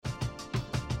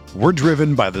We're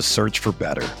driven by the search for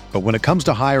better. But when it comes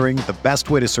to hiring, the best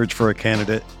way to search for a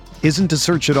candidate isn't to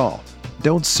search at all.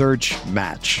 Don't search,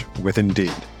 match with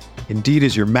Indeed. Indeed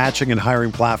is your matching and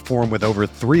hiring platform with over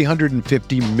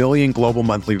 350 million global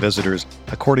monthly visitors,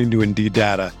 according to Indeed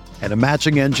data, and a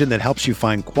matching engine that helps you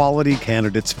find quality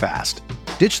candidates fast.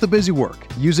 Ditch the busy work.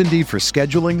 Use Indeed for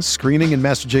scheduling, screening, and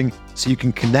messaging so you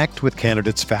can connect with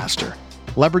candidates faster.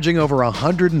 Leveraging over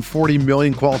 140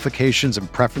 million qualifications and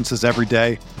preferences every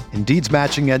day, Indeed's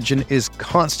matching engine is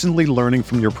constantly learning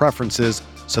from your preferences,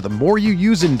 so the more you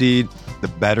use Indeed, the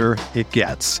better it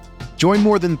gets. Join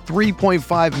more than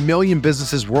 3.5 million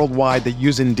businesses worldwide that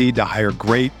use Indeed to hire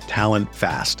great talent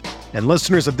fast. And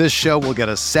listeners of this show will get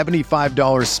a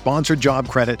 $75 sponsored job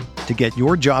credit to get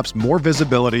your jobs more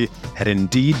visibility at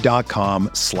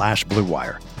Indeed.com/Blue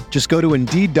Wire. Just go to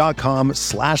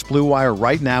Indeed.com/Blue Wire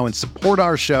right now and support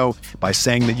our show by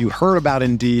saying that you heard about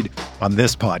Indeed on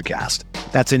this podcast.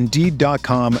 That's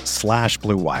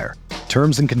Indeed.com/Blue Wire.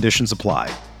 Terms and conditions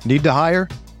apply. Need to hire?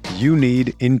 You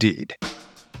need Indeed.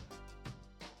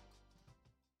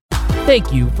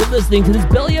 Thank you for listening to this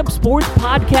Belly Up Sports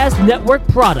Podcast Network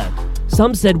product.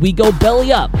 Some said we go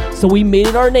belly up, so we made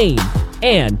it our name,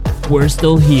 and we're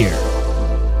still here.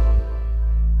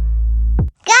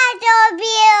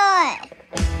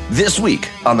 This week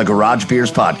on the Garage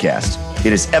Beers Podcast,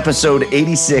 it is episode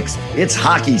 86. It's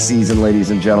hockey season,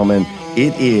 ladies and gentlemen.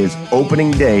 It is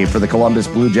opening day for the Columbus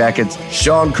Blue Jackets.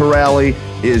 Sean Kuraly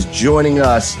is joining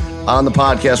us on the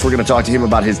podcast. We're going to talk to him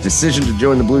about his decision to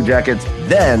join the Blue Jackets.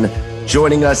 Then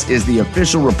joining us is the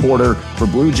official reporter for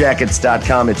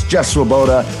BlueJackets.com. It's Jeff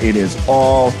Svoboda. It is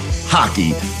all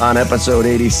hockey on episode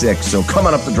 86. So come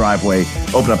on up the driveway,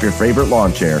 open up your favorite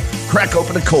lawn chair, crack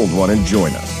open a cold one, and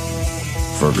join us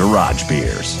for Garage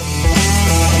Beers.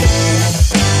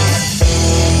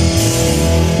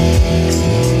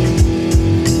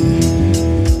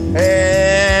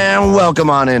 And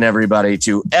welcome on in, everybody,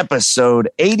 to episode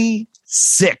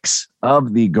 86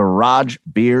 of the Garage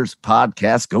Beers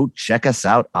Podcast. Go check us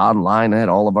out online at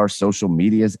all of our social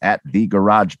medias at The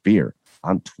Garage Beer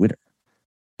on Twitter,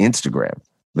 Instagram,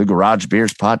 The Garage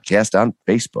Beers Podcast on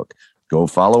Facebook. Go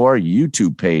follow our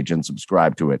YouTube page and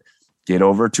subscribe to it. Get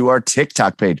over to our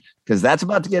TikTok page because that's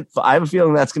about to get, I have a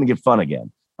feeling that's going to get fun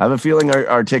again. I have a feeling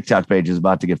our TikTok page is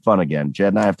about to get fun again. Chad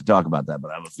and I have to talk about that,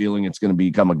 but I have a feeling it's going to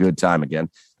become a good time again.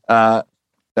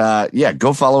 Yeah,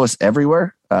 go follow us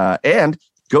everywhere. And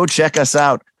go check us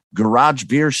out,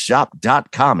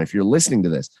 garagebeershop.com. If you're listening to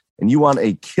this and you want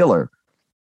a killer,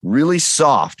 really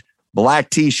soft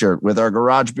black t-shirt with our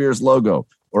Garage Beers logo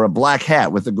or a black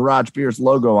hat with the Garage Beers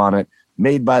logo on it,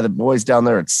 made by the boys down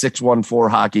there at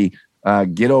 614 Hockey,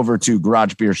 get over to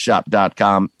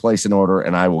garagebeershop.com, place an order,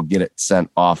 and I will get it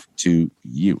sent off to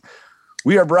you.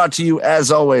 We are brought to you,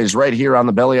 as always, right here on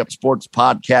the Belly Up Sports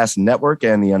Podcast Network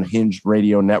and the Unhinged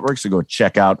Radio Network. So go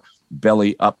check out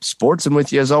Belly Up Sports. And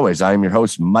with you, as always, I am your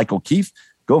host, Michael Keefe.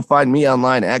 Go find me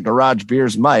online at Garage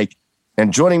Beers Mike.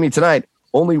 And joining me tonight,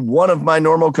 only one of my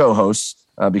normal co-hosts,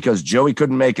 because Joey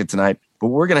couldn't make it tonight. But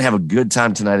we're going to have a good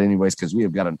time tonight anyways, because we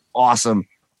have got an awesome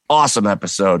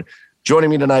episode.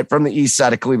 Joining me tonight from the east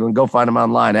side of Cleveland, go find him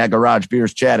online at Garage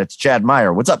Beers Chad. It's Chad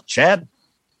Meyer. What's up, Chad?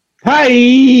 Hi.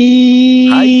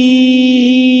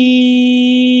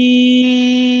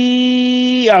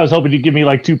 I was hoping you'd give me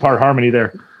like 2-part harmony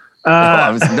there.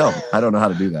 No, I don't know how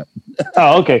to do that.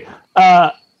 Oh, okay.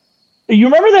 You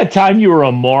remember that time you were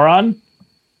a moron?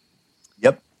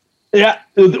 Yep. Yeah,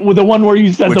 the one where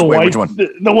you said which one?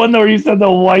 The one where you said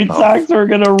the White Sox were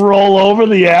going to roll over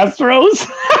the Astros.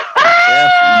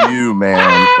 F you,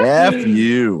 man. F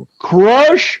you.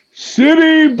 Crush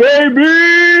City, baby.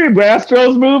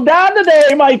 Astros moved on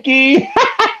today, Mikey.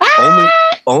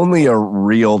 Only a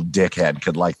real dickhead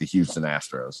could like the Houston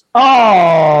Astros.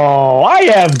 Oh, I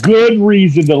have good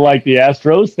reason to like the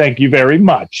Astros. Thank you very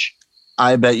much.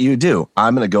 I bet you do.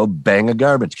 I'm going to go bang a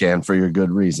garbage can for your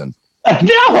good reason.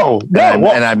 No.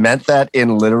 And I meant that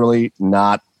in literally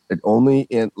not only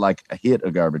in like a hit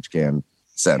a garbage can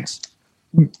sense.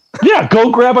 Yeah, go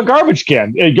grab a garbage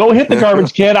can. Go hit the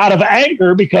garbage can out of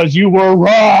anger because you were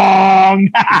wrong.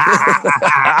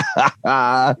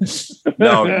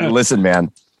 No, listen,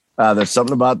 man. There's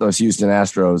something about those Houston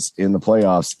Astros in the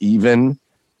playoffs, even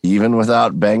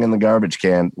without banging the garbage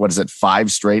can. What is it, 5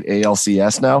 straight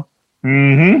ALCS now?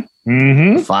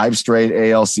 Mm-hmm. 5 straight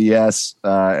ALCS,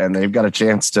 and they've got a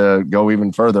chance to go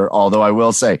even further. Although I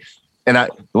will say, the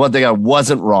one thing I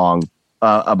wasn't wrong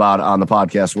about on the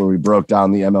podcast where we broke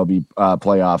down the MLB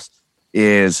playoffs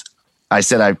is I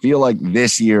said I feel like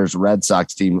this year's Red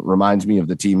Sox team reminds me of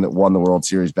the team that won the World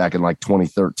Series back in like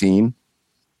 2013.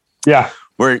 Yeah.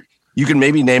 Where you can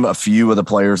maybe name a few of the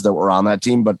players that were on that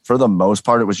team, but for the most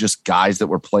part, it was just guys that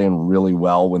were playing really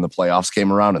well when the playoffs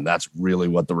came around. And that's really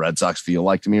what the Red Sox feel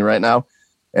like to me right now.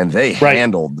 And they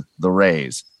handled the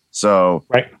Rays. So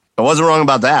I wasn't wrong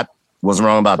about that. Wasn't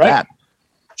wrong about that.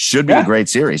 Should be a great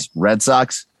series. Red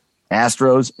Sox,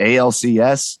 Astros,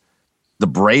 ALCS. The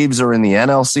Braves are in the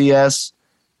NLCS.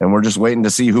 And we're just waiting to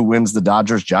see who wins the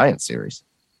Dodgers-Giants series.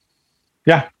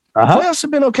 Yeah. The playoffs have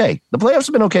been okay.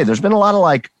 There's been a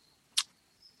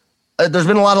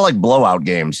lot of blowout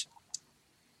games,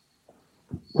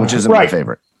 which isn't my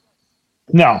favorite.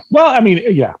 No. Well, I mean,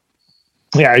 yeah,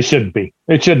 it shouldn't be.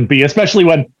 It shouldn't be, especially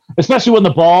when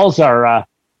the balls are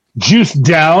juiced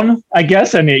down, I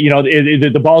guess. I mean,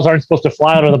 the balls aren't supposed to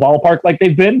fly out of the ballpark like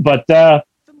they've been, but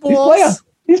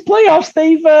these playoffs,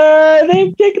 they've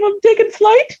taken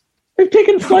flight. They've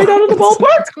taken flight out of the ballpark.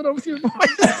 What's going on with your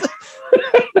voice?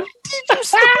 Did you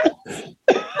stop?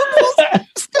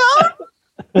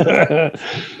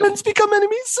 Friends become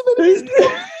enemies. Some enemies.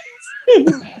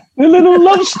 A little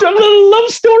love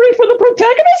story for the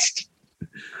protagonist.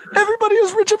 Everybody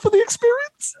is richer for the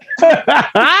experience.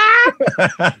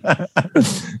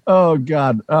 Oh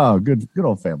God! Oh, good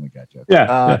old Family Guy joke.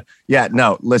 Yeah.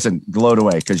 No, listen, glowed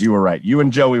away because you were right. You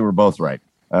and Joey were both right,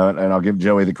 and I'll give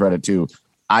Joey the credit too.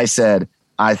 I said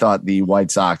I thought the White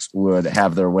Sox would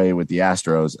have their way with the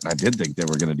Astros, and I did think they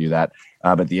were going to do that.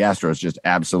 But the Astros just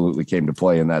absolutely came to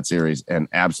play in that series and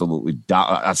absolutely,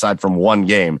 aside from one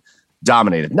game,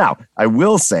 dominated. Now, I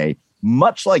will say,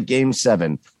 much like Game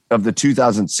 7 of the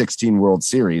 2016 World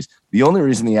Series, the only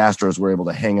reason the Astros were able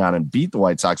to hang on and beat the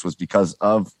White Sox was because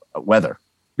of weather.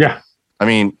 Yeah. I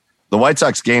mean, the White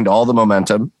Sox gained all the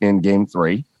momentum in Game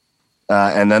 3,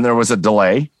 and then there was a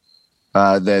delay.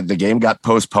 The game got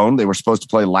postponed. They were supposed to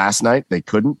play last night. They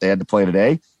couldn't. They had to play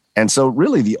today. And so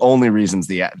really the only reasons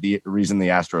the reason the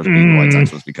Astros beat the White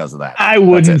Sox was because of that. I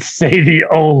wouldn't say the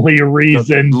only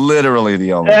reason. Literally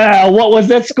the only. Yeah, what was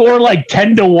that score, like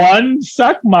 10-1?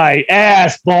 Suck my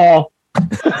ass, ball.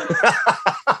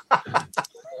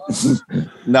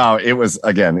 No, it was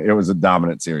a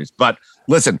dominant series. But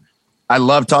listen, I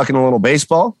love talking a little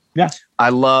baseball. Yeah. I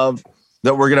love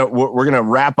that we're gonna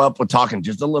wrap up with talking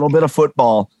just a little bit of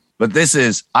football. But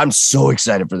I'm so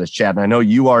excited for this, Chad. And I know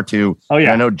you are too. Oh,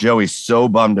 yeah. And I know Joey's so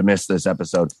bummed to miss this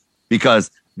episode because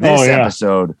this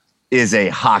episode is a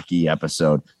hockey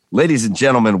episode. Ladies and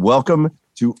gentlemen, welcome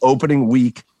to opening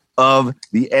week of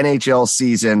the NHL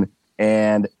season.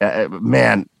 And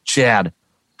man, Chad,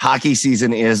 hockey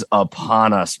season is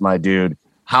upon us, my dude.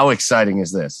 How exciting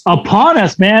is this? Upon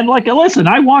us, man. Like, listen,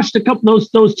 I watched a couple of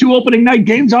those two opening night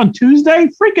games on Tuesday.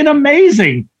 Freaking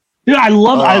amazing. Dude, I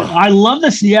love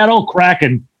the Seattle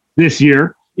Kraken this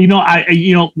year. I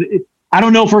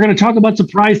don't know if we're going to talk about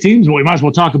surprise teams. Well, we might as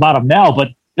well talk about them now, but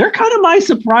they're kind of my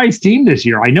surprise team this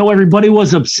year. I know everybody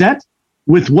was upset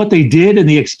with what they did in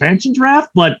the expansion draft,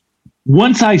 but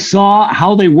once I saw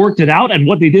how they worked it out and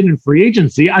what they did in free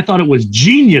agency, I thought it was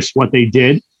genius what they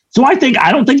did. So I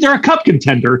don't think they're a cup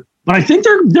contender, but I think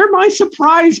they're my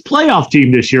surprise playoff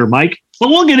team this year, Mike. But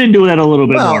we'll get into that a little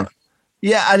bit more.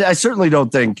 Yeah, I certainly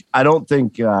don't think. I don't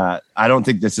think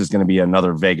this is going to be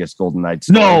another Vegas Golden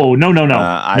Knights. No.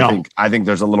 I think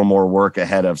there's a little more work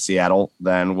ahead of Seattle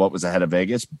than what was ahead of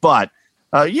Vegas. But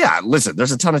listen,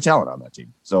 there's a ton of talent on that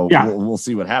team, so we'll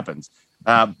see what happens.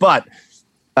 But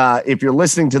if you're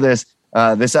listening to this,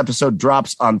 this episode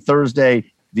drops on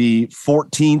Thursday, the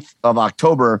 14th of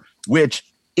October, which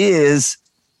is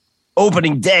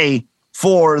opening day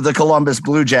for the Columbus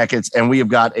Blue Jackets, and we have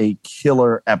got a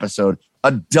killer episode. A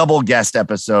double guest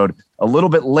episode. A little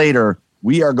bit later,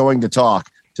 we are going to talk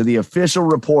to the official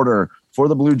reporter for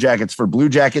the Blue Jackets for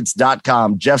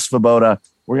BlueJackets.com, Jeff Svoboda.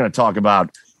 We're going to talk about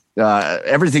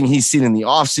everything he's seen in the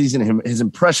offseason, his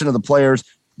impression of the players,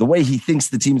 the way he thinks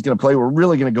the team's going to play. We're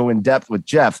really going to go in depth with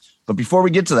Jeff. But before we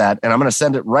get to that, and I'm going to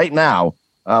send it right now,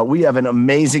 we have an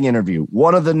amazing interview.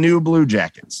 One of the new Blue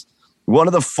Jackets, one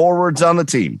of the forwards on the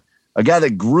team, a guy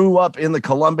that grew up in the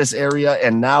Columbus area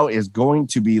and now is going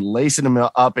to be lacing him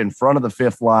up in front of the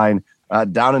fifth line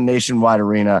down in Nationwide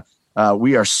Arena.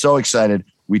 We are so excited.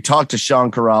 We talked to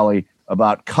Sean Kuraly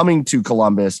about coming to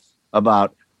Columbus,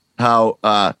 about how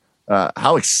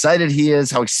excited he is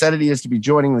to be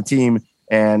joining the team,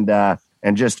 and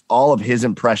just all of his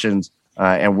impressions.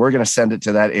 And we're going to send it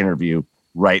to that interview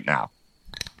right now.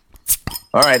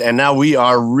 All right, and now we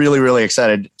are really, really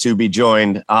excited to be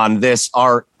joined on this,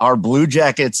 our Blue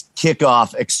Jackets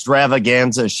kickoff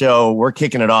extravaganza show. We're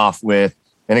kicking it off with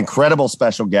an incredible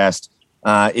special guest.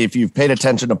 If you've paid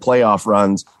attention to playoff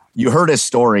runs, you heard his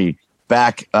story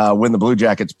back when the Blue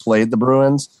Jackets played the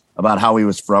Bruins about how he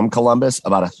was from Columbus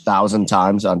about 1,000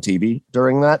 times on TV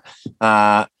during that.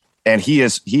 And he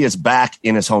is back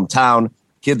in his hometown,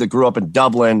 kid that grew up in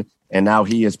Dublin, and now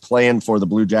he is playing for the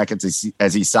Blue Jackets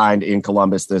as he signed in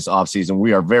Columbus this offseason.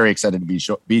 We are very excited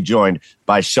to be joined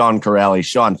by Sean Kuraly.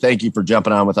 Sean, thank you for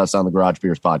jumping on with us on the Garage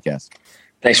Beers podcast.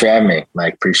 Thanks for having me,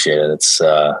 Mike. Appreciate it. It's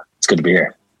good to be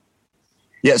here.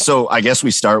 Yeah, so I guess we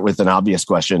start with an obvious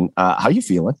question. How you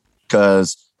feeling?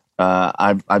 Because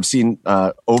I've seen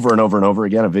over and over and over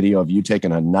again a video of you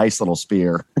taking a nice little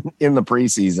spear in the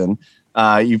preseason.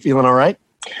 You feeling all right?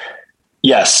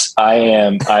 Yes, I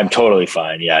am. I'm totally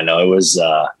fine. Yeah, no, it was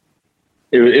a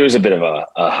bit of a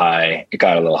high. It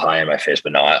got a little high in my face,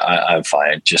 but no, I'm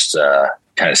fine. It just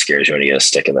kind of scares you when you get a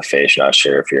stick in the face. You're not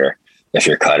sure if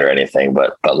you're cut or anything,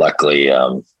 but luckily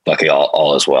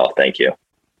all is well. Thank you.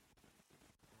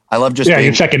 I love just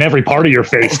you're checking every part of your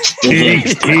face,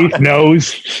 cheeks, teeth,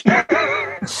 nose.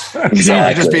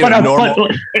 Exactly. Just being a normal.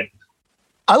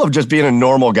 I love just being a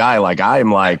normal guy. Like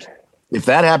I'm like, if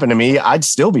that happened to me, I'd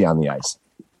still be on the ice.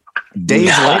 Days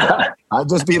later, I'd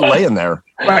just be laying there.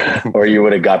 Right. Or you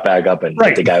would have got back up and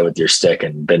hit the guy with your stick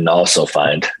and been also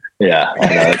fined. Yeah.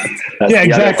 Yeah,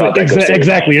 exactly.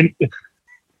 Exactly. And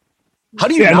how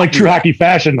do you? In like true hockey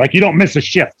fashion, like you don't miss a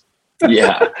shift.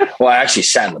 Yeah. Well, I actually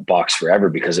sat in the box forever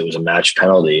because it was a match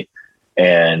penalty,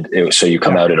 and so you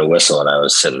come out at a whistle, and I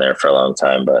was sitting there for a long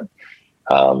time. But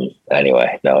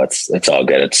anyway, no, it's all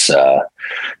good. It's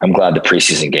I'm glad the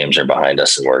preseason games are behind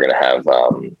us, and we're going to have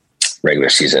regular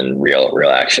season real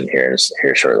action here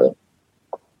shortly.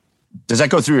 Does that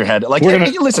go through your head? Like,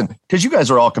 listen, because you guys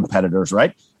are all competitors,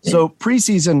 right? Mm-hmm. So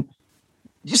preseason,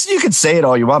 you can say it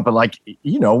all you want, but like,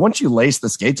 once you lace the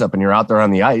skates up and you're out there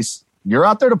on the ice, you're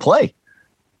out there to play.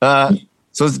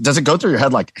 So does it go through your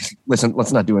head like, listen,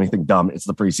 let's not do anything dumb. It's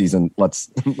the preseason.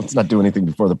 Let's not do anything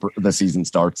before the season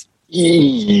starts.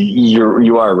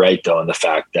 You are right though, in the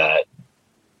fact that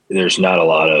there's not a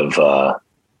lot of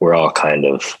we're all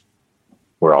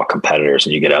competitors,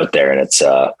 and you get out there and it's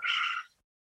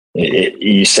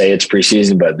you say it's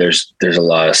preseason, but there's a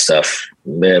lot of stuff.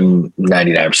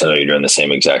 99% of you doing the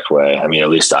same exact way. I mean, at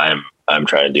least I'm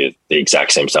trying to do the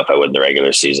exact same stuff I would in the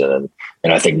regular season.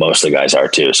 And I think most of the guys are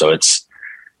too. So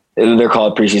they're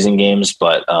called preseason games,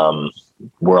 but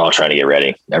we're all trying to get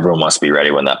ready. Everyone wants to be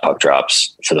ready when that puck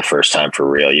drops for the first time for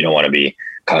real. You don't want to be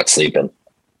caught sleeping.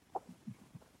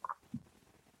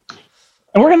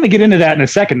 And we're going to get into that in a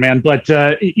second, man. But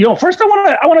first I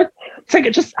want to take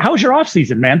it. Just how was your off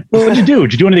season, man? What did you do?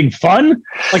 Did you do anything fun?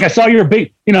 Like I saw you're a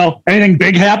big, anything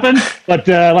big happen. But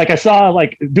like I saw,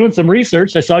 like doing some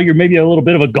research, I saw you're maybe a little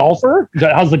bit of a golfer.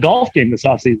 How's the golf game this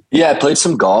off season? Yeah, I played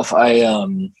some golf.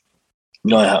 I'm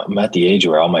at the age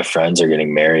where all my friends are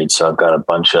getting married, so I've got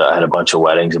I had a bunch of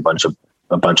weddings, a bunch of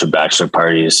bachelor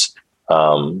parties.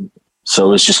 So it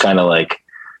was just kind of like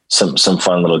some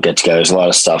fun little get-togethers, a lot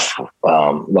of stuff, a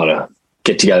lot of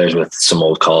get-togethers with some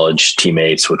old college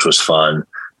teammates, which was fun.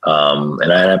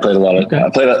 And I played I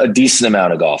played a decent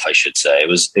amount of golf, I should say. It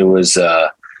was. I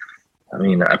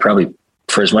probably,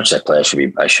 for as much as I play,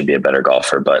 I should be a better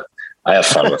golfer, but I have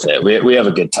fun with it. We have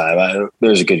a good time.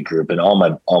 There's a good group, and all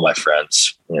my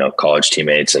friends, college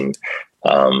teammates, and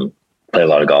played a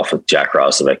lot of golf with Jack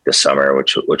Roslovic this summer,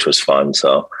 which was fun.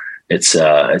 So it's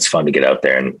fun to get out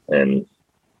there and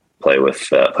play with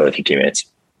your teammates.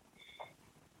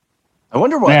 I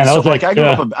wonder what.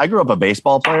 I grew up a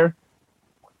baseball player,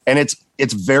 and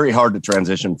it's very hard to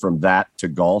transition from that to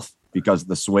golf because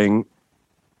the swing,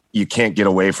 you can't get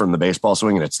away from the baseball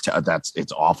swing, and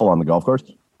it's awful on the golf course.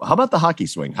 How about the hockey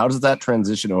swing? How does that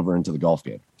transition over into the golf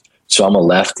game? So I'm a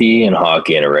lefty in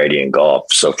hockey and a righty in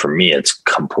golf. So for me, it's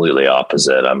completely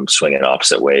opposite. I'm swinging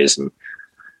opposite ways, and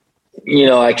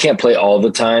I can't play all the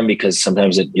time because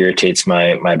sometimes it irritates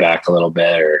my back a little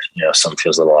bit, or something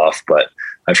feels a little off. But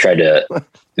I've tried to.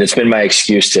 It's been my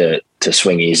excuse to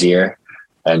swing easier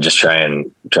and just try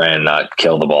and not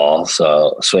kill the ball.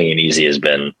 So swinging easy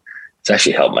it's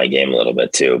actually helped my game a little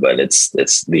bit too. But it's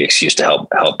the excuse to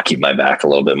help keep my back a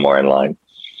little bit more in line.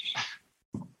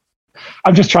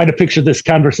 I'm just trying to picture this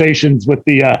conversations with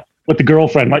the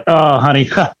girlfriend. Like, oh, honey,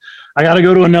 I got to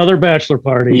go to another bachelor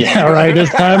party. Yeah, all right.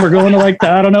 This time we're going to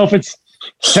I don't know if it's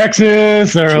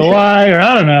Texas or Hawaii or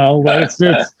I don't know, but it's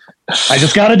I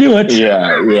just got to do it.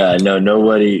 Yeah. No,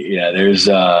 nobody. Yeah, there's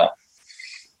it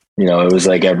was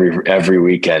like every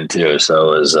weekend too.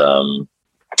 So it was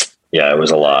it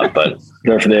was a lot, but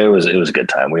it was a good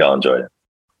time. We all enjoyed it.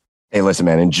 Hey, listen,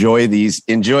 man, enjoy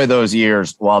those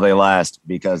years while they last,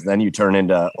 because then you turn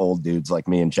into old dudes like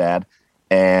me and Chad,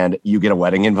 and you get a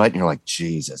wedding invite and you're like,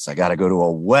 Jesus, I got to go to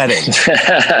a wedding.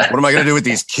 What am I going to do with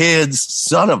these kids?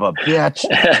 Son of a bitch.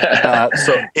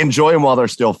 So enjoy them while they're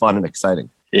still fun and exciting.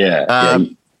 Yeah.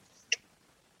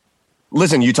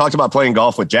 Listen, you talked about playing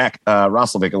golf with Jack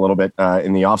Roslovic a little bit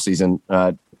in the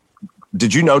offseason.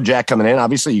 Did you know Jack coming in?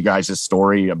 Obviously, you guys'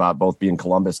 story about both being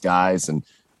Columbus guys and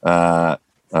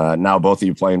now both of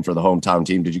you playing for the hometown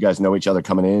team. Did you guys know each other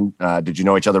coming in? Did you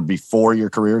know each other before your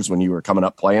careers when you were coming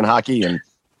up playing hockey?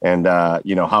 And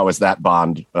how has that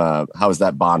bond? How has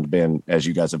that bond been as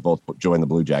you guys have both joined the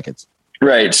Blue Jackets?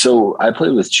 Right. So I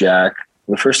played with Jack.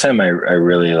 The first time I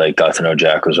really got to know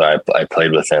Jack was I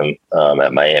played with him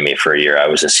at Miami for a year. I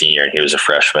was a senior and he was a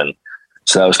freshman.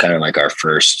 So that was kind of like our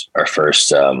first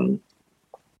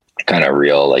kind of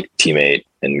real teammate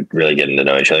and really getting to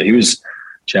know each other. He was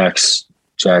Jack's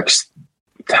a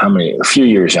few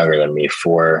years younger than me.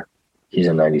 He's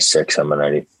in 96. I'm a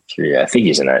 93. I think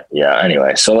he's in that. Yeah.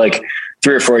 Anyway. So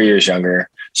 3 or 4 years younger.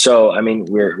 So, I mean,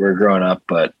 we're growing up,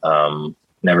 but,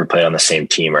 never played on the same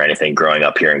team or anything growing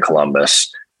up here in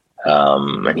Columbus.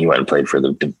 And he went and played for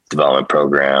the development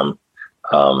program.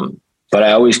 But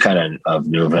I always kind of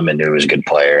knew of him and knew he was a good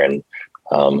player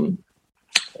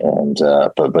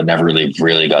but never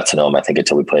really got to know him, I think,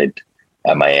 until we played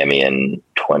at Miami in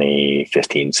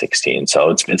 2015, 16. So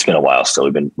it's been a while still.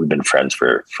 We've been friends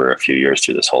for a few years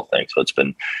through this whole thing. So it's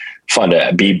been fun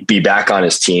to be back on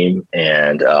his team.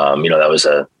 And, that was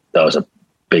a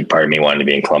big part of me wanting to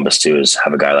be in Columbus too, is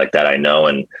have a guy like that I know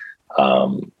and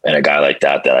a guy like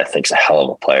that I think is a hell of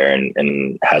a player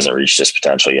and hasn't reached his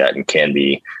potential yet and can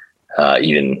be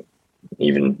even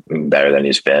better than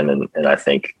he's been. And I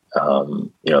think,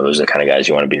 those are the kind of guys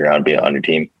you want to be around, be on your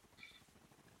team.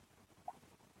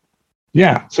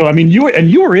 Yeah. So, I mean, you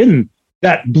were in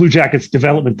that Blue Jackets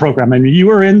development program. I mean, you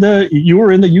were in the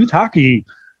youth hockey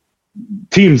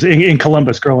teams in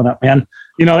Columbus growing up, man,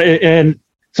 and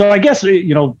so I guess,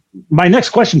 my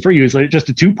next question for you is just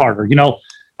a two-parter.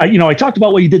 I talked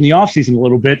about what you did in the offseason a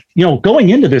little bit. Going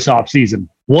into this offseason,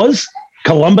 was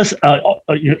Columbus an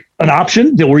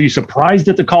option? Were you surprised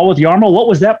at the call with Jarmo? What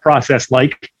was that process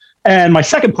like? And my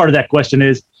second part of that question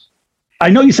is, I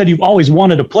know you said you've always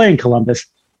wanted to play in Columbus.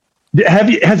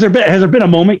 Has there been a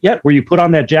moment yet where you put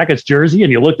on that Jackets jersey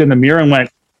and you looked in the mirror and went,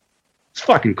 it's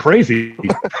fucking crazy?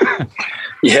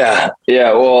 Yeah.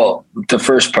 Well, the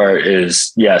first part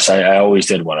is, yes, I always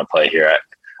did want to play here.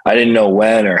 I didn't know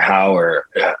when or how or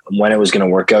when it was going to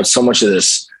work out. So much of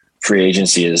this free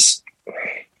agency is,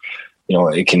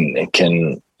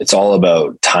 it's all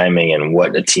about timing and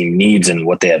what a team needs and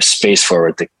what they have space for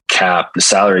with the cap, the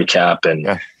salary cap,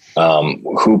 and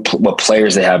what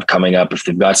players they have coming up. If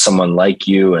they've got someone like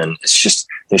you, and it's just,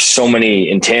 there's so many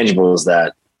intangibles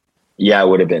that, yeah,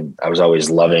 I was always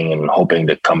loving and hoping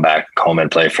to come back home and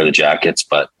play for the Jackets,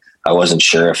 but I wasn't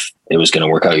sure if it was going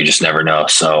to work out. You just never know.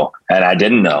 So, and I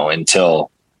didn't know until,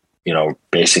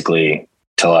 basically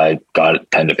till I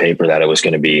got pen to paper that it was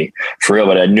going to be for real,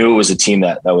 but I knew it was a team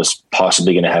that was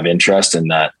possibly going to have interest and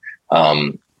that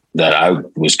I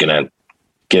was going to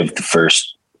give the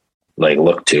first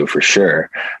look to for sure.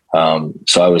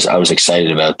 So I was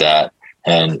excited about that.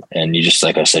 And you just,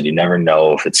 like I said, you never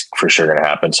know if it's for sure going to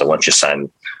happen. So once you sign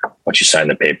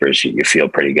the papers, you feel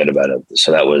pretty good about it.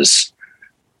 So that was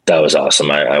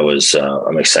awesome.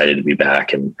 I'm excited to be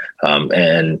back. And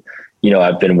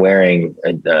I've been wearing,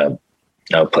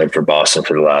 I played for Boston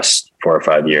for the last 4 or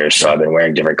 5 years. So I've been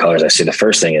wearing different colors. I see the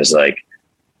first thing is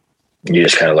you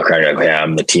just kind of look around and you're yeah,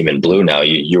 I'm the team in blue now.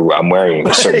 I'm wearing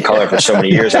a certain color for so many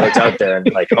years. I looked out there and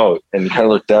and you kind of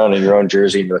look down at your own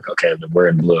jersey and you're like, okay, I've been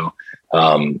wearing blue.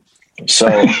 That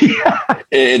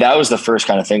was the first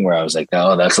kind of thing where I was like,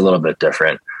 no, that's a little bit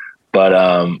different.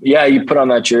 But you put on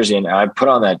that jersey, and I put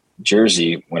on that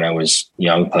jersey when I was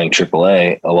young playing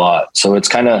AAA a lot. So it's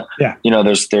kind of,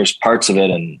 there's parts of it.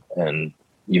 And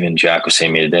even Jack was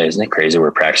saying to me today, isn't it crazy?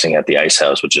 We're practicing at the Ice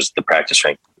House, which is the practice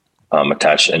rink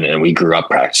attached. And we grew up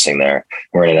practicing there.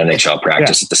 We're in an NHL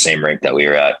practice at the same rink that we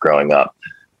were at growing up.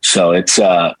 So it's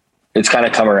kind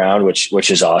of come around,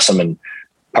 which is awesome. And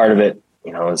part of it,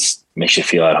 makes you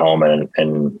feel at home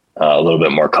and a little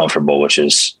bit more comfortable, which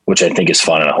I think is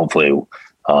fun and hopefully,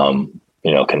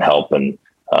 can help and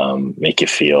make you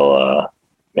feel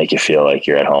like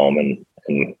you're at home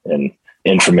and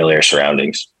in familiar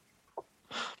surroundings.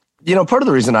 Part of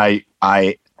the reason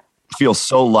I feel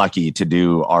so lucky to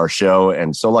do our show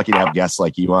and so lucky to have guests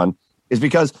like you on is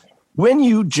because when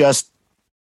you just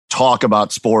talk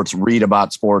about sports, read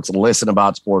about sports, listen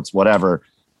about sports, whatever,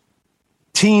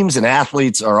 teams and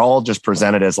athletes are all just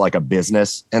presented as like a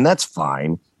business, and that's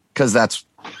fine because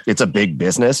it's a big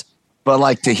business. But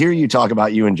like to hear you talk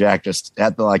about you and Jack just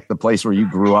at the place where you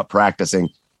grew up practicing,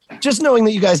 just knowing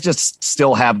that you guys just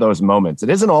still have those moments. It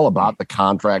isn't all about the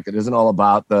contract. It isn't all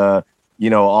about the,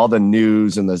 all the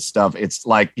news and the stuff. It's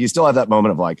like you still have that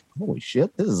moment of like, holy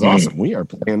shit, this is awesome. We are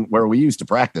playing where we used to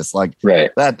practice. Like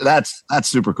that's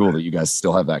super cool that you guys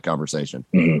still have that conversation.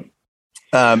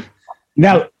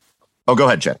 Now, go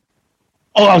ahead, Chet.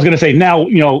 Oh, I was going to say now,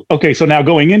 okay. So now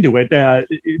going into it,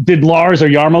 did Lars or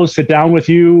Yarmo sit down with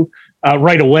you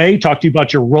right away, talk to you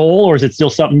about your role, or is it still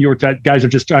something you guys are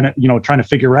just trying to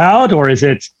figure out? Or is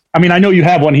it, I mean, I know you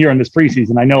have one here in this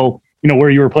preseason. I know,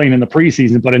 where you were playing in the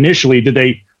preseason, but initially did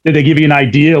they give you an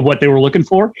idea of what they were looking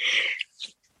for?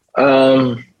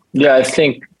 Yeah, I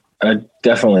think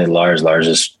definitely Lars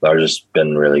has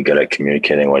been really good at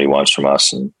communicating what he wants from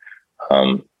us and,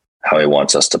 how he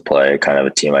wants us to play, kind of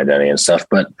a team identity and stuff.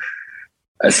 But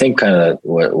I think kind of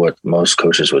what most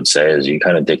coaches would say is you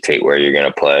kind of dictate where you're going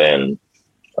to play and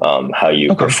how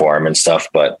you perform and stuff.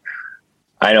 But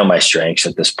I know my strengths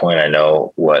at this point. I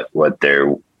know what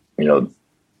they're,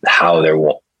 how they're,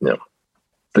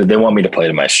 they want me to play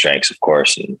to my strengths, of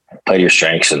course, and play to your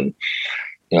strengths. And,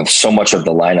 so much of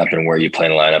the lineup and where you play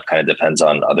in the lineup kind of depends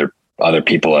on other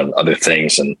people and other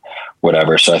things and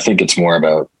whatever. So I think it's more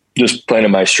about just playing to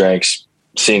my strengths,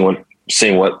 seeing what,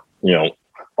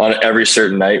 on every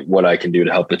certain night, what I can do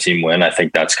to help the team win. I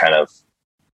think that's kind of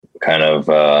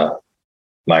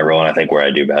my role. And I think where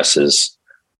I do best is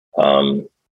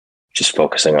just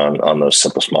focusing on those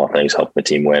simple, small things, help the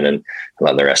team win and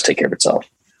letting the rest take care of itself.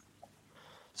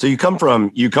 So you come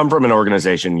from an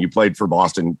organization, you played for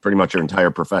Boston pretty much your entire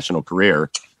professional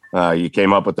career. You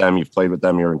came up with them, you've played with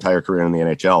them your entire career in the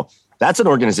NHL. That's an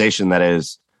organization that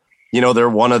is, they're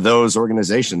one of those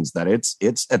organizations that it's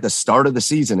at the start of the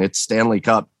season, it's Stanley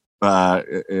Cup.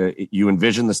 You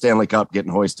envision the Stanley Cup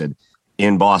getting hoisted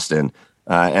in Boston,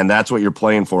 and that's what you're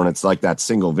playing for. And it's like that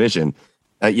single vision.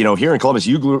 Here in Columbus,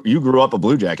 you grew up a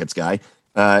Blue Jackets guy.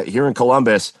 Here in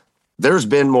Columbus, there's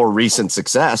been more recent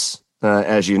success,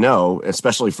 as you know,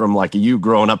 especially from like you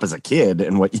growing up as a kid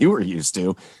and what you were used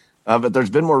to. But there's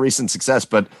been more recent success,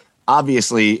 but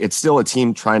obviously it's still a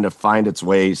team trying to find its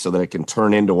way so that it can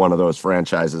turn into one of those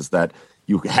franchises that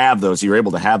you're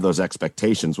able to have those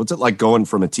expectations. What's it like going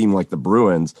from a team like the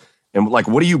Bruins, and like,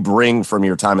 what do you bring from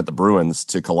your time at the Bruins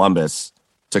to Columbus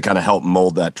to kind of help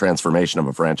mold that transformation of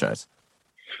a franchise?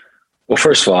 Well,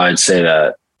 first of all, I'd say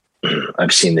that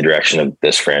I've seen the direction of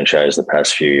this franchise the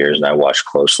past few years, and I watched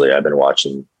closely. I've been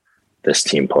watching this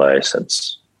team play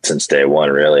since day one,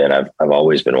 really. And I've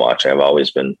always been watching. I've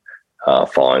always been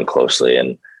following closely.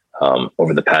 And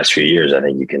over the past few years, I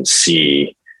think you can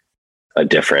see a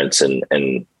difference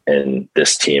in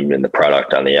this team and the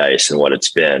product on the ice and what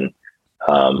it's been.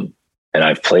 And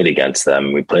I've played against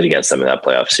them. We played against them in that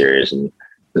playoff series. And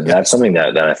that's something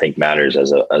that I think matters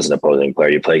as an opposing player.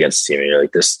 You play against a team and you're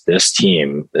like, this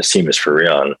team is for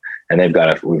real.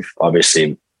 And we've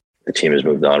obviously, the team has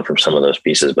moved on from some of those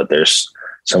pieces, but there's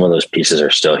some of those pieces are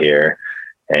still here.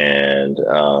 And,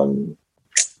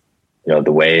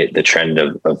 the trend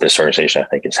of this organization, I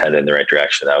think, is headed in the right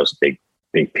direction. That was a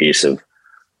big piece of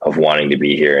wanting to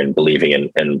be here and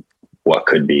believing in what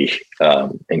could be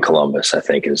in Columbus. I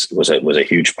think was a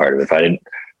huge part of it. If I didn't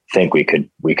think we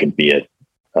could be at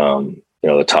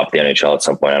the top of the NHL at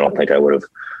some point, I don't think I would have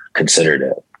considered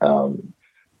it.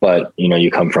 But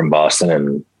you come from Boston,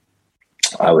 and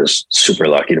I was super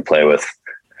lucky to play with,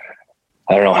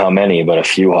 I don't know how many, but a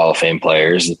few Hall of Fame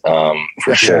players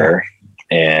for sure.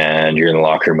 And you're in the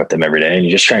locker room with them every day, and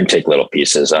you just try and take little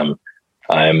pieces. I'm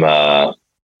not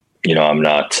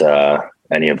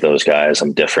any of those guys.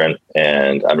 I'm different,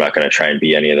 and I'm not going to try and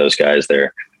be any of those guys.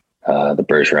 They're the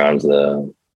Bergerons,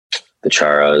 the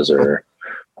Charas,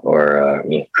 or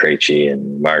Krejci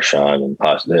and Marchand, and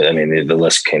possibly, I mean, the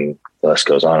list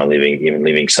goes on. I'm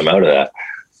leaving some out of that,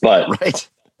 but right.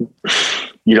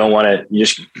 You don't want to. You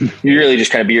really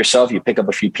just kind of be yourself. You pick up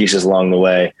a few pieces along the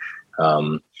way.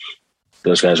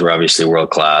 Those guys were obviously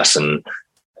world class and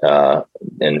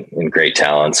great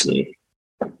talents. And,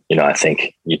 I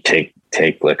think you take,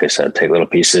 like I said, take little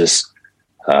pieces,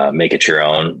 make it your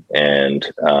own, and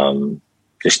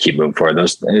just keep moving forward.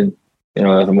 The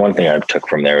one thing I took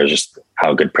from there was just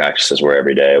how good practices were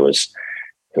every day. It was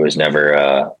never,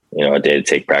 a day to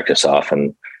take practice off.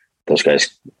 And those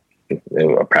guys,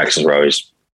 practices were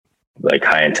always like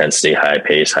high intensity, high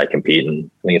pace, high compete.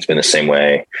 And I think it's been the same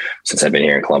way since I've been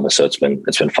here in Columbus. So it's been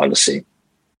fun to see.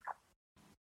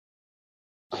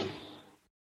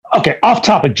 Okay. Off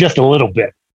topic just a little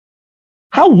bit.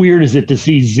 How weird is it to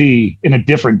see Z in a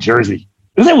different jersey?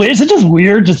 Is it just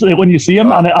weird just when you see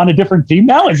him on a different team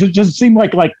now? Does it just seem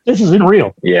like this isn't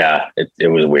real? Yeah, it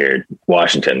was weird.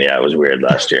 Washington, yeah, it was weird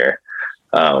last year.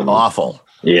 Awful.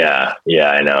 Yeah,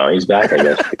 I know. He's back, I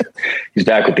guess. He's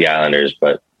back with the Islanders,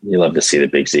 but you love to see the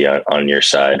Big Z on your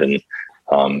side. And,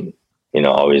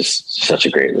 always such a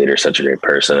great leader, such a great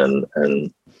person,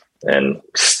 and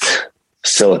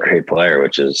still a great player,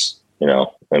 which is,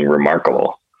 and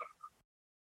remarkable.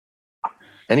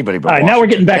 Anybody but Washington. Now we're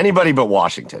getting back. Anybody but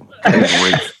Washington.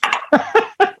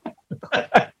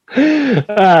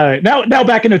 Now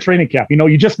back into training camp.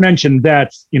 You just mentioned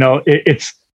that,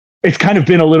 it's kind of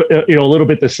been a little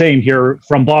bit the same here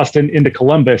from Boston into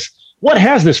Columbus. What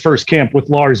has this first camp with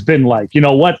Lars been like?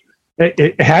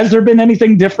 Has there been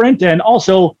anything different? And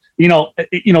also,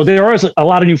 there is a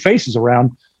lot of new faces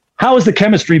around. How has the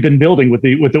chemistry been building with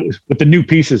the new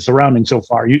pieces surrounding so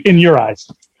far, in your eyes?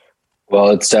 Well,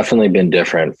 it's definitely been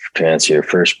different. To answer your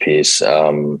first piece,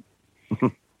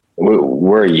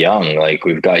 we're young. Like,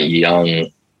 we've got young.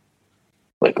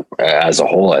 Like, as a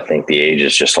whole, I think the age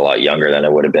is just a lot younger than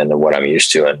it would have been to what I'm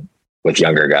used to. And with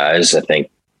younger guys, I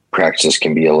think practices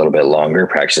can be a little bit longer.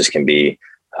 Practices can be,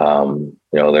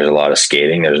 there's a lot of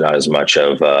skating. There's not as much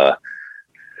of,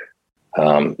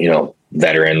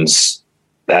 veterans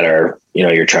that are,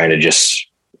 you're trying to just,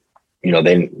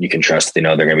 you can trust, they're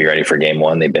going to be ready for game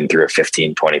one. They've been through it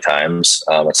 15, 20 times.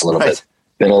 It's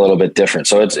been a little bit different.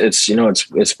 So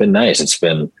it's been nice. It's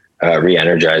been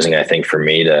re-energizing, I think, for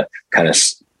me to kind of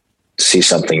see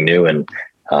something new and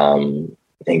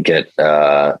get,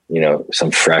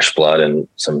 some fresh blood and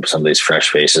some of these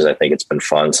fresh faces. I think it's been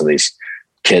fun. Some of these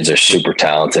kids are super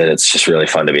talented. It's just really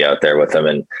fun to be out there with them.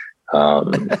 And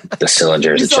the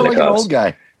Cylinders, the Chinnikovs. Like an old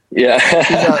guy. Yeah.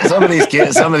 some of these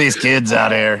kids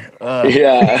out here.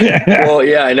 Yeah. Well,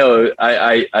 yeah, I know.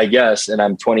 I guess, and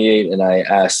I'm 28, and I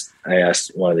asked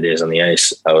one of the days on the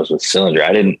ice, I was with Cylinder.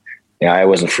 I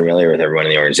wasn't familiar with everyone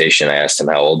in the organization. I asked him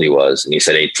how old he was, and he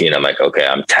said 18. I'm like, okay,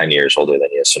 I'm 10 years older than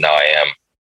you. So now I am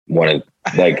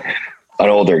an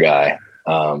older guy.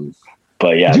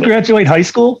 But yeah. Did you graduate high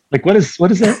school? Like, what is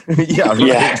that? Yeah. Right.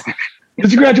 Yeah.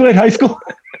 Did you graduate high school?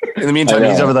 In the meantime,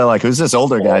 he's over there like, who's this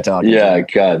older guy talking? Yeah,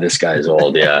 God, this guy's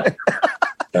old. Yeah.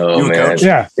 Oh man. Coach?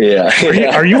 Yeah. Yeah.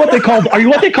 Are you what they call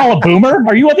a boomer?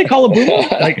 Are you what they call a boomer?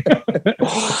 Like,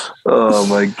 oh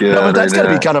my God. No, but that's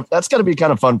gotta be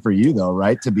kind of fun for you though,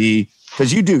 right? To be,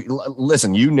 because you do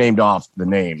listen, you named off the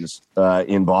names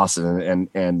in Boston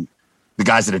and the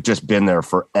guys that have just been there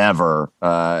forever,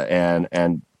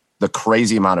 and the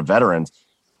crazy amount of veterans.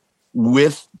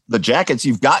 With the Jackets,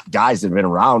 you've got guys that have been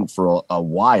around for a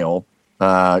while.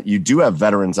 You do have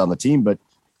veterans on the team, but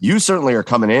you certainly are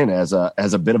coming in as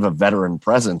a bit of a veteran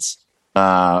presence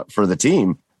for the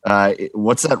team.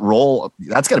 What's that role?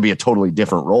 That's got to be a totally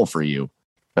different role for you,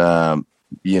 coming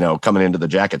into the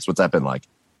Jackets. What's that been like?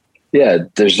 Yeah,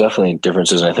 there's definitely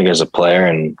differences. And I think as a player,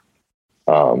 and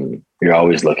you're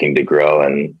always looking to grow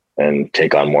and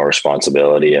take on more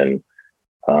responsibility and,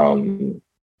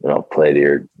 play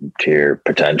to your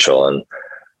potential. And,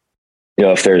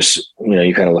 if there's,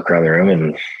 you kind of look around the room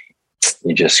and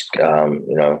you just,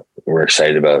 we're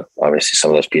excited about obviously some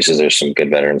of those pieces. There's some good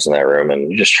veterans in that room, and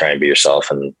you just try and be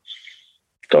yourself and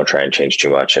don't try and change too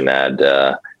much, and add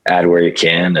where you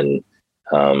can, and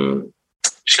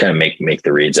just kind of make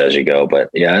the reads as you go. But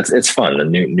yeah, it's fun. The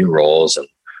new roles and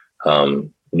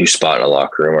new spot in a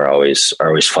locker room are always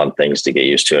fun things to get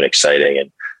used to and exciting,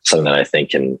 and something that I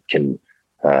think can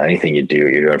anything you're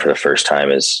doing for the first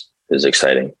time is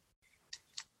exciting.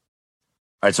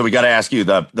 All right, so we got to ask you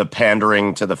the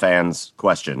pandering to the fans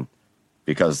question,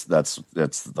 because that's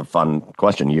the fun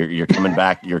question. You're coming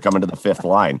back. You're coming to the fifth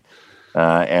line,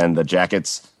 and the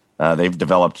Jackets. They've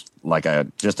developed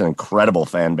just an incredible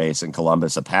fan base in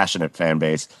Columbus, a passionate fan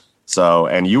base. So,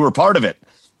 and you were part of it.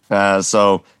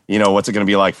 So, what's it going to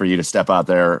be like for you to step out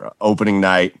there opening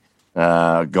night,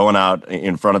 going out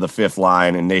in front of the fifth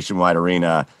line in Nationwide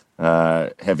Arena?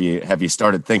 Have you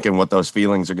started thinking what those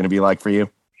feelings are going to be like for you?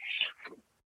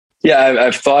 Yeah,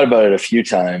 I've thought about it a few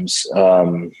times.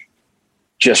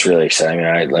 Just really exciting.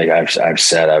 I've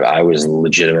said I was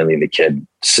legitimately the kid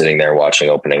sitting there watching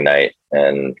opening night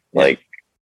and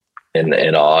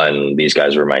in awe, and these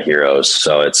guys were my heroes.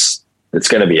 So it's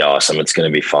going to be awesome. It's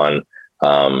going to be fun.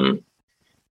 I'm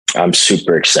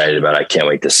super excited about it. I can't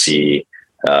wait to see.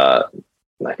 I've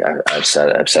said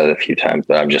it a few times,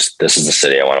 but this is the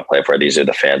city I want to play for. These are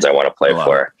the fans I want to play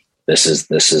for. This is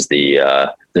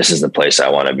the place I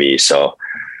want to be. So,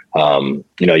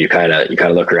 you kind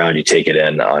of look around, you take it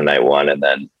in on night one, and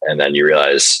then you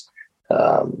realize,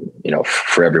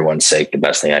 for everyone's sake, the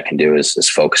best thing I can do is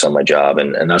focus on my job.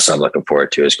 And that's what I'm looking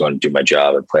forward to, is going to do my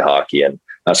job and play hockey. And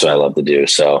that's what I love to do.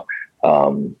 So,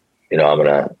 I'm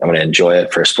going to enjoy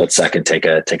it for a split second, take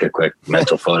a quick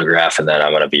mental photograph, and then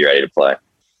I'm going to be ready to play.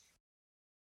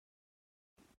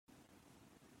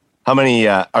 How many,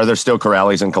 are there still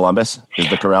Kuralys in Columbus? Is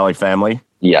the Kuraly family?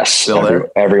 Yes. Still there?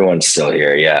 Everyone's still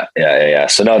here. Yeah.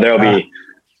 So no,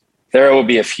 there will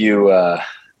be a few,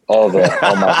 all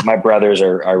my brothers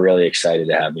are really excited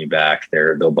to have me back.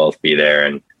 They'll both be there,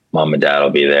 and mom and dad will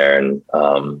be there. And,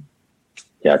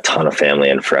 a ton of family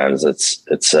and friends. It's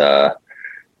going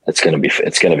to be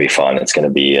fun. It's going to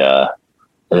be,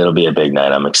 it'll be a big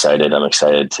night. I'm excited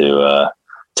to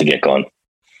get going.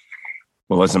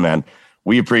 Well, listen, man,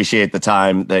 we appreciate the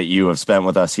time that you have spent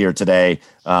with us here today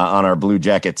on our Blue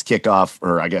Jackets kickoff,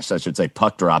 or I guess I should say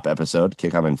puck drop episode.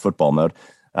 I'm in football mode.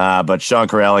 But Sean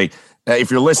Kuraly,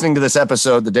 if you're listening to this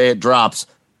episode the day it drops,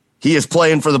 he is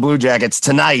playing for the Blue Jackets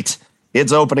tonight.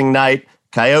 It's opening night.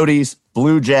 Coyotes,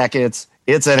 Blue Jackets.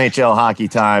 It's NHL hockey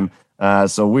time.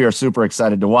 So we are super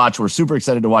excited to watch. We're super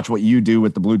excited to watch what you do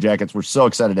with the Blue Jackets. We're so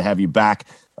excited to have you back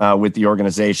with the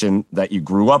organization that you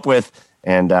grew up with.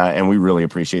 And we really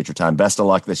appreciate your time. Best of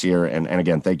luck this year. And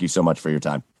again, thank you so much for your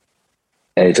time.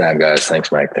 Anytime, guys.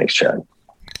 Thanks, Mike. Thanks, Chad.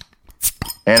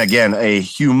 And again, a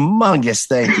humongous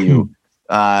thank you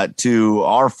to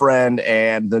our friend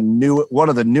and one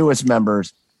of the newest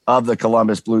members of the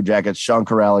Columbus Blue Jackets, Sean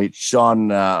Kuraly. Sean,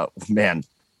 man,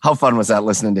 how fun was that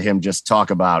listening to him just talk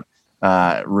about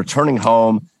returning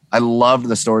home? I loved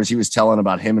the stories he was telling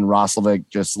about him and Roslovic,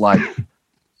 just like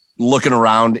looking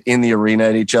around in the arena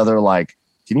at each other like,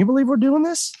 can you believe we're doing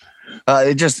this?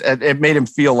 It made him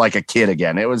feel like a kid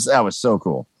again. That was so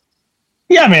cool.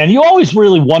 Yeah, man. You always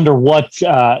really wonder what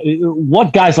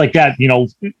guys like that,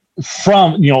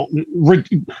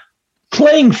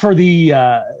 playing for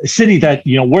the city that,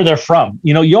 where they're from,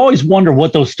 you always wonder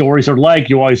what those stories are like.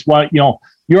 You always want,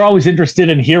 you're always interested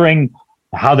in hearing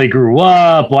how they grew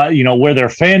up, where their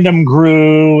fandom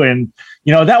grew. And,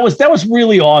 that was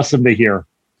really awesome to hear.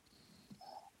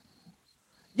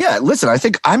 Yeah, listen, I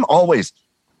think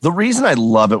the reason I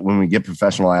love it when we get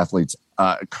professional athletes,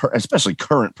 especially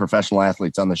current professional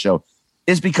athletes on the show,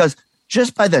 is because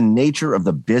just by the nature of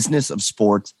the business of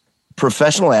sports,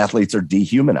 professional athletes are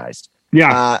dehumanized.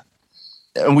 Yeah.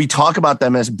 And we talk about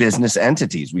them as business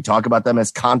entities. We talk about them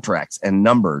as contracts and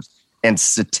numbers and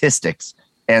statistics,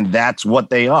 and that's what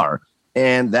they are.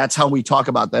 And that's how we talk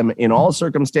about them in all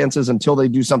circumstances until they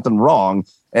do something wrong.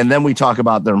 And then we talk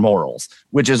about their morals,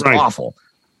 which is awful.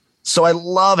 So I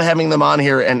love having them on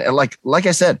here. And like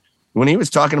I said, when he was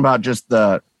talking about just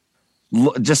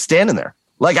standing there,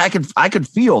 like I could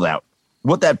feel that,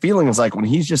 what that feeling is like when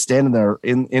he's just standing there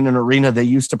in an arena they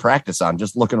used to practice on,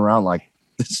 just looking around like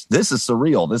this is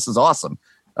surreal. This is awesome.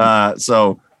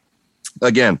 So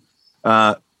again,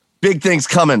 big things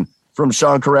coming from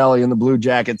Sean Kuraly and the Blue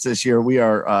Jackets this year. We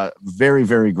are very,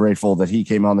 very grateful that he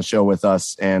came on the show with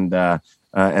us and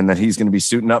that he's going to be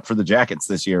suiting up for the Jackets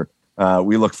this year.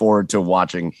 We look forward to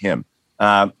watching him.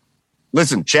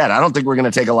 Listen, Chad, I don't think we're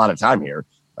going to take a lot of time here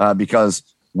because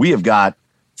we got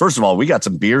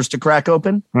some beers to crack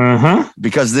open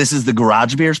because this is the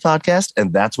Garage Beers podcast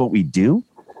and that's what we do.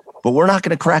 But we're not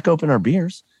going to crack open our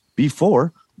beers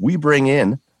before we bring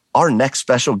in our next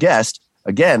special guest.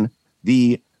 Again,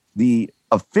 the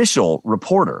official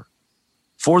reporter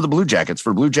for the Blue Jackets,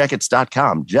 for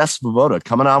BlueJackets.com, Jeff Svoboda,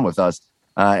 coming on with us.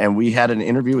 And we had an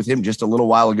interview with him just a little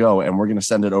while ago, and we're going to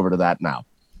send it over to that now.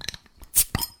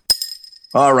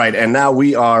 All right. And now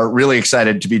we are really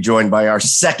excited to be joined by our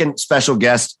second special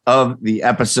guest of the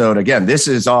episode. Again, this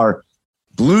is our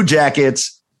Blue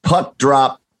Jackets puck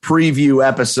drop preview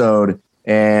episode.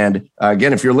 And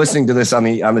again, if you're listening to this on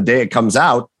the day it comes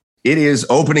out, it is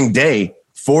opening day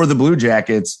for the Blue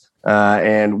Jackets.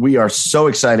 And we are so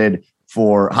excited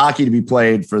for hockey to be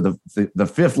played, for the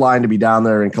fifth line to be down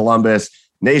there in Columbus.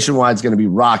 Nationwide's going to be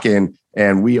rocking,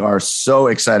 and we are so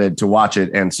excited to watch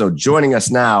it. And so joining us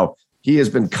now, he has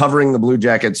been covering the Blue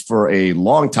Jackets for a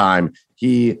long time.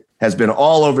 He has been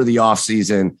all over the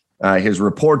offseason. His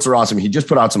reports are awesome. He just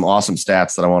put out some awesome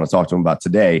stats that I want to talk to him about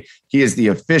today. He is the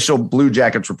official Blue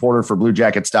Jackets reporter for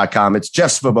BlueJackets.com. It's Jeff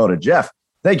Svoboda. Jeff,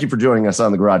 thank you for joining us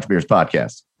on the Garage Beers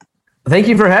podcast. Thank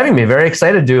you for having me. Very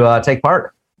excited to take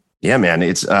part. Yeah, man.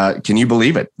 It's can you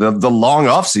believe it? The long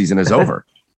off season is over.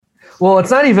 Well,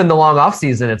 it's not even the long off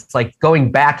season. It's like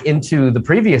going back into the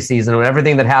previous season when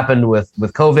everything that happened with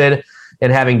COVID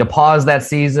and having to pause that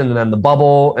season and then the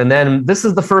bubble. And then this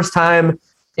is the first time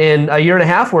in a year and a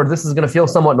half where this is going to feel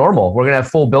somewhat normal. We're going to have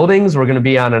full buildings. We're going to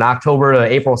be on an October to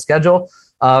April schedule.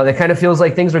 It kind of feels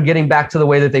like things are getting back to the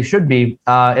way that they should be.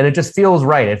 And it just feels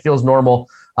right. It feels normal.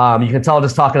 You can tell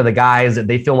just talking to the guys that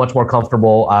they feel much more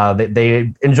comfortable.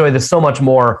 They enjoy this so much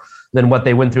more than what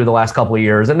they went through the last couple of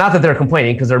years. And not that they're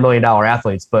complaining because they're $1 million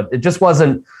athletes, but it just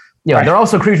wasn't, right. They're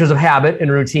also creatures of habit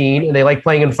and routine, and they like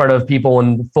playing in front of people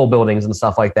in full buildings and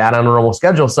stuff like that on a normal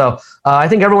schedule. So I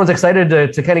think everyone's excited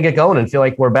to kind of get going and feel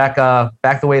like we're back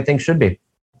the way things should be.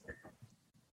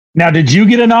 Now, did you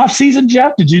get an off season,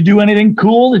 Jeff? Did you do anything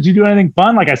cool? Did you do anything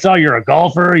fun? Like I saw you're a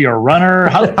golfer, you're a runner.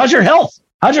 How's your health?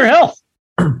 How's your health?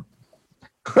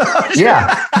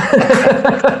 Yeah.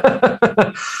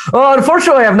 Well,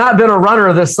 unfortunately, I've not been a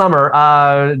runner this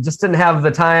summer. Just didn't have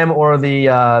the time or the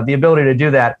ability to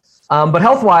do that. But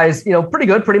health-wise, pretty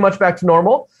good, pretty much back to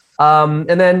normal. And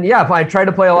then, I tried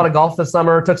to play a lot of golf this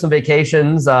summer, took some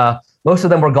vacations. Most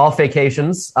of them were golf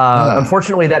vacations.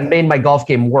 Unfortunately, that made my golf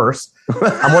game worse.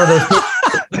 I'm one of those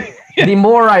people, the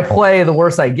more I play, the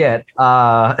worse I get.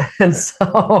 And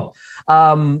so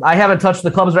I haven't touched,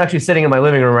 the clubs are actually sitting in my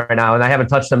living room right now, and I haven't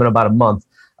touched them in about a month.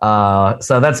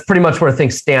 So that's pretty much where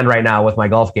things stand right now with my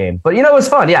golf game. But, it was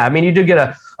fun. Yeah, I mean, you do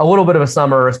get a little bit of a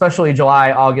summer, especially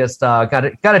July, August. Got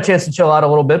a chance to chill out a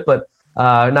little bit, but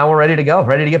now we're ready to go,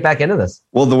 ready to get back into this.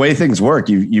 Well, the way things work,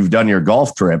 you've done your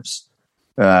golf trips.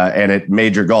 And it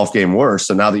made your golf game worse.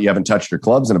 So now that you haven't touched your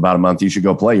clubs in about a month, you should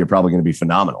go play. You're probably going to be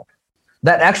phenomenal.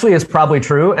 That actually is probably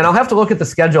true. And I'll have to look at the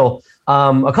schedule.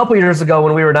 A couple of years ago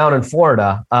when we were down in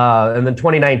Florida, and then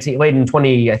 2019,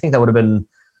 I think that would have been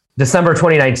December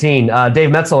 2019,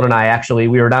 Dave Metzold and I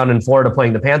we were down in Florida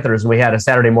playing the Panthers, and we had a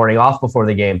Saturday morning off before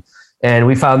the game. And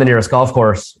we found the nearest golf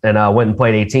course and went and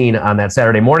played 18 on that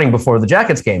Saturday morning before the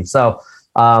Jackets game. So,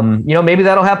 maybe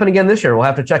that'll happen again this year. We'll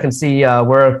have to check and see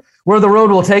where the road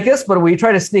will take us, but we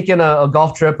try to sneak in a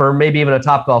golf trip or maybe even a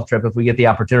top golf trip if we get the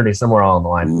opportunity somewhere along the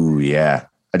line. Ooh, yeah.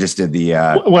 I just did the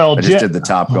did the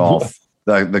top golf,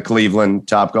 the Cleveland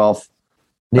top golf.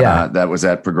 Yeah. That was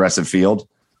at Progressive Field.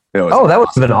 That would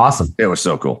have been awesome. It was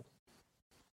so cool.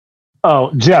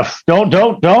 Oh, Jeff, don't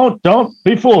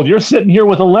be fooled. You're sitting here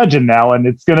with a legend now, and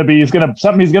it's something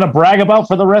he's going to brag about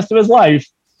for the rest of his life.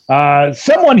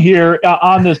 Someone here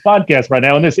on this podcast right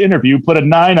now in this interview put a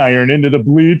 9-iron into the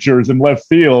bleachers in left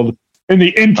field in the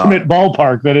intimate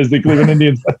ballpark that is the Cleveland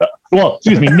Indians. Well,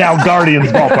 excuse me, now Guardians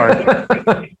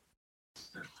ballpark.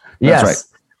 Yes. That's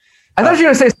right. I thought you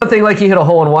were going to say something like he hit a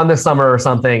hole-in-one this summer or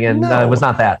something, and it was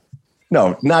not that.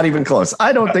 No, not even close.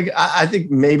 I don't think. I think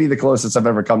maybe the closest I've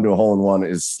ever come to a hole-in-one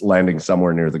is landing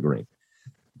somewhere near the green.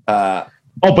 But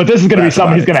this is going to be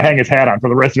something he's going to hang his hat on for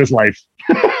the rest of his life.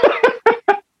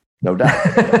 No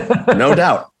doubt. No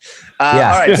doubt. All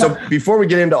right. So before we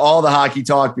get into all the hockey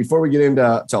talk, before we get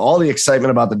into all the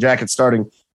excitement about the Jackets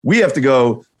starting, we have to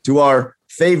go to our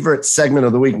favorite segment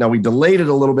of the week. Now, we delayed it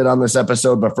a little bit on this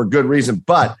episode, but for good reason.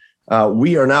 But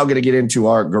we are now going to get into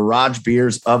our Garage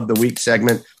Beers of the Week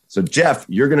segment. So, Jeff,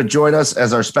 you're going to join us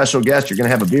as our special guest. You're going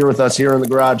to have a beer with us here in the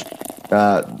garage.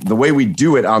 The way we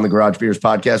do it on the Garage Beers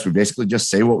podcast, we basically just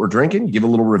say what we're drinking, give a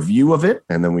little review of it,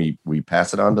 and then we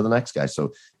pass it on to the next guy.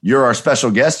 So you're our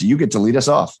special guest. You get to lead us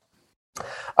off.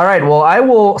 All right. Well, I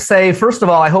will say, first of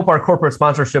all, I hope our corporate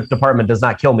sponsorship department does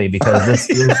not kill me because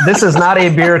this is not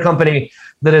a beer company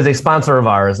that is a sponsor of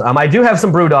ours. I do have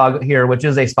some BrewDog here, which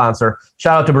is a sponsor.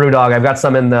 Shout out to BrewDog. I've got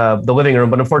some in the living room,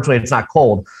 but unfortunately it's not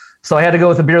cold. So I had to go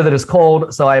with a beer that is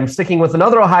cold. So I'm sticking with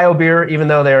another Ohio beer, even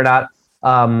though they are not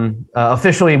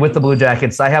officially with the Blue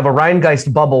Jackets. I have a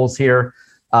Rheingeist Bubbles here.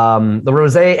 The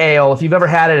Rosé Ale. If you've ever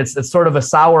had it, it's sort of a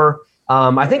sour.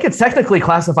 I think it's technically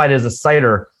classified as a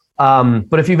cider.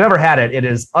 But if you've ever had it, it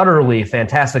is utterly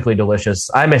fantastically delicious.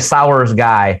 I'm a sours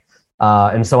guy.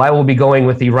 And so I will be going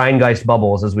with the Rheingeist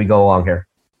Bubbles as we go along here.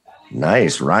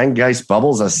 Nice. Rheingeist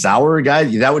Bubbles, a sour guy.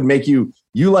 That would make you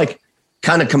like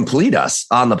kind of complete us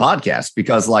on the podcast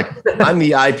because like I'm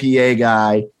the IPA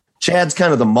guy. Chad's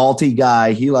kind of the malty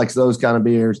guy. He likes those kind of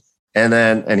beers.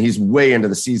 And he's way into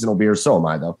the seasonal beers. So am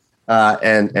I though.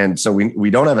 And so we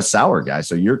don't have a sour guy.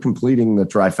 So you're completing the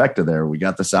trifecta there. We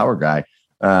got the sour guy.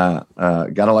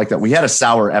 Gotta like that. We had a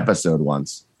sour episode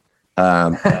once.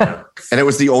 And it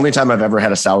was the only time I've ever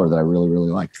had a sour that I really,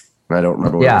 really liked. And I don't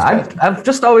remember what it was. I've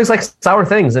just always liked sour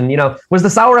things. And, was the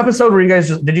sour episode where you guys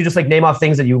did you just like name off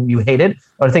things that you hated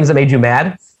or things that made you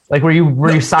mad? Like, were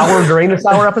you sour during the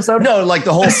sour episode? No, like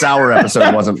the whole sour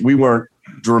episode we weren't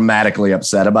dramatically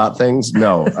upset about things.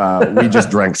 No, we just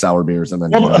drank sour beers and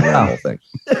then the whole thing.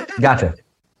 Gotcha.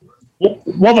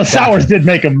 Well, the sours did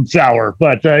make them sour,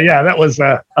 but that was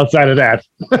outside of that.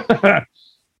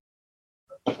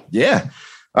 Yeah.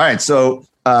 All right. So,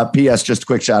 P.S. Just a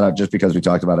quick shout out, just because we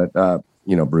talked about it.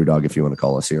 Brewdog, if you want to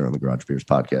call us here on the Garage Beers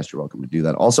podcast, you're welcome to do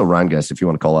that. Also, Ryan Guest, if you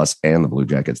want to call us and the Blue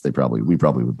Jackets, we probably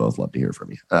would both love to hear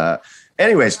from you.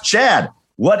 Anyways, Chad,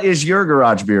 what is your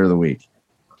Garage Beer of the week?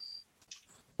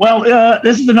 Well,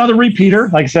 this is another repeater.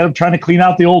 Like I said, I'm trying to clean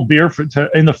out the old beer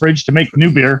in the fridge to make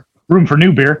room for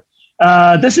new beer.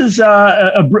 This is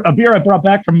a beer I brought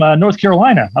back from North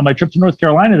Carolina on my trip to North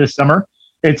Carolina this summer.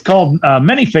 It's called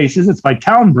Many Faces. It's by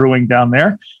Town Brewing down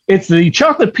there. It's the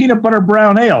chocolate peanut butter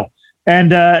brown ale. And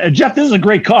Jeff, this is a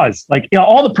great cause.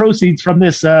 All the proceeds from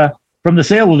this from the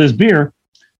sale of this beer,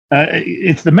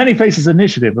 it's the Many Faces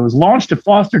Initiative. It was launched to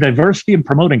foster diversity and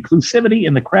promote inclusivity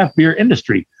in the craft beer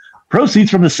industry.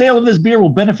 Proceeds from the sale of this beer will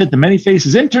benefit the Many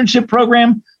Faces internship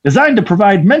program, designed to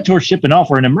provide mentorship and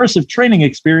offer an immersive training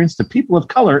experience to people of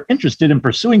color interested in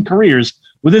pursuing careers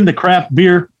within the craft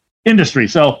beer industry.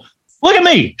 So look at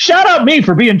me. Shout out me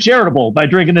for being charitable by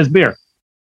drinking this beer.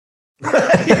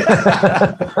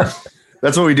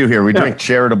 That's what we do here. We drink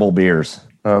charitable beers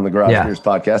on the Garage Beers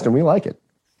podcast, and we like it.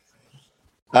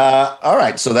 All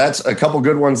right, so that's a couple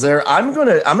good ones there. I'm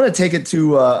gonna take it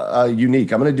to a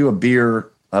unique. I'm gonna do a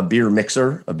beer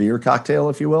mixer, a beer cocktail,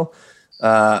 if you will,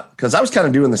 because I was kind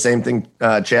of doing the same thing,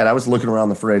 Chad. I was looking around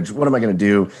the fridge. What am I going to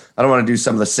do? I don't want to do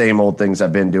some of the same old things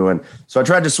I've been doing. So I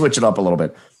tried to switch it up a little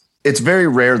bit. It's very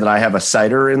rare that I have a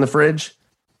cider in the fridge,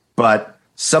 but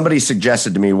somebody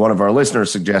suggested to me, one of our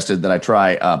listeners suggested that I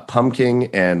try a pumpkin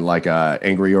and a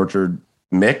Angry Orchard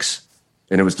mix,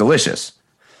 and it was delicious.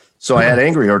 So I had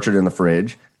Angry Orchard in the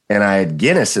fridge, and I had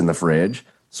Guinness in the fridge.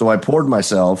 So I poured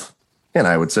myself, and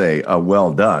I would say,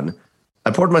 well done.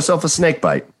 I poured myself a snake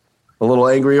bite, a little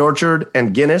Angry Orchard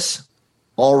and Guinness,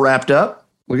 all wrapped up.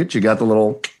 Look at you, got the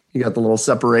little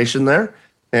separation there,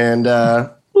 and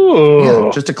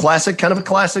just a classic, kind of a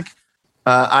classic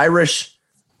Irish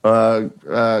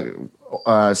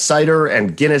cider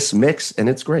and Guinness mix, and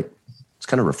it's great. It's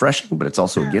kind of refreshing, but it's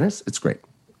also a Guinness. It's great.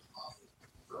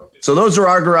 So those are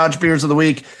our Garage Beers of the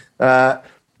week.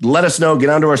 Let us know. Get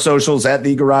onto our socials at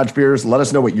The Garage Beers. Let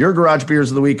us know what your Garage Beers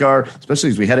of the week are, especially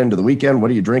as we head into the weekend. What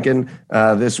are you drinking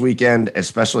this weekend,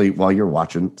 especially while you're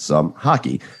watching some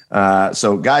hockey?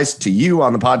 So, guys, to you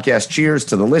on the podcast, cheers.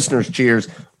 To the listeners, cheers.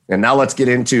 And now let's get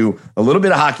into a little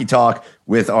bit of hockey talk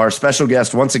with our special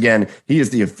guest. Once again, he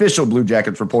is the official Blue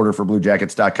Jackets reporter for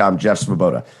BlueJackets.com, Jeff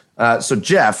Svoboda. So,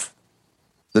 Jeff,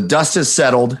 the dust has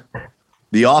settled.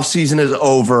 The offseason is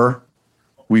over.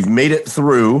 We've made it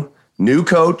through. New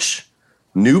coach,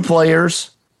 new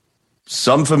players,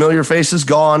 some familiar faces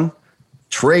gone,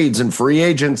 trades and free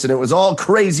agents, and it was all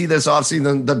crazy this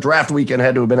offseason. The draft weekend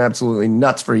had to have been absolutely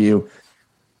nuts for you.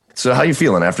 So how are you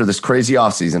feeling after this crazy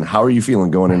offseason? How are you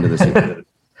feeling going into this year?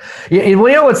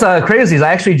 What's crazy is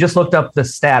I actually just looked up the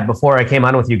stat before I came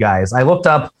on with you guys. I looked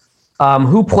up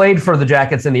who played for the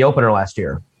Jackets in the opener last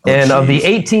year. Of the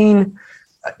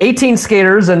 18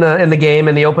 skaters in the game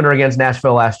in the opener against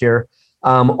Nashville last year,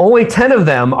 only 10 of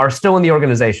them are still in the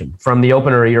organization from the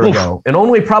opener a year ago. And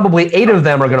only probably 8 of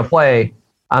them are going to play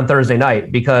on Thursday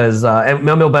night because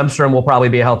Emil Bemstrom will probably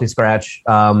be a healthy scratch,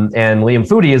 and Liam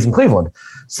Foudy is in Cleveland.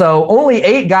 So only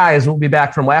 8 guys will be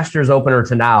back from last year's opener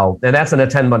to now, and that's in a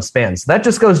 10-month span. So that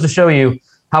just goes to show you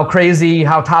how crazy,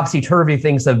 how topsy-turvy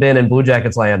things have been in Blue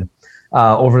Jackets land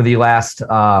over the last,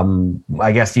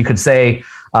 I guess you could say,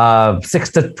 6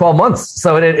 to 12 months.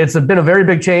 So it's been a very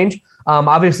big change.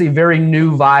 Obviously, very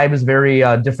new vibes, very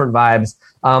different vibes.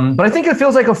 But I think it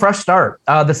feels like a fresh start.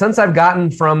 The sense I've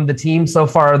gotten from the team so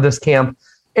far this camp,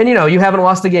 and you haven't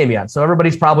lost a game yet, so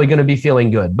everybody's probably going to be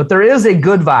feeling good. But there is a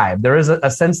good vibe. There is a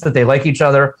sense that they like each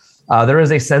other. There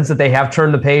is a sense that they have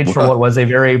turned the page for what was a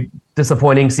very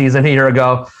disappointing season a year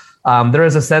ago. There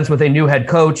is a sense with a new head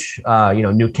coach,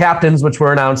 new captains, which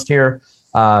were announced here,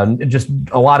 just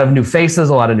a lot of new faces,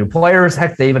 a lot of new players.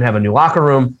 Heck, they even have a new locker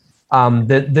room.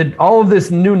 That all of this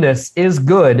newness is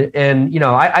good. And,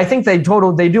 I think they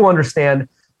do understand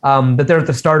that they're at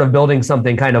the start of building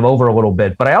something kind of over a little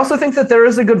bit. But I also think that there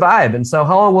is a good vibe. And so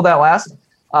how long will that last?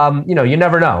 You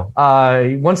never know.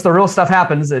 Once the real stuff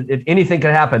happens, anything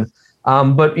can happen.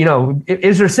 But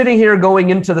as you're sitting here going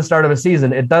into the start of a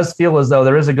season, it does feel as though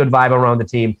there is a good vibe around the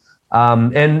team.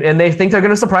 And they think they're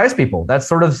going to surprise people. That's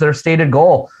sort of their stated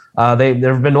goal.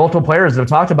 There have been multiple players that have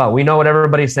talked about, we know what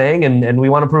everybody's saying and we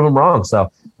want to prove them wrong.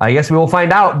 So I guess we will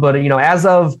find out. But, as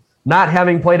of not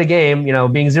having played a game,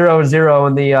 being 0-0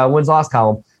 in the wins-loss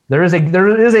column, there is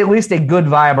at least a good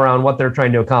vibe around what they're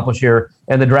trying to accomplish here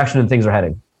and the direction that things are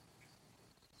heading.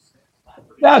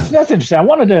 That's interesting. I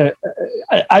wanted to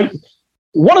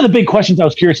one of the big questions I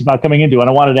was curious about coming into, and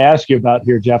I wanted to ask you about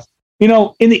here, Jeff, in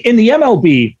the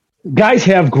MLB, guys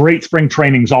have great spring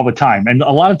trainings all the time. And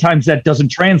a lot of times that doesn't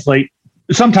translate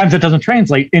sometimes it doesn't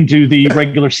translate into the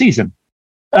regular season.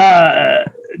 Not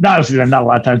a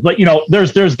lot of times, but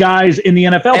there's guys in the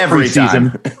NFL every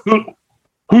preseason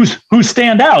who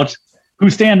stand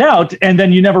out, and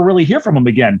then you never really hear from them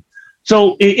again.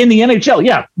 So in the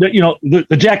NHL,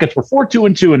 the Jackets were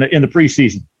 4-2-2 in the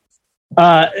preseason.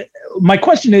 My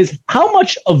question is, how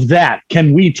much of that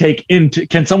can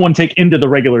someone take into the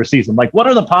regular season? Like, what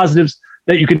are the positives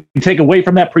that you can take away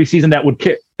from that preseason that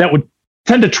would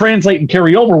tend to translate and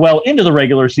carry over well into the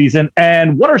regular season?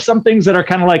 And what are some things that are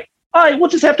kind of like, all right, we'll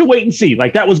just have to wait and see.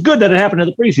 Like, that was good that it happened in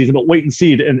the preseason, but wait and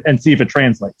see it and see if it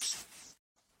translates.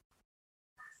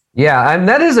 Yeah, and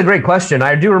that is a great question.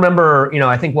 I do remember,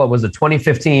 I think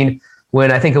 2015 when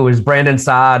I think it was Brandon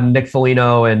Saad, Nick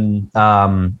Foligno, and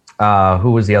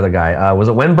who was the other guy? Was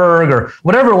it Wenberg or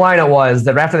whatever line it was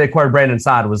that after they acquired Brandon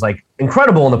Saad was like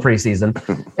incredible in the preseason,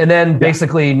 and then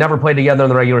basically never played together in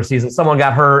the regular season. Someone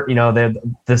got hurt.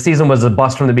 The season was a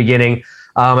bust from the beginning,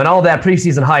 and all that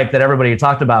preseason hype that everybody had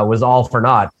talked about was all for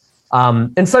naught.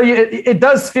 And so it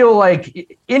does feel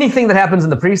like anything that happens in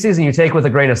the preseason you take with a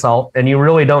grain of salt, and you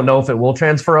really don't know if it will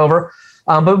transfer over.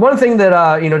 But one thing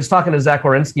that, just talking to Zach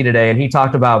Werenski today, and he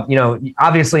talked about,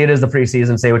 obviously it is the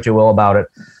preseason, say what you will about it.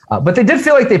 But they did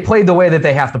feel like they played the way that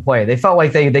they have to play. They felt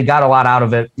like they got a lot out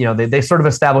of it. They sort of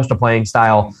established a playing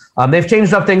style. They've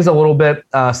changed up things a little bit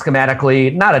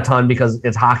schematically, not a ton because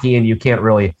it's hockey and you can't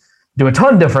really do a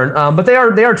ton different. But they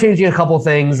are changing a couple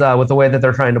things with the way that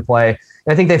they're trying to play.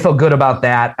 And I think they felt good about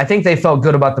that. I think they felt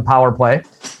good about the power play,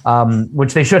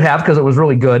 which they should have because it was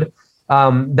really good.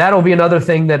 That'll be another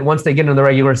thing that once they get into the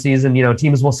regular season,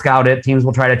 teams will scout it. Teams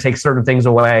will try to take certain things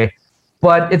away.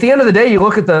 But at the end of the day, you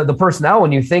look at the personnel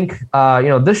and you think,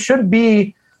 this should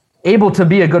be able to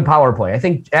be a good power play. I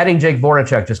think adding Jake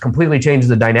Voracek just completely changes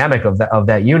the dynamic of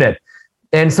that unit.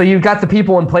 And so you've got the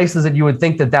people in places that you would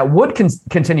think that would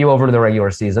continue over to the regular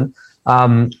season.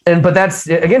 But that's,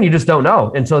 again, you just don't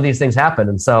know until these things happen.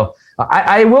 And so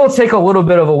I will take a little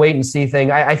bit of a wait and see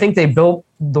thing. I think they built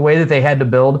the way that they had to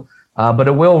build, but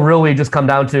it will really just come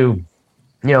down to,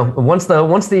 once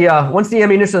the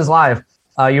ammunition is live,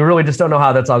 you really just don't know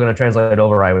how that's all going to translate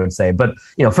over, I would say. But,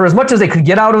 for as much as they could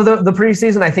get out of the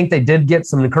preseason, I think they did get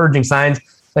some encouraging signs.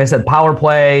 Like I said, power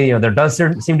play, there does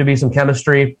seem to be some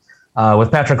chemistry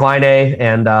with Patrick Laine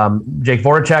and Jake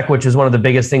Voracek, which is one of the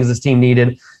biggest things this team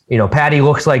needed. Patty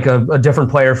looks like a different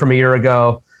player from a year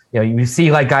ago. You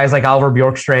see like guys like Oliver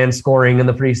Bjorkstrand scoring in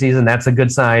the preseason. That's a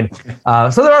good sign.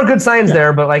 So there are good signs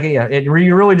there, but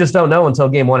you really just don't know until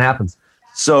game one happens.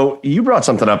 So you brought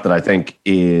something up that I think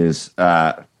is,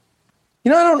 I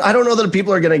don't know that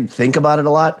people are going to think about it a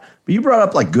lot, but you brought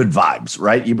up like good vibes,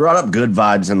 right? You brought up good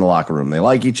vibes in the locker room. They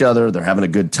like each other. They're having a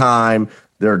good time.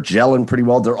 They're gelling pretty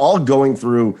well. They're all going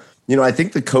through, I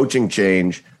think the coaching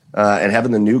change and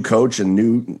having the new coach and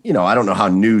new, I don't know how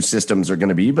new systems are going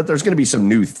to be, but there's going to be some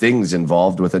new things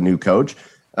involved with a new coach.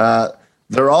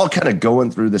 They're all kind of going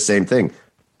through the same thing.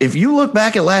 If you look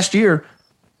back at last year,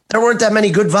 there weren't that many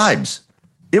good vibes.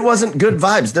 It wasn't good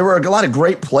vibes. There were a lot of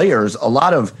great players, a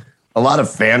lot of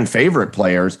fan favorite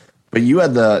players, but you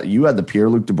had the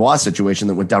Pierre-Luc Dubois situation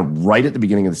that went down right at the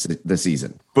beginning of the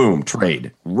season. Boom,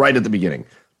 trade right at the beginning.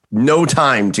 No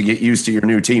time to get used to your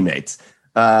new teammates.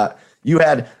 You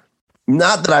had,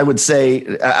 not that I would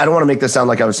say, I don't want to make this sound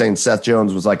like I was saying Seth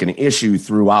Jones was like an issue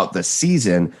throughout the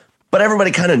season, but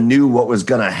everybody kind of knew what was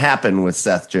going to happen with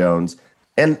Seth Jones,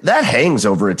 and that hangs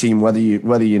over a team whether you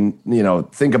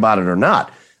think about it or not.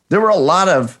 There were a lot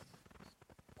of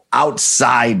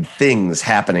outside things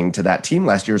happening to that team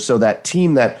last year. So that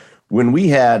team that when we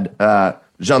had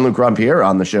Jean-Luc Rompierre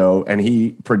on the show and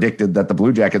he predicted that the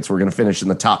Blue Jackets were going to finish in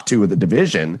the top 2 of the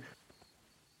division,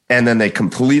 and then they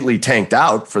completely tanked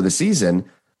out for the season,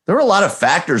 there were a lot of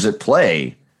factors at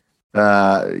play,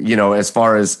 as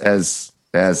far as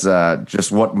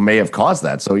just what may have caused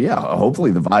that. So yeah,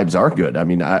 hopefully the vibes are good. I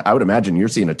mean, I would imagine you're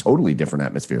seeing a totally different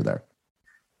atmosphere there.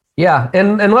 Yeah,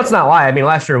 and let's not lie. I mean,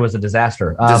 last year was a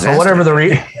disaster. For whatever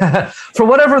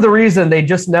the reason, they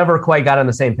just never quite got on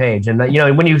the same page. And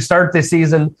when you start this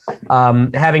season,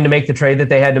 having to make the trade that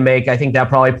they had to make, I think that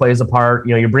probably plays a part.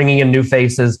 You're bringing in new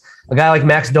faces. A guy like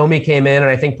Max Domi came in,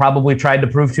 and I think probably tried to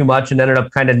prove too much and ended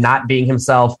up kind of not being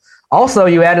himself. Also,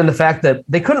 you add in the fact that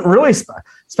they couldn't really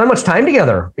spend much time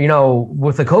together,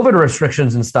 with the COVID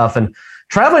restrictions and stuff. And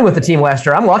traveling with the team last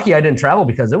year, I'm lucky I didn't travel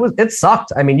because it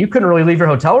sucked. I mean, you couldn't really leave your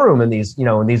hotel room in these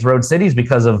road cities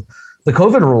because of the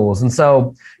COVID rules. And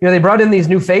so, they brought in these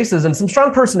new faces and some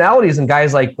strong personalities and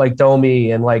guys like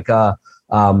Domi and like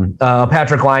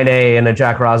Patrick Laine and a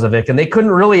Jack Rozovic, and they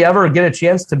couldn't really ever get a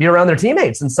chance to be around their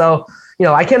teammates. And so,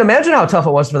 I can't imagine how tough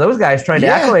it was for those guys trying to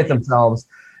acclimate themselves.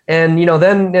 And,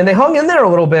 then they hung in there a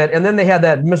little bit, and then they had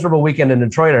that miserable weekend in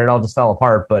Detroit and it all just fell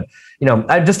apart. But,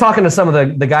 I'm just talking to some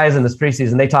of the guys in this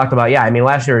preseason. They talked about,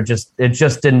 last year it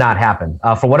just did not happen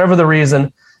for whatever the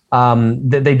reason.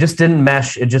 They just didn't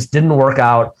mesh. It just didn't work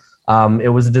out. It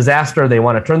was a disaster. They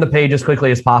want to turn the page as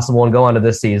quickly as possible and go on to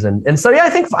this season. And so, I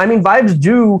think vibes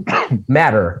do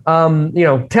matter.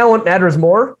 Talent matters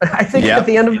more, I think, at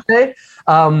the end of the day.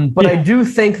 But I do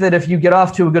think that if you get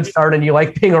off to a good start and you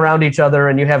like being around each other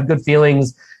and you have good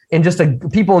feelings and just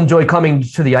people enjoy coming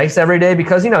to the ice every day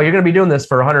because, you're going to be doing this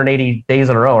for 180 days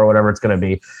in a row or whatever it's going to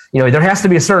be. There has to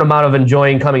be a certain amount of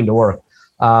enjoying coming to work.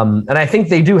 And I think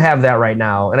they do have that right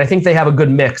now. And I think they have a good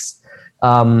mix.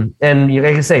 And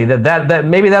like I say, that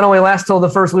maybe that only lasts till the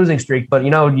first losing streak, but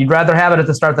you'd rather have it at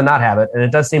the start than not have it. And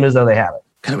it does seem as though they have it.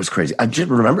 God, it was crazy. I just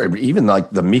remember even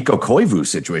like the Mikko Koivu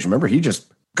situation. Remember, he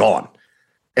just gone.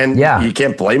 And you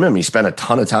can't blame him. He spent a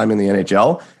ton of time in the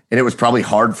NHL, and it was probably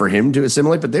hard for him to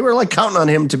assimilate, but they were like counting on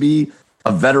him to be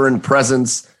a veteran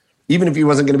presence, even if he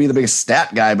wasn't going to be the biggest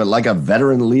stat guy, but like a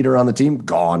veteran leader on the team,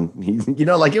 gone.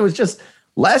 It was just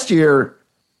last year,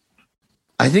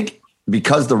 I think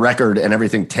because the record and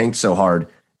everything tanked so hard,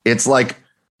 it's like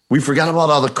we forgot about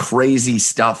all the crazy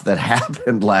stuff that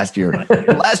happened last year.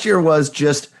 Last year was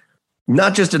just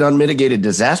not just an unmitigated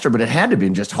disaster, but it had to be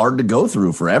just hard to go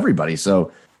through for everybody.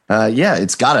 So,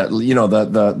 it's got to,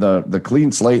 the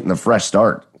clean slate and the fresh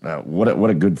start. What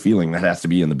a good feeling that has to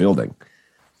be in the building.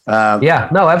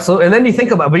 Absolutely. And then you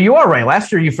think about, but you are right.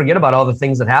 Last year, you forget about all the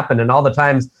things that happened and all the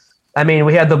times. I mean,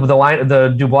 we had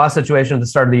the Dubois situation at the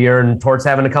start of the year and Torts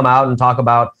having to come out and talk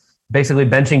about basically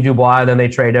benching Dubois. Then they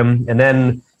trade him. And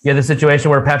then you have the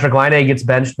situation where Patrick Laine gets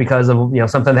benched because of,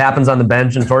 something that happens on the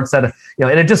bench and Torts said,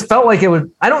 and it just felt like it was,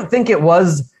 I don't think it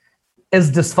was as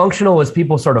dysfunctional as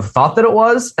people sort of thought that it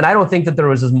was. And I don't think that there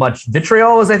was as much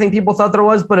vitriol as I think people thought there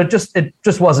was, but it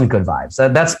just wasn't good vibes.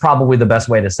 That's probably the best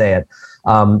way to say it.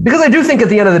 Because I do think at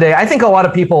the end of the day, I think a lot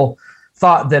of people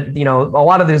thought that, a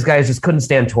lot of these guys just couldn't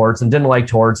stand Torts and didn't like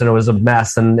Torts and it was a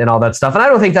mess and all that stuff. And I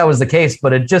don't think that was the case,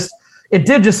 but it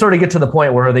did just sort of get to the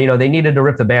point where, they needed to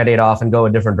rip the Band-Aid off and go a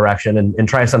different direction and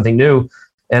try something new.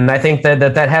 And I think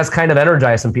that has kind of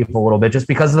energized some people a little bit just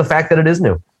because of the fact that it is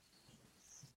new.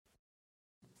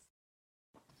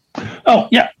 Oh,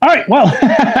 yeah. All right. Well,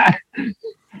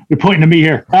 you're pointing to me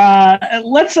here.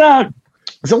 Let's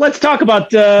talk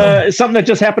about something that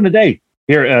just happened today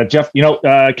here, Jeff.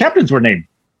 Captains were named,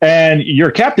 and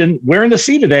your captain wearing the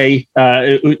C today,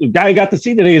 the guy who got the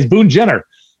C today is Boone Jenner.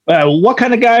 What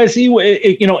kind of guy is he,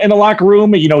 in the locker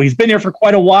room? He's been here for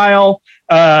quite a while.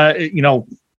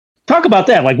 Talk about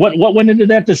that. Like what went into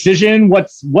that decision? What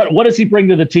does he bring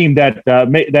to the team that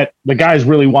the guys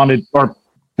really wanted, or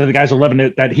that the guys are loving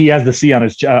it, that he has the C on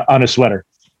his sweater?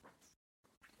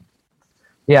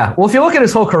 Yeah. Well, if you look at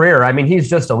his whole career, I mean, he's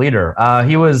just a leader.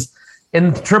 He was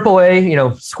in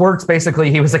AAA, squirts,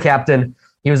 basically. He was a captain.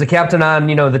 He was a captain on,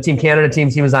 the Team Canada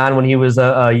teams he was on when he was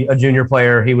a junior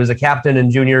player. He was a captain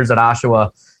in juniors at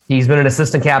Oshawa. He's been an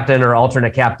assistant captain or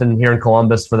alternate captain here in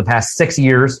Columbus for the past 6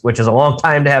 years, which is a long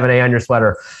time to have an A on your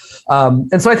sweater.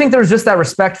 And so I think there's just that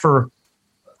respect for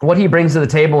what he brings to the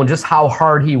table and just how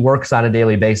hard he works on a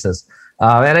daily basis.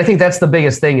 And I think that's the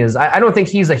biggest thing is I don't think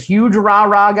he's a huge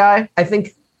rah-rah guy. I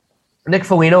think Nick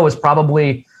Foligno is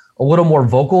probably a little more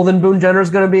vocal than Boone Jenner is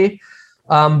going to be.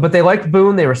 But they like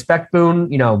Boone. They respect Boone.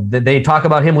 They talk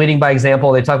about him leading by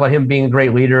example. They talk about him being a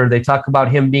great leader. They talk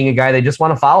about him being a guy they just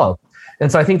want to follow.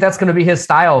 And so I think that's going to be his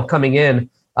style coming in,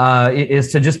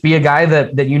 is to just be a guy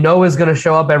that is going to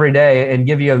show up every day and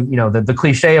give you, the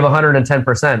cliche of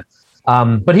 110%.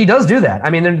 But he does do that. I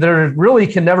mean, there really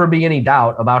can never be any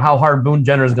doubt about how hard Boone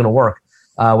Jenner is going to work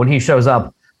when he shows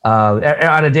up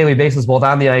on a daily basis, both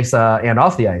on the ice and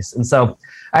off the ice. And so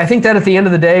I think that at the end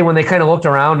of the day, when they kind of looked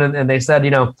around and they said,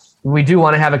 we do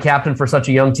want to have a captain for such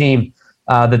a young team,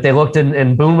 that they looked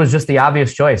and Boone was just the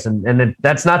obvious choice. And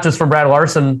that's not just from Brad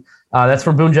Larson. That's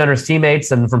from Boone Jenner's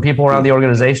teammates and from people around the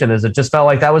organization, is it just felt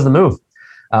like that was the move.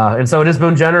 And so it is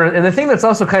Boone Jenner. And the thing that's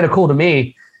also kind of cool to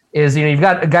me is, you've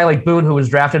got a guy like Boone who was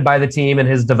drafted by the team and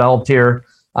has developed here.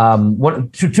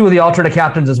 Two of the alternate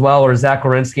captains as well are Zach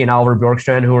Werenski and Oliver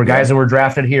Bjorkstrand, who are guys who were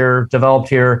drafted here, developed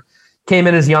here, came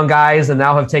in as young guys and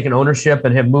now have taken ownership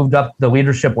and have moved up the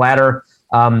leadership ladder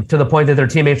to the point that their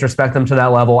teammates respect them to that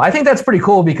level. I think that's pretty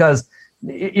cool because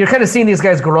you're kind of seeing these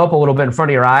guys grow up a little bit in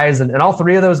front of your eyes. And all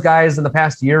three of those guys in the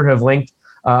past year have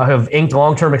inked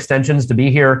long-term extensions to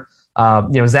be here.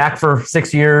 Zach for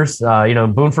 6 years,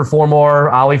 Boone for 4 more,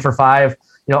 Ollie for 5.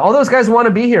 All those guys want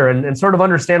to be here and sort of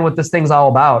understand what this thing's all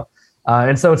about.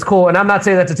 And so it's cool. And I'm not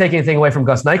saying that to take anything away from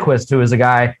Gus Nyquist, who is a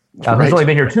guy who's only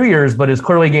been here 2 years, but has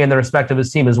clearly gained the respect of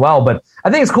his team as well. But I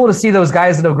think it's cool to see those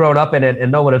guys that have grown up in it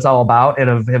and know what it's all about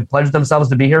and have pledged themselves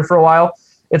to be here for a while.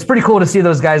 It's pretty cool to see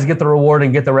those guys get the reward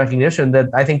and get the recognition that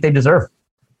I think they deserve.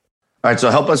 All right, so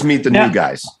help us meet the new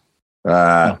guys.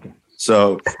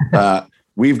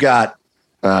 We've got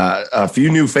a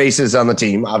few new faces on the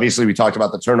team. Obviously, we talked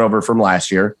about the turnover from last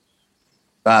year.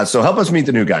 So help us meet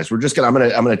the new guys. I'm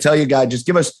gonna tell you guys, just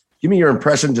give me your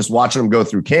impression just watching them go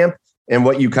through camp and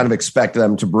what you kind of expect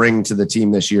them to bring to the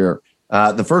team this year.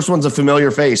 The first one's a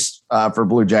familiar face for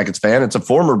Blue Jackets fan. It's a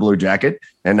former Blue Jacket,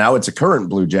 and now it's a current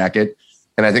Blue Jacket.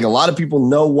 And I think a lot of people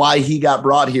know why he got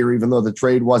brought here, even though the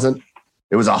trade wasn't.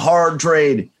 It was a hard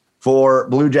trade for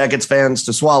Blue Jackets fans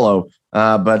to swallow,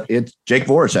 but it's Jake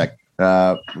Voracek.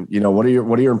 What are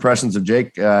your impressions of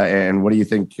Jake, and what do you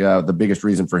think the biggest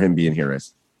reason for him being here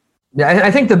is? Yeah,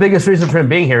 I think the biggest reason for him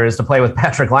being here is to play with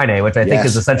Patrick Laine, which I think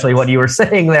is essentially what you were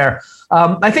saying there.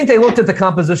 I think they looked at the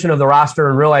composition of the roster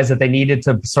and realized that they needed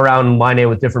to surround Laine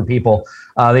with different people.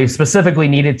 They specifically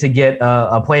needed to get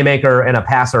a playmaker and a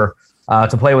passer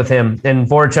to play with him. And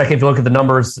Voracek, if you look at the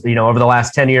numbers, over the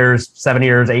last 10 years, 7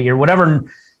 years, 8 years, whatever,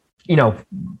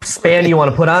 span you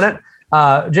want to put on it,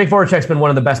 Jake Voracek's been one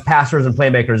of the best passers and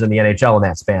playmakers in the NHL in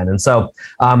that span. And so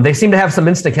they seem to have some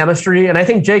instant chemistry. And I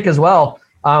think Jake as well,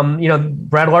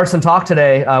 Brad Larson talked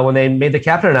today when they made the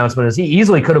captain announcement, is he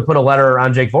easily could have put a letter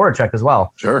on Jake Voracek as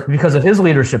well. Sure. Because of his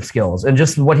leadership skills and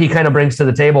just what he kind of brings to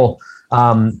the table.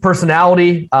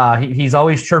 Personality, he's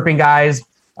always chirping guys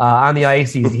on the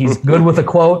ice. He's good with a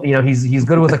quote, he's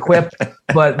good with a quip,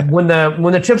 but when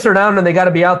the chips are down and they got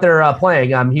to be out there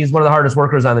playing, he's one of the hardest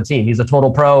workers on the team. He's a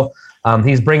total pro.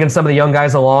 He's bringing some of the young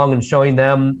guys along and showing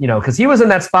them, because he was in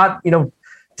that spot,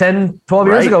 10, 12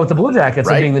 years ago with the Blue Jackets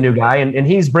of being the new guy. And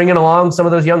he's bringing along some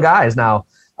of those young guys now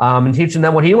and teaching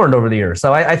them what he learned over the years.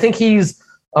 So I think he's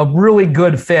a really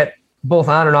good fit both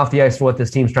on and off the ice for what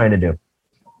this team's trying to do.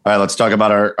 All right, let's talk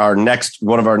about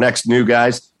one of our next new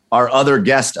guys. Our other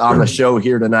guest on the show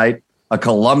here tonight, a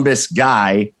Columbus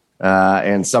guy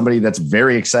and somebody that's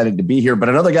very excited to be here, but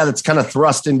another guy that's kind of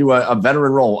thrust into a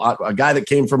veteran role, a guy that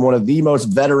came from one of the most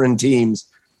veteran teams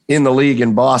in the league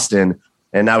in Boston,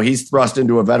 and now he's thrust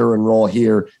into a veteran role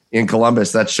here in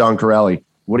Columbus. That's Sean Kuraly.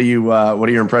 What are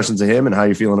your impressions of him, and how are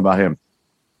you feeling about him?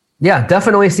 Yeah,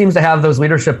 definitely seems to have those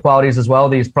leadership qualities as well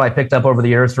that he's probably picked up over the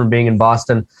years from being in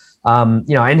Boston.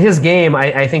 In his game,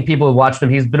 I think people who watched him,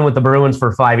 he's been with the Bruins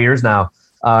for 5 years now.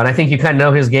 And I think you kind of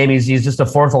know his game. He's just a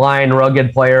fourth line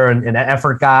rugged player and an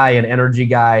effort guy, an energy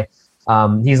guy.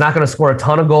 He's not going to score a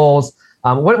ton of goals.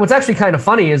 What's actually kind of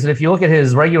funny is that if you look at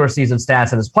his regular season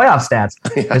stats and his playoff stats,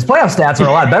 his playoff stats are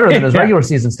a lot better than his regular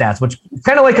season stats, which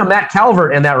kind of like a Matt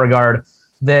Calvert in that regard,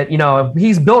 that,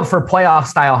 he's built for playoff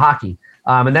style hockey.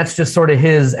 And that's just sort of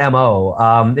his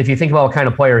MO, if you think about what kind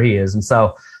of player he is. And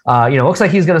so, looks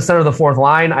like he's going to center the fourth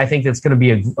line. I think it's going to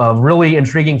be a really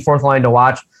intriguing fourth line to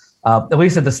watch. At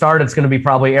least at the start, it's going to be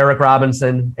probably Eric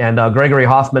Robinson and Gregory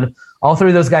Hoffman. All three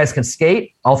of those guys can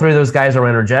skate. All three of those guys are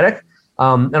energetic.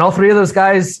 And all three of those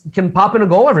guys can pop in a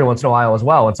goal every once in a while as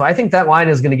well. And so I think that line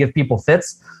is going to give people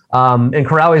fits. And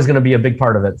Kuraly is going to be a big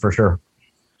part of it for sure.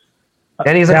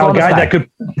 And he's a guy that could.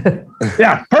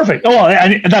 Yeah, perfect. Oh,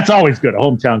 and that's always good. A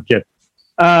hometown kid.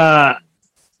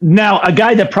 Now, a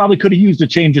guy that probably could have used a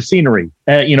change of scenery,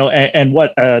 I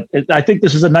think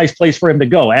this is a nice place for him to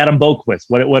go. Adam Boqvist.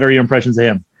 What are your impressions of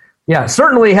him? Yeah,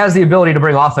 certainly has the ability to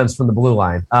bring offense from the blue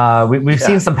line. We've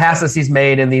seen some passes he's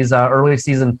made in these early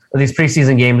season, or these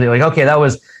preseason games. Like, okay, that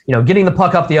was, getting the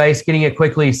puck up the ice, getting it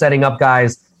quickly, setting up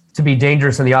guys to be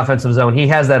dangerous in the offensive zone. He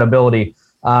has that ability.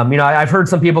 I've heard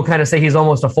some people kind of say he's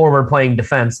almost a forward playing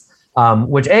defense,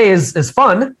 which is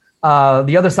fun.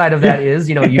 The other side of that is,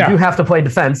 you do have to play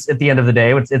defense at the end of the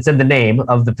day. It's in the name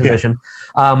of the position.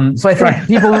 So I think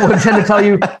people would tend to tell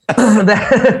you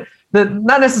that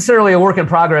not necessarily a work in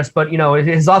progress, but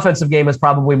his offensive game is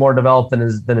probably more developed than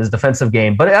his defensive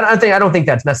game. But I don't think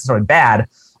that's necessarily bad.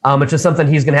 It's just something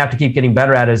he's going to have to keep getting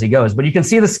better at as he goes. But you can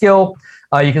see the skill,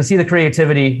 you can see the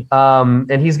creativity,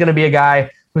 and he's going to be a guy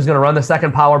who's going to run the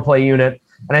second power play unit.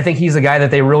 And I think he's a guy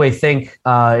that they really think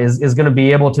is going to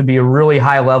be able to be a really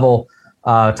high level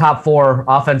top four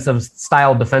offensive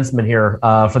style defenseman here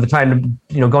for the time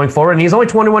going forward. And he's only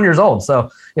 21 years old,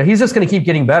 so he's just going to keep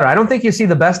getting better. I don't think you see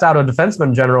the best out of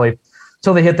defensemen generally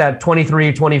until they hit that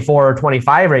 23, 24,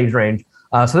 25 age range.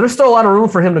 So there's still a lot of room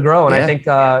for him to grow, and I think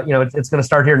it's going to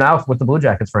start here now with the Blue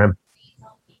Jackets for him.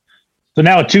 So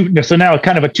now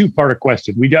kind of a two-parter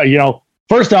question. We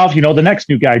first off, the next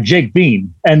new guy, Jake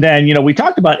Bean. And then, we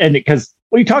talked about, and because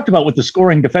we talked about with the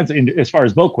scoring defense as far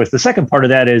as Boqvist, the second part of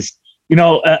that is,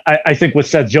 I think with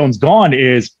Seth Jones gone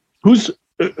is who's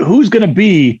who's going to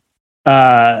be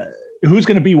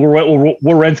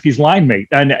Werenski's line mate?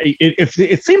 And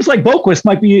it seems like Boquist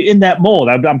might be in that mold.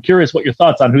 I'm curious what your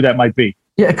thoughts on who that might be.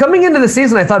 Yeah, coming into the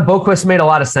season, I thought Boquist made a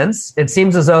lot of sense. It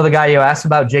seems as though the guy you asked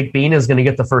about, Jake Bean, is going to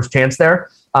get the first chance there.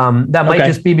 That might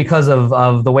just be because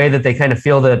of the way that they kind of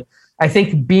feel that. I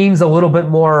think Bean's a little bit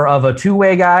more of a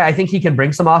two-way guy. I think he can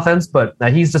bring some offense, but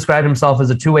he's described himself as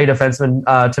a two-way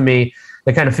defenseman to me.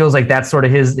 That kind of feels like that's sort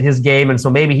of his game. And so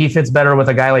maybe he fits better with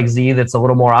a guy like Z that's a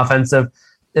little more offensive.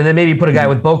 And then maybe put a guy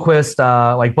with Boquist,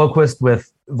 like Boquist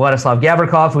with Vladislav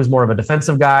Gavrikov, who's more of a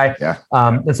defensive guy. Yeah.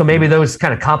 And so maybe those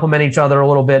kind of complement each other a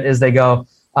little bit as they go.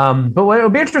 But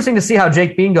it'll be interesting to see how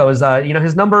Jake Bean goes.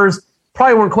 His numbers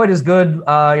probably weren't quite as good.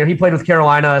 He played with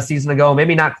Carolina a season ago,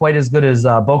 maybe not quite as good as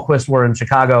Boquist were in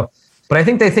Chicago. But I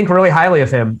think they think really highly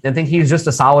of him and think he's just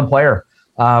a solid player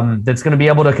that's going to be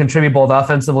able to contribute both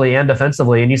offensively and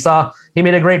defensively. And you saw he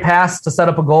made a great pass to set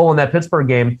up a goal in that Pittsburgh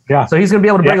game. Yeah. So he's going to be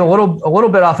able to bring a little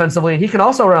bit offensively, and he can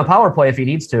also run a power play if he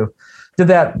needs to. Did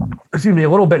that, a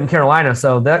little bit in Carolina.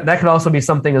 So that could also be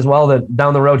something as well that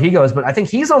down the road he goes. But I think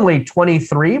he's only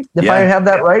 23, if I have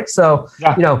that right. So,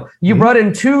 you brought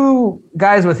in two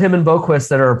guys with him and Boquist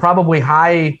that are probably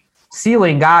high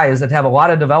ceiling guys that have a lot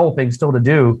of developing still to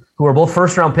do, who are both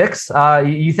first round picks.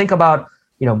 You think about,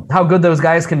 how good those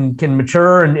guys can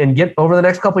mature and get over the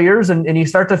next couple of years. And you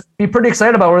start to be pretty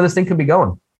excited about where this thing could be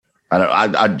going.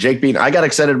 Jake Bean. I got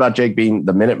excited about Jake Bean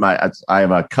the minute I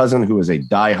have a cousin who is a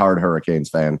diehard Hurricanes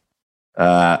fan,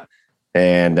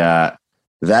 and that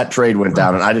trade went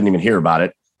down, and I didn't even hear about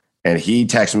it. And he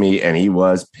texted me, and he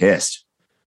was pissed,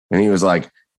 and he was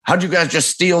like, "How'd you guys just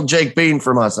steal Jake Bean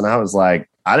from us?" And I was like,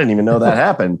 "I didn't even know that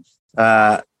happened."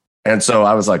 And so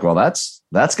I was like, "Well, that's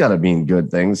got to mean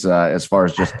good things as far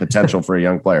as just potential for a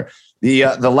young player."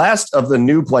 The last of the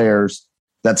new players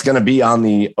that's going to be on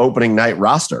the opening night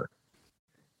roster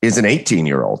is an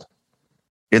 18-year-old.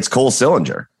 It's Cole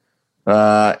Sillinger.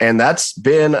 And that's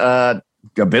been a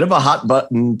bit of a hot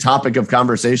button topic of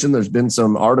conversation. There's been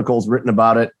some articles written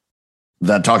about it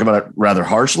that talk about it rather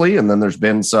harshly. And then there's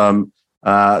been some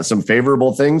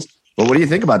favorable things. But what do you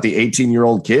think about the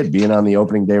 18-year-old kid being on the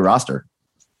opening day roster?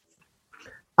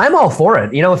 I'm all for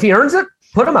it. If he earns it,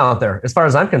 put him out there as far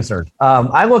as I'm concerned.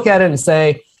 I look at it and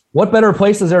say, what better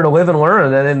place is there to live and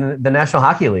learn than in the National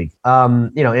Hockey League?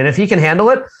 And if he can handle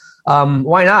it,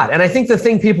 why not? And I think the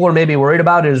thing people are maybe worried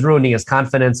about is ruining his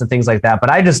confidence and things like that. But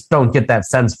I just don't get that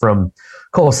sense from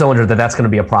Cole Sillinger that that's going to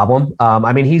be a problem.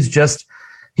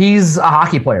 He's a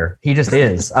hockey player. He just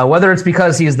is. Whether it's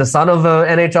because he's the son of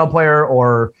an NHL player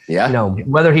or,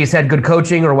 whether he's had good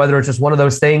coaching or whether it's just one of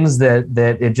those things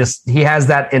that he has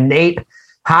that innate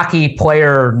hockey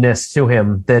playerness to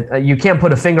him that you can't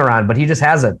put a finger on, but he just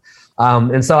has it.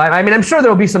 And so, I'm sure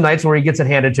there'll be some nights where he gets it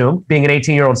handed to him, being an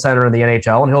 18-year-old center in the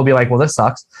NHL, and he'll be like, well, this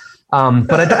sucks.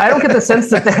 But I don't get the sense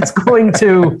that that's going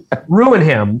to ruin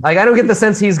him. Like, I don't get the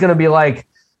sense he's going to be like,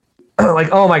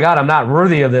 oh my God, I'm not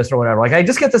worthy of this or whatever. Like, I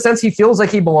just get the sense he feels like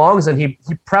he belongs and he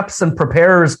preps and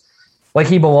prepares like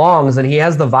he belongs and he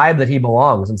has the vibe that he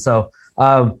belongs. And so,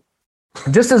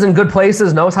 just is in good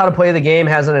places, knows how to play the game,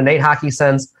 has an innate hockey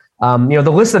sense.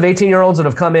 The list of 18-year-olds that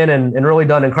have come in and really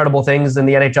done incredible things in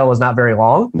the NHL is not very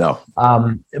long. No.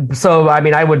 So,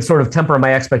 I would sort of temper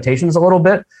my expectations a little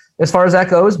bit as far as that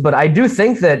goes. But I do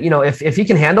think that, if he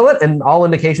can handle it, and all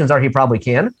indications are he probably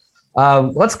can,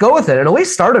 let's go with it and at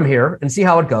least start him here and see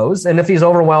how it goes. And if he's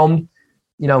overwhelmed,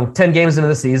 10 games into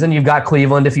the season, you've got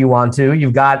Cleveland if you want to.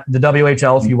 You've got the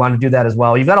WHL if you want to do that as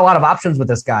well. You've got a lot of options with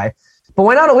this guy. But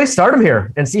why not at least start him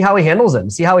here and see how he handles it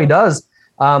and see how he does?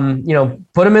 Put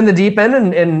him in the deep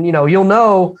end and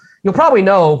you'll probably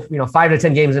know, 5 to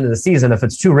 10 games into the season if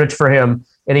it's too rich for him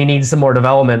and he needs some more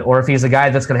development, or if he's a guy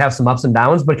that's going to have some ups and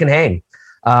downs but can hang.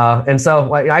 And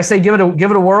so I say give it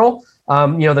a whirl.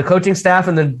 The coaching staff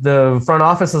and the front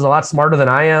office is a lot smarter than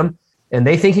I am, and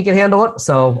they think he can handle it.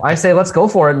 So I say let's go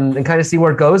for it and kind of see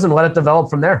where it goes and let it develop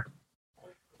from there.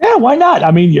 Yeah, why not?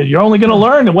 You're only going to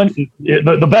learn when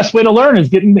the best way to learn is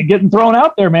getting thrown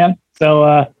out there, man. So,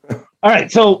 all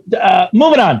right. So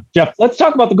moving on, Jeff, let's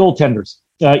talk about the goaltenders.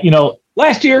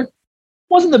 Last year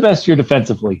wasn't the best year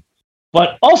defensively,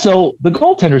 but also the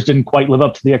goaltenders didn't quite live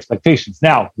up to the expectations.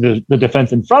 Now, the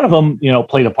defense in front of them,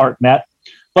 played a part in that,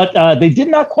 but they did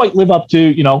not quite live up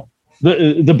to,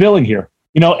 the billing here.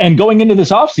 And going into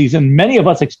this offseason, many of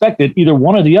us expected either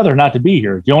one or the other not to be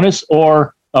here, Jonas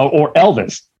or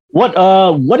Elvis.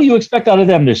 What do you expect out of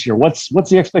them this year? What's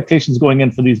the expectations going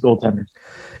in for these goaltenders?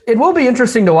 It will be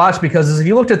interesting to watch because if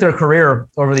you looked at their career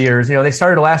over the years, they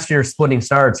started last year splitting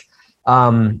starts,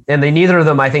 and neither of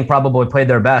them, I think, probably played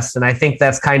their best. And I think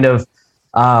that's kind of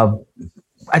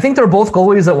I think they're both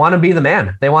goalies that want to be the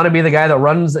man. They want to be the guy that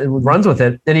runs with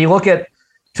it. And you look at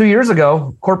 2 years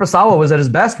ago, Korpisalo was at his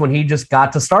best when he just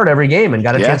got to start every game and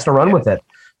got a chance to run with it.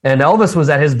 And Elvis was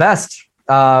at his best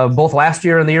both last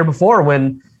year and the year before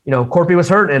when, Corpy was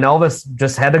hurt and Elvis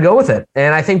just had to go with it.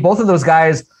 And I think both of those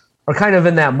guys are kind of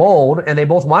in that mold, and they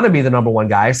both want to be the number one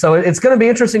guy. So it's going to be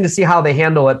interesting to see how they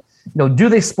handle it. Do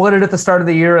they split it at the start of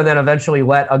the year and then eventually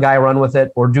let a guy run with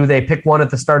it? Or do they pick one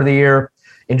at the start of the year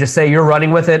and just say you're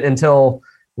running with it until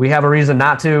we have a reason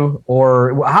not to?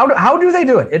 Or how do they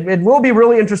do it? It will be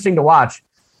really interesting to watch.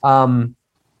 And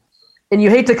you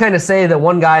hate to kind of say that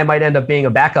one guy might end up being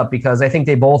a backup because I think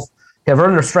they both have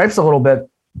earned their stripes a little bit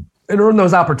and earned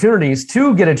those opportunities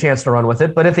to get a chance to run with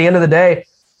it. But at the end of the day,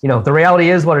 the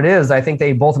reality is what it is. I think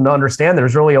they both understand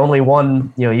there's really only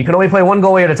one, you can only play one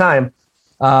goalie at a time.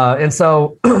 And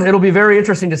so it'll be very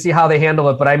interesting to see how they handle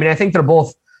it. But I think they're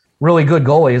both really good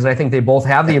goalies, and I think they both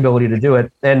have the ability to do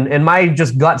it. And my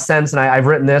just gut sense, and I've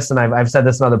written this and I've said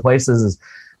this in other places, is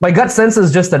my gut sense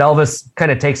is just that Elvis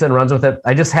kind of takes it and runs with it.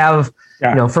 I just have,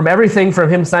 from everything from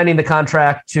him signing the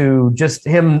contract to just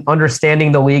him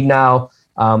understanding the league now,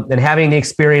 and having the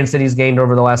experience that he's gained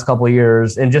over the last couple of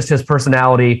years, and just his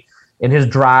personality and his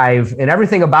drive and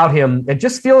everything about him, it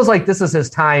just feels like this is his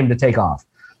time to take off.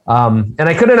 And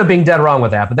I could end up being dead wrong with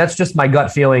that, but that's just my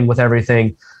gut feeling with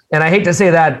everything. And I hate to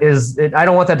say that I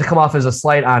don't want that to come off as a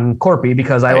slight on Corpy,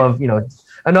 because I love,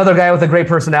 another guy with a great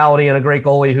personality and a great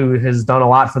goalie who has done a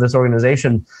lot for this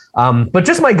organization. But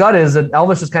just my gut is that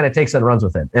Elvis just kind of takes it and runs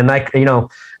with it. And I'm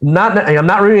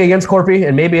not rooting against Corpy,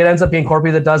 and maybe it ends up being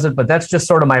Corpy that does it, but that's just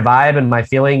sort of my vibe and my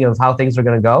feeling of how things are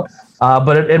going to go.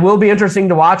 But it will be interesting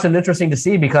to watch and interesting to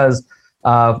see because,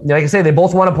 like I say, they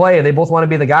both want to play. They both want to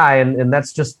be the guy. And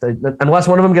that's just, unless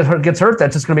one of them gets hurt,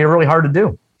 that's just going to be really hard to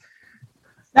do.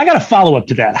 I got a follow up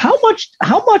to that. How much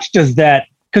does that?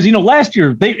 Because last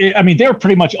year they were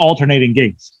pretty much alternating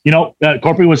games.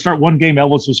 Corpy would start one game,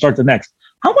 Elvis would start the next.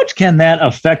 How much can that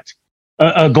affect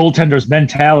a goaltender's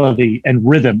mentality and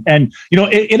rhythm? And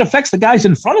it affects the guys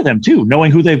in front of them too,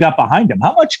 knowing who they've got behind them.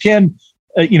 How much can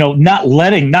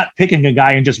not picking a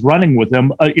guy and just running with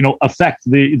them, affect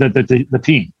the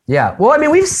team? Yeah.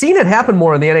 Well, we've seen it happen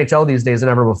more in the NHL these days than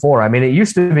ever before. It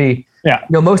used to be,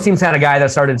 most teams had a guy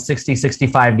that started 60,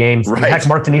 65 games. Right. Heck,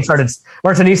 Martini started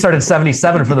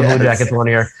 77 for the Blue Jackets one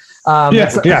year. And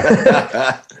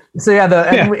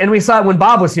we saw it when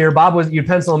Bob was here. You'd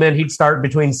pencil him in, he'd start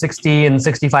between 60 and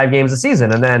 65 games a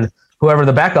season. And then whoever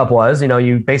the backup was,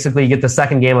 you basically get the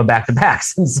second game of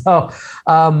back-to-backs. And so,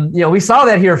 we saw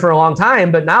that here for a long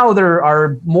time, but now there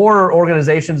are more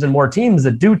organizations and more teams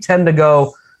that do tend to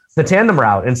go the tandem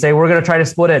route and say, we're going to try to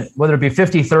split it, whether it be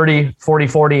 50, 30, 40,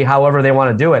 40, however they want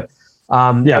to do it.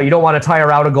 You don't want to tire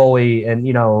out a goalie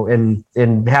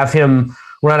and have him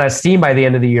run out of steam by the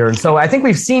end of the year. And so I think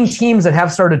we've seen teams that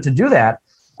have started to do that.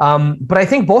 But I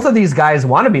think both of these guys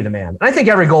want to be the man. And I think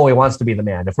every goalie wants to be the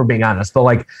man, if we're being honest.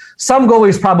 But some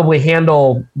goalies probably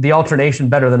handle the alternation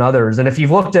better than others. And if you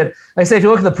look at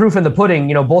the proof in the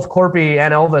pudding, both Corpy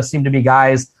and Elvis seem to be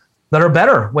guys that are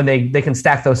better when they can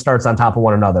stack those starts on top of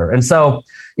one another. And so,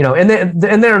 and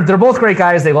they're both great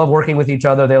guys. They love working with each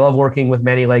other. They love working with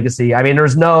Manny Legacy. I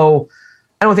don't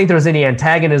think there's any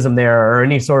antagonism there or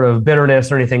any sort of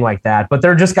bitterness or anything like that. But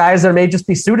they're just guys that may just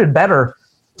be suited better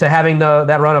to having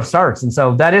that run of starts. And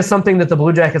so that is something that the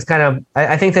Blue Jackets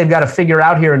I think they've got to figure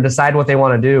out here and decide what they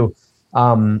want to do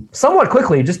somewhat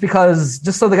quickly, just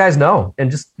so the guys know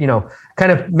and just,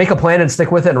 kind of make a plan and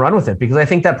stick with it and run with it, because I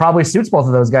think that probably suits both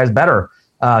of those guys better,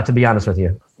 to be honest with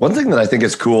you. One thing that I think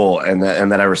is cool and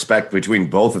that I respect between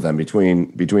both of them,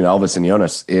 between Elvis and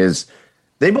Jonas, is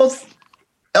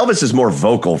Elvis is more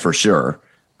vocal for sure.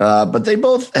 But they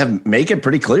both make it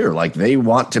pretty clear, they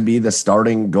want to be the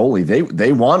starting goalie.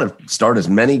 They want to start as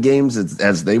many games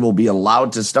as they will be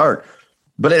allowed to start.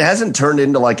 But it hasn't turned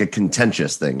into a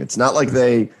contentious thing. It's not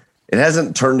it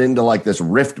hasn't turned into this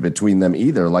rift between them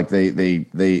either.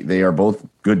 They are both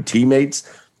good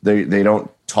teammates. They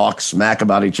don't talk smack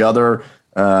about each other.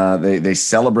 They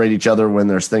celebrate each other when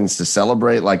there's things to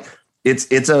celebrate.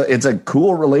 It's a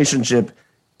cool relationship,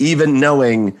 even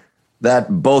knowing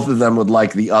that both of them would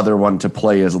like the other one to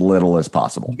play as little as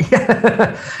possible.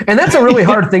 And that's a really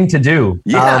hard thing to do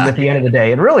at the end of the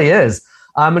day. It really is.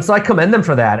 And so I commend them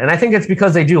for that. And I think it's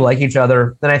because they do like each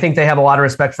other. And I think they have a lot of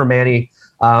respect for Manny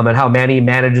and how Manny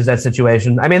manages that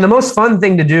situation. The most fun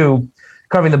thing to do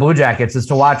covering the Blue Jackets is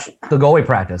to watch the goalie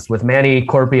practice with Manny,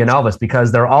 Corpy, and Elvis,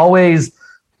 because they're always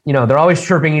they're always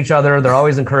chirping each other. They're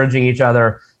always encouraging each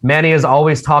other. Manny is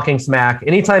always talking smack.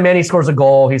 Anytime Manny scores a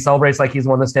goal, he celebrates like he's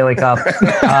won the Stanley Cup.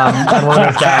 And one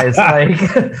of those guys.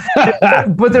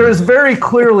 But there is very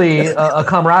clearly a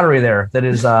camaraderie there that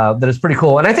is pretty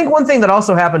cool. And I think one thing that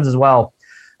also happens as well,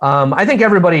 I think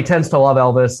everybody tends to love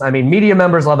Elvis. I mean, media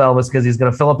members love Elvis because he's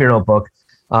going to fill up your notebook.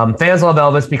 Fans love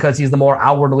Elvis because he's the more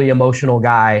outwardly emotional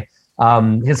guy.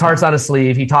 His heart's on his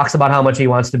sleeve. He talks about how much he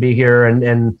wants to be here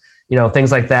and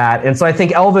things like that. And so I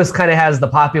think Elvis kind of has the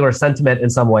popular sentiment in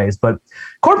some ways. But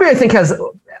Corpy, I think, has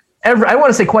I want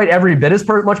to say quite every bit as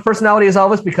much personality as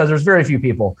Elvis, because there's very few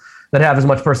people that have as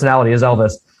much personality as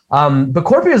Elvis. But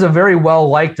Corpy is a very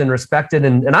well-liked and respected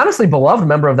and honestly beloved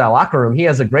member of that locker room. He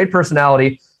has a great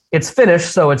personality. It's Finnish,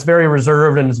 so it's very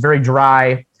reserved and it's very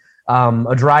dry,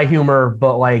 a dry humor.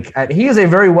 But he is a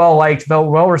very well-liked,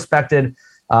 well-respected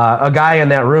a guy in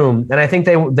that room. And I think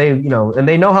they and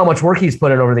they know how much work he's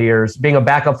put in over the years, being a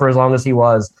backup for as long as he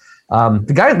was.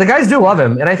 The guys do love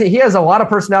him. And I think he has a lot of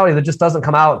personality that just doesn't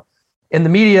come out in the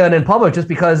media and in public just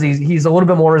because he's a little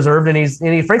bit more reserved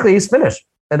and frankly, he's Finnish.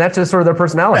 And that's just sort of their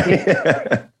personality.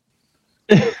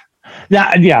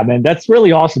 Yeah, man, that's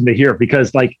really awesome to hear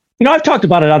because I've talked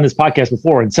about it on this podcast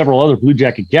before and several other Blue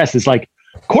Jacket guests. It's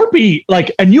Corpy,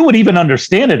 and you would even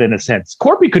understand it in a sense.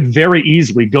 Corpy could very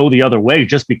easily go the other way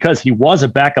just because he was a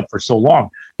backup for so long.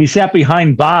 He sat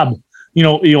behind Bob,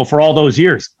 for all those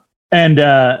years. And,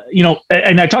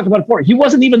 and I talked about it before. He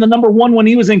wasn't even the number one when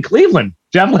he was in Cleveland,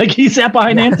 Jeff. He sat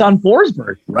behind Anton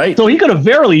Forsberg. Right. So he could have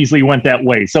very easily went that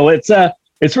way. So it's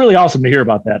really awesome to hear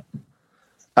about that.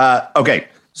 Okay.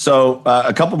 So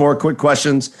a couple more quick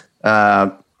questions.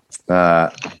 Obviously,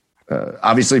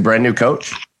 brand new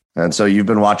coach. And so you've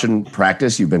been watching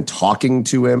practice. You've been talking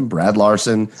to him, Brad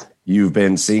Larson. You've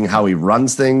been seeing how he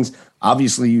runs things.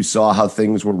 Obviously, you saw how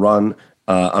things were run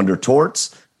under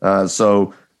Torts.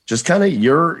 So just kind of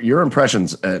your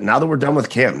impressions now that we're done with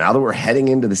camp, now that we're heading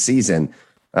into the season.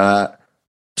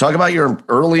 Talk about your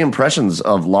early impressions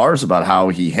of Lars, about how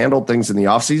he handled things in the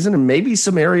offseason and maybe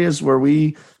some areas where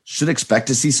we should expect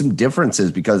to see some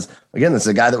differences because, again, this is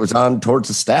a guy that was on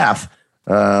Torts' staff.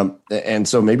 And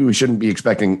so maybe we shouldn't be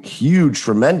expecting huge,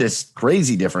 tremendous,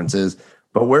 crazy differences,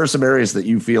 but where are some areas that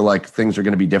you feel like things are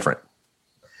going to be different?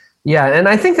 Yeah. And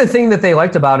I think the thing that they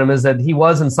liked about him is that he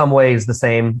was in some ways the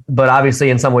same, but obviously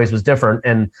in some ways was different.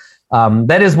 And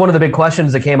that is one of the big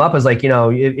questions that came up is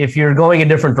if you're going a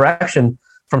different direction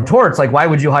from Torts, why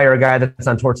would you hire a guy that's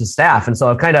on Torts' staff? And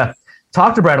so I've kind of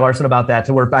talked to Brad Larson about that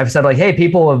to where I've said hey,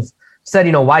 people have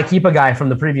said, why keep a guy from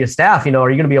the previous staff? Are you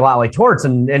going to be a lot like Torts?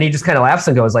 And he just kind of laughs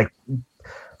and goes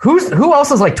who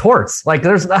else is like Torts?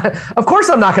 There's not, of course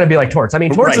I'm not going to be like Torts. I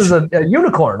mean, Torts is a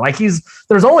unicorn.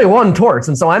 There's only one Torts.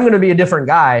 And so I'm going to be a different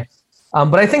guy.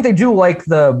 But I think they do like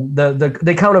the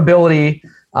accountability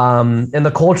and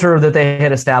the culture that they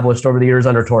had established over the years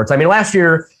under Torts. I mean, last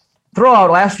year,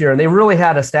 and they really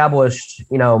had established,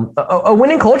 a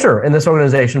winning culture in this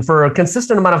organization for a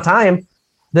consistent amount of time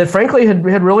that frankly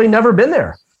had really never been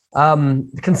there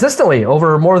consistently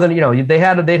over more than, they'd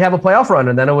have a playoff run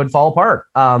and then it would fall apart.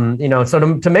 So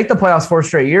to make the playoffs 4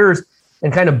 straight years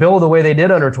and kind of build the way they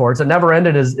did under Torts, it never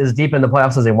ended as deep in the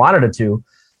playoffs as they wanted it to.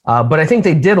 But I think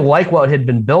they did like what had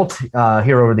been built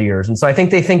here over the years. And so I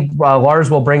think they think Lars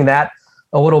will bring that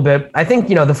a little bit. I think,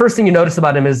 the first thing you notice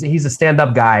about him is he's a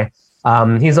stand-up guy.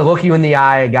 He's a look you in the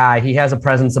eye guy. He has a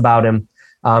presence about him.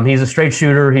 He's a straight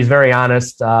shooter. He's very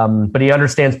honest, but he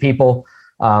understands people.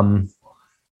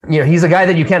 He's a guy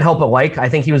that you can't help but like. I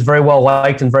think he was very well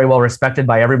liked and very well respected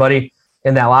by everybody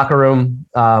in that locker room.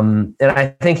 And I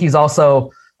think he's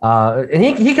also, and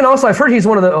he can also. I've heard he's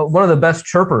one of the best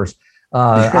chirpers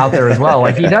out there as well.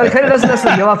 He kind of doesn't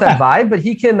necessarily give off that vibe, but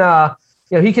he can.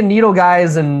 He can needle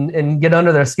guys and get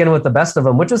under their skin with the best of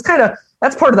them, which is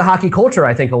that's part of the hockey culture,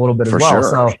 I think, a little bit as well. Sure.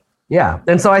 So. Yeah.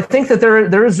 And so I think that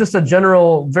there is just a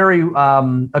general, very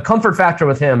a comfort factor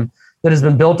with him that has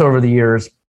been built over the years,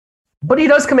 but he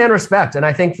does command respect. And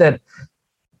I think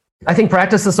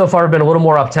practices so far have been a little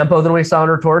more up tempo than we saw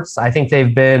under Torts. I think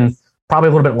they've been probably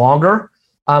a little bit longer,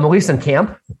 at least in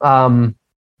camp.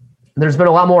 There's been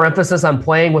a lot more emphasis on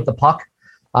playing with the puck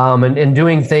and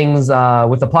doing things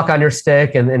with the puck on your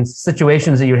stick and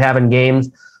situations that you'd have in games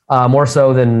more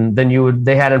so than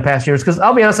they had in past years. Because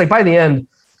I'll be honest, by the end,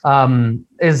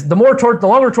 the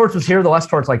longer Torts was here, the less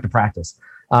Torts liked to practice.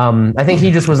 I think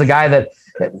he just was a guy that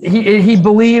he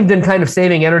believed in kind of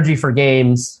saving energy for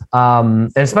games,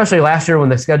 and especially last year when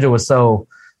the schedule was so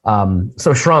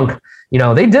shrunk.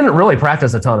 They didn't really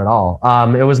practice a ton at all.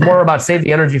 It was more about save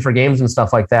the energy for games and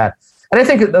stuff like that. And I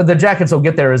think the Jackets will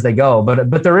get there as they go,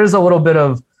 but there is a little bit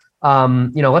of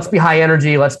Let's be high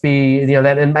energy. Let's be,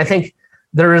 that. And I think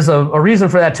there is a reason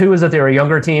for that too, is that they're a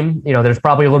younger team. There's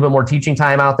probably a little bit more teaching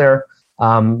time out there.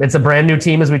 It's a brand new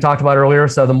team, as we talked about earlier.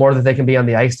 So the more that they can be on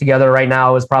the ice together right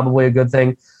now is probably a good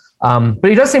thing. But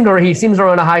he seems to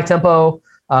run a high tempo.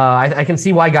 I can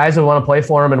see why guys would want to play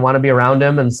for him and want to be around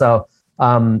him. And so,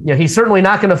 he's certainly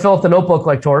not going to fill up the notebook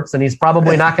like Torts, and he's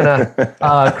probably not going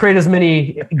to create as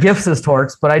many gifts as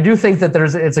Torts. But I do think that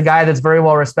it's a guy that's very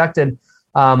well respected.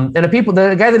 And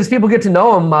the guy that as people get to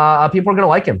know him, people are going to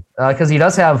like him because he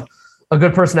does have a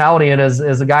good personality and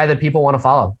is a guy that people want to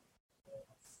follow.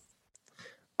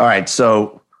 All right,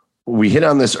 so we hit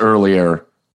on this earlier.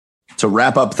 To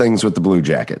wrap up things with the Blue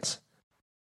Jackets,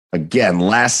 again,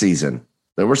 last season,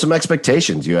 there were some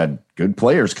expectations. You had good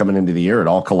players coming into the year. It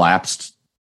all collapsed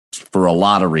for a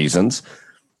lot of reasons,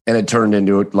 and it turned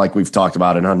into, like we've talked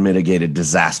about, an unmitigated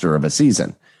disaster of a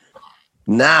season.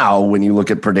 Now, when you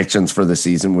look at predictions for the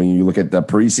season, when you look at the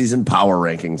preseason power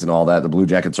rankings and all that, the Blue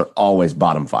Jackets are always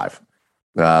bottom 5.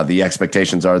 The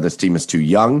expectations are this team is too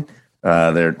young.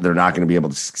 They're not going to be able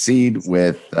to succeed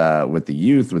with the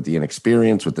youth, with the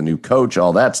inexperience, with the new coach,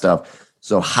 all that stuff.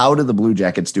 So how do the Blue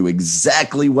Jackets do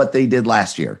exactly what they did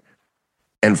last year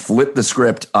and flip the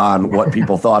script on what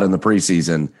people thought in the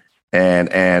preseason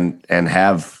and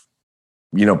have,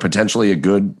 potentially a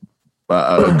good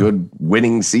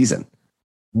winning season?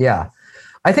 Yeah.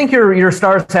 I think your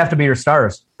stars have to be your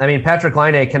stars. I mean, Patrick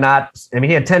Laine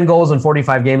he had 10 goals in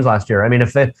 45 games last year. I mean,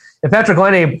 if Patrick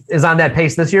Laine is on that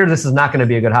pace this year, this is not going to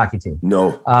be a good hockey team.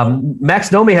 No. Max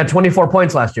Domi had 24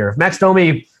 points last year. If Max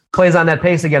Domi plays on that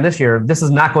pace again this year, this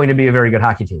is not going to be a very good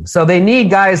hockey team. So they need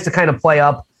guys to kind of play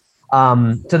up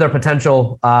to their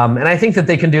potential. And I think that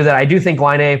they can do that. I do think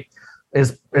Laine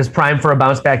is primed for a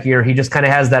bounce back year. He just kind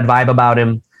of has that vibe about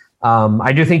him.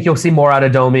 I do think you'll see more out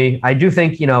of Domi. I do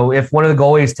think, if one of the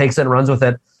goalies takes it and runs with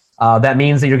it, that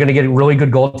means that you're going to get really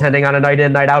good goaltending on a night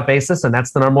in, night out basis. And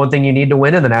that's the number one thing you need to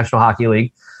win in the National Hockey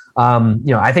League.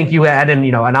 I think you add in,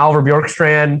 an Oliver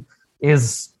Bjorkstrand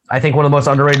is, I think, one of the most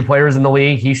underrated players in the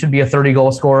league. He should be a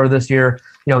 30-goal scorer this year.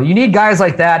 You need guys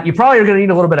like that. You probably are going to need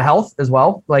a little bit of health as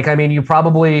well.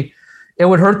 It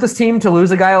would hurt this team to lose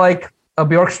a guy like a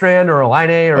Bjorkstrand or a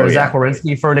Laine or Zach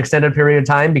Werenski for an extended period of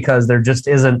time because there just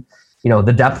isn't,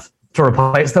 the depth to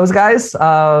replace those guys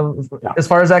as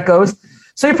far as that goes.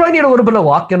 So you probably need a little bit of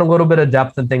luck and a little bit of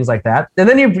depth and things like that. And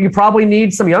then you probably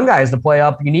need some young guys to play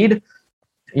up. You need,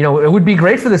 it would be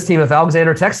great for this team if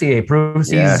Alexander Texier proves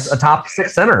he's a top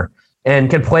 6 center and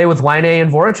can play with Laine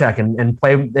and Voracek and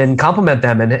play and complement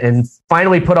them and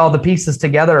finally put all the pieces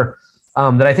together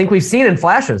that I think we've seen in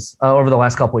flashes over the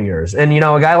last couple of years. And, a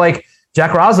guy like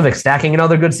Jack Rozovic stacking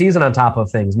another good season on top of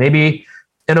things. Maybe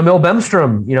an Emil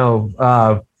Bemstrom,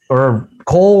 or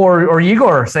Cole or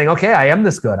Igor saying, okay, I am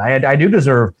this good. I do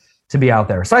deserve to be out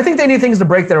there. So I think they need things to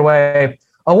break their way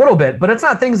a little bit, but it's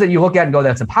not things that you look at and go,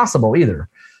 that's impossible either.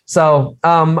 So,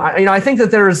 I think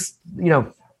that there's,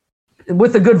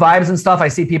 with the good vibes and stuff, I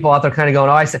see people out there kind of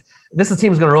going, this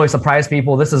team is going to really surprise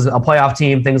people. This is a playoff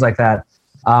team, things like that.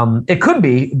 It could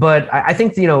be, but I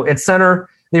think, at center,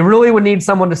 they really would need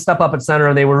someone to step up at center,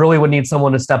 and they really would need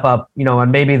someone to step up,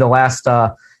 and maybe the last,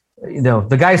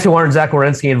 the guys who aren't Zach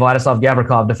Werenski and Vladislav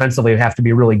Gavrikov defensively would have to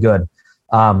be really good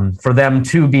for them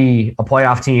to be a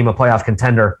playoff team, a playoff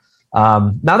contender.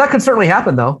 Now that could certainly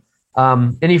happen though.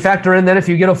 And you factor in that if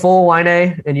you get a full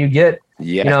Laine and you get,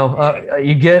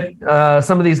 you get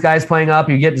some of these guys playing up,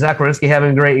 you get Zach Werenski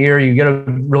having a great year, you get a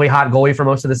really hot goalie for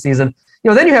most of the season,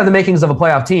 then you have the makings of a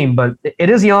playoff team, but it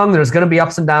is young. There's going to be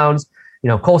ups and downs.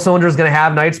 Cole Sillinger is going to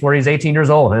have nights where he's 18 years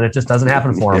old and it just doesn't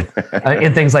happen for him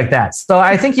and things like that. So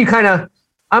I think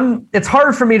it's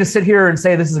hard for me to sit here and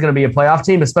say this is going to be a playoff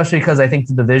team, especially because I think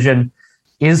the division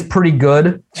is pretty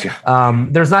good.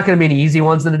 There's not going to be any easy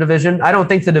ones in the division. I don't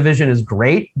think the division is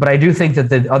great, but I do think that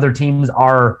the other teams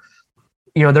are,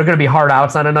 they're going to be hard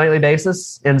outs on a nightly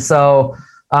basis. And so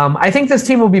I think this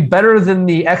team will be better than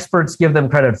the experts give them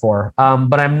credit for.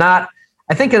 But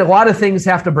I think a lot of things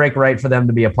have to break right for them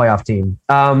to be a playoff team.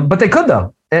 But they could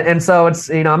though. And so it's,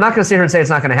 I'm not going to sit here and say it's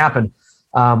not going to happen.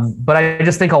 But I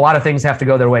just think a lot of things have to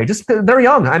go their way. Just they're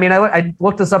young. I mean, I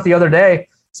looked this up the other day.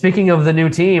 Speaking of the new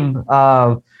team,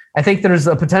 I think there's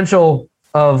a potential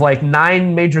of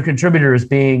 9 major contributors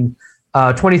being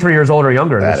 23 years old or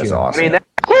younger this year. That is awesome. I mean,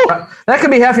 that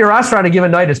could be half your roster on a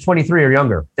given night is 23 or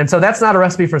younger. And so that's not a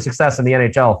recipe for success in the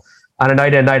NHL on a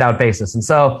night in, night out basis. And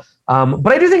so, but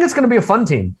I do think it's going to be a fun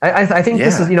team. I think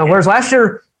this is, whereas last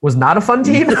year was not a fun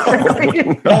team. No.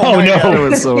 It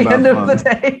was so at the end of the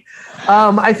day.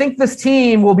 I think this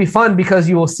team will be fun because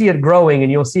you will see it growing and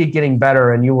you'll see it getting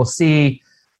better and you will see,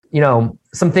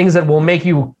 some things that will make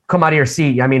you come out of your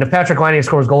seat. I mean, if Patrick Laine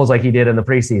scores goals like he did in the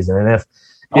preseason, and if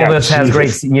Ole Miss has great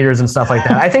seniors and stuff like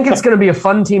that, I think it's going to be a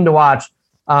fun team to watch.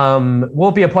 Will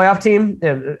it be a playoff team?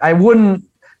 I wouldn't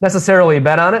necessarily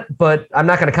bet on it, but I'm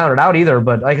not going to count it out either.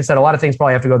 But like I said, a lot of things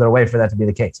probably have to go their way for that to be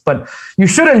the case. But you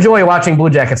should enjoy watching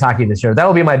Blue Jackets hockey this year. That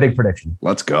will be my big prediction.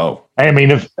 Let's go. I mean,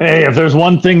 if there's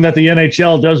one thing that the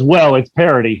NHL does well, it's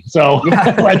parity. So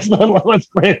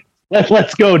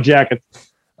let's go,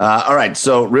 Jackets. All right.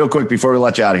 So real quick, before we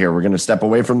let you out of here, we're going to step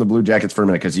away from the Blue Jackets for a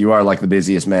minute because you are like the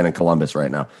busiest man in Columbus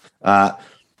right now.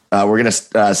 We're going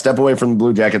to step away from the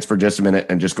Blue Jackets for just a minute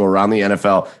and just go around the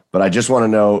NFL. But I just want to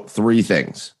know three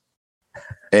things.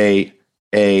 A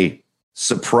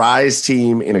surprise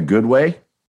team in a good way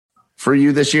for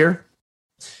you this year.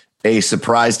 A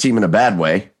surprise team in a bad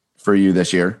way for you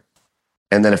this year.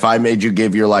 And then if I made you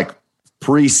give your like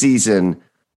preseason,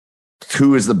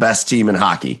 who is the best team in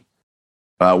hockey?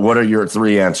 What are your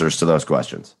three answers to those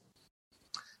questions?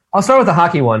 I'll start with the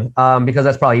hockey one because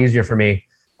that's probably easier for me.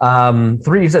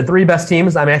 You said three best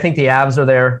teams. I mean, I think the Avs are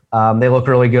there. They look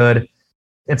really good.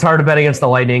 It's hard to bet against the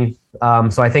Lightning.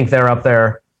 So I think they're up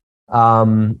there.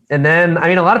 And then, I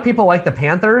mean, a lot of people like the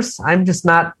Panthers. I'm just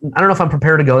not, I don't know if I'm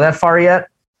prepared to go that far yet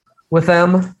with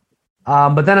them.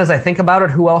 But then as I think about it,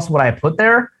 who else would I put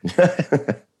there?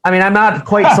 I mean, I'm not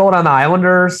quite sold on the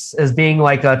Islanders as being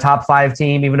like a top 5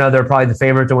 team, even though they're probably the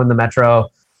favorite to win the Metro.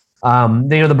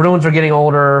 The Bruins are getting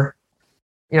older.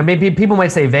 Maybe people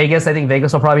might say Vegas. I think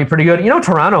Vegas will probably be pretty good.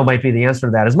 Toronto might be the answer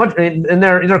to that. As much, and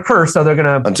they're cursed, so they're going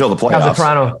to until the playoffs. Have the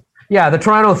Toronto. Yeah, the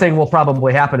Toronto thing will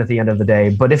probably happen at the end of the day.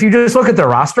 But if you just look at their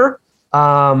roster,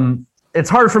 it's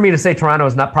hard for me to say Toronto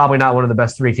is probably not one of the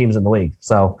best 3 teams in the league.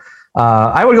 So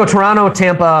I would go Toronto,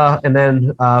 Tampa, and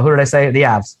then who did I say? The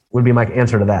Avs would be my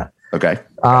answer to that. Okay.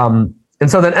 And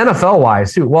so then NFL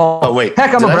wise, too. Well,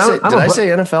 heck, I'm a Brown. Did I say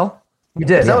NFL? You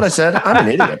did. Is that what I said? I'm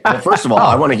an idiot. Well, first of all,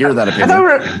 I want to hear that opinion.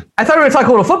 I thought we were going to talk a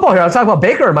little football here. I was talking about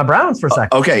Baker and my Browns for a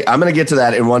second. Okay, I'm going to get to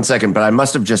that in 1 second, but I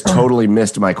must have just totally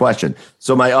missed my question.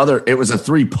 So it was a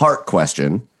 3-part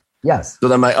question. Yes. So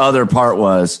then my other part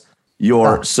was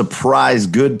your surprise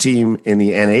good team in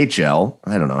the NHL.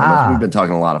 I don't know. We've been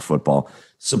talking a lot of football.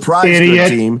 Surprise good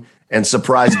team and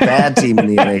surprise bad team in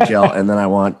the NHL, and then I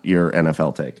want your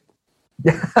NFL take.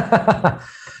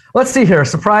 Let's see here.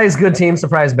 Surprise good team,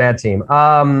 surprise bad team.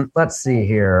 Let's see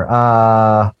here.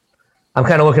 I'm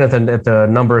kind of looking at the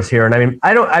numbers here, and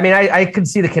I could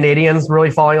see the Canadians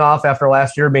really falling off after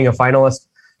last year being a finalist.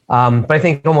 But I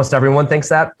think almost everyone thinks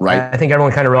that. Right. I think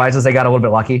everyone kind of realizes they got a little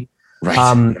bit lucky.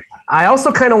 Right. I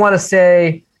also kind of want to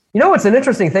say, what's an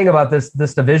interesting thing about this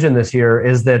division this year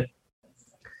is that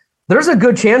there's a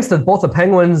good chance that both the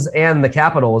Penguins and the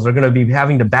Capitals are going to be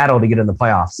having to battle to get in the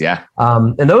playoffs. Yeah.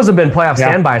 And those have been playoff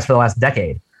standbys for the last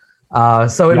decade.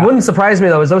 So it wouldn't surprise me,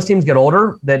 though, as those teams get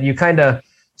older, that you kind of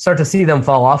start to see them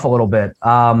fall off a little bit.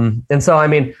 And so, I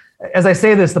mean, as I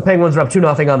say this, the Penguins are up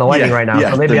 2-0 on the Lightning right now.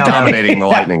 Yeah, so maybe they're dominating the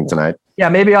Lightning tonight. Yeah,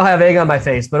 maybe I'll have egg on my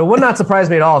face, but it would not surprise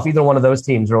me at all if either one of those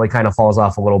teams really kind of falls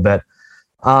off a little bit.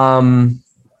 I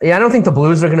don't think the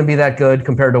Blues are going to be that good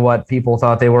compared to what people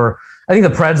thought they were. I think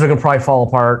the Preds are going to probably fall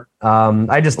apart.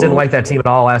 I just didn't like that team at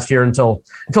all last year until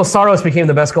Saros became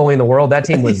the best goalie in the world. That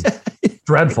team was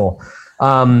dreadful.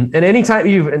 And anytime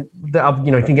you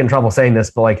can get in trouble saying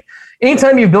this, but like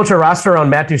anytime you've built your roster on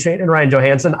Matt Duchene and Ryan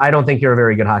Johansson, I don't think you're a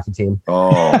very good hockey team.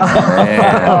 Oh,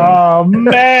 man. Oh,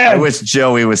 man. I wish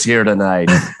Joey was here tonight.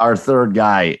 Our third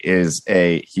guy is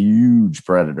a huge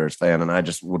Predators fan, and I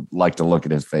just would like to look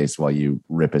at his face while you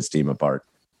rip his team apart.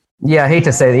 Yeah, I hate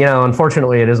to say,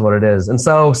 unfortunately it is what it is. And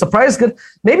so surprise good.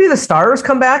 Maybe the Stars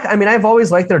come back. I mean, I've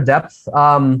always liked their depth.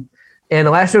 And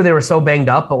last year they were so banged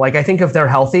up, but I think if they're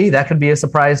healthy, that could be a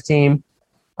surprise team.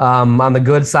 On the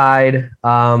good side,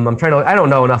 I don't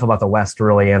know enough about the West to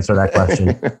really answer that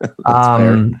question.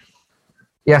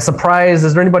 Surprise.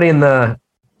 Is there anybody in the,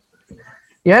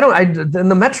 in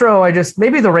the Metro,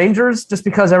 maybe the Rangers, just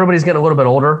because everybody's getting a little bit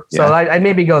older. So I'd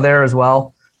maybe go there as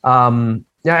well.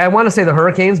 I want to say the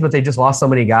Hurricanes, but they just lost so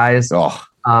many guys. Oh.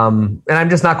 And I'm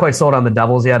just not quite sold on the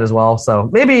Devils yet as well.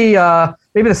 So maybe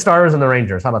the Stars and the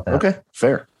Rangers. How about that? Okay,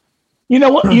 fair. You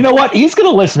know what? He's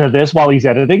going to listen to this while he's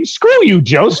editing. Screw you,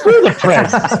 Joe. Screw the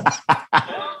press.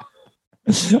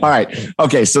 All right.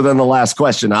 Okay. So then the last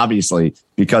question, obviously,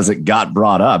 because it got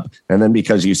brought up, and then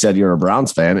because you said you're a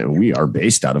Browns fan, and we are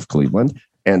based out of Cleveland,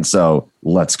 and so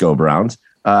let's go Browns.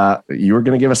 You were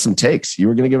going to give us some takes. You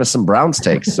were going to give us some Browns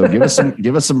takes. So give us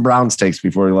some Browns takes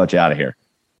before we let you out of here.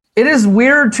 It is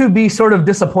weird to be sort of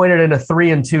disappointed in a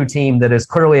 3-2 team that is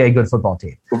clearly a good football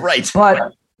team. Right.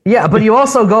 But you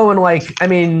also go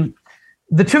and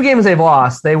the 2 games they've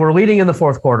lost, they were leading in the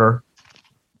fourth quarter.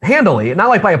 handily, not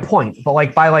like by a point, but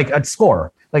like by like a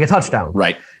score, like a touchdown.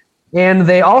 Right. And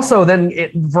they also then,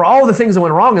 for all the things that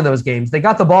went wrong in those games, they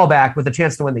got the ball back with a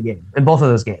chance to win the game in both of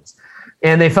those games.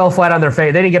 And they fell flat on their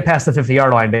face. They didn't get past the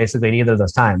 50-yard line, basically, in either of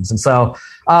those times. And so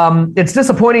it's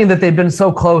disappointing that they've been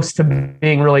so close to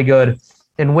being really good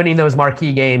and winning those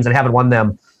marquee games and haven't won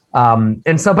them.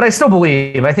 But I still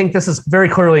believe, I think this is very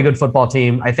clearly a good football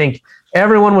team. I think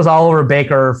everyone was all over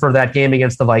Baker for that game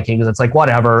against the Vikings. It's like,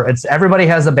 whatever. Everybody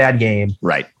has a bad game.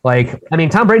 Right. Like, I mean,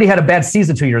 Tom Brady had a bad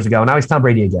season 2 years ago. Now he's Tom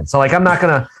Brady again. So, like, I'm not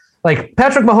going to, like,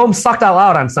 Patrick Mahomes sucked out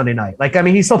loud on Sunday night. Like, I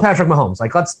mean, he's still Patrick Mahomes.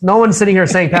 Like, no one's sitting here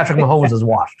saying Patrick Mahomes is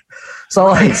washed. So,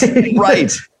 like,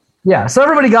 right. Yeah. So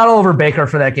everybody got all over Baker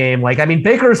for that game. Like, I mean,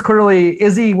 Baker's clearly,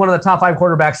 is he one of the top 5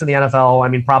 quarterbacks in the NFL? I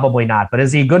mean, probably not. But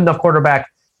is he a good enough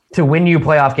quarterback to win you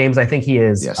playoff games? I think he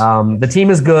is. Yes. The team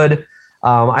is good.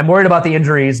 I'm worried about the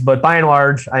injuries, but by and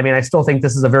large, I mean, I still think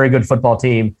this is a very good football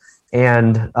team,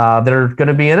 and they're going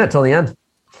to be in it till the end.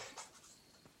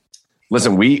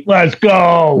 Listen, let's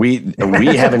go. We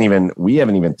haven't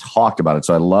even talked about it,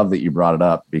 so I love that you brought it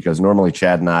up, because normally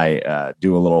Chad and I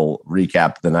do a little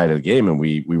recap the night of the game, and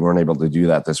we weren't able to do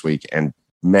that this week. And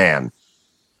man,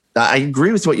 I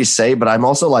agree with what you say, but I'm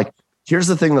also like, here's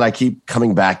the thing that I keep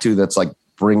coming back to that's like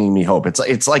bringing me hope.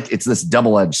 It's this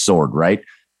double-edged sword, right?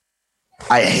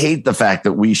 I hate the fact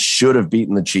that we should have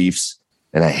beaten the Chiefs,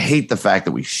 and I hate the fact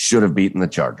that we should have beaten the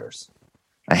Chargers.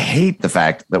 I hate the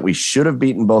fact that we should have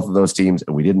beaten both of those teams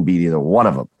and we didn't beat either one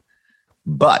of them.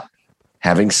 But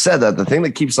having said that, the thing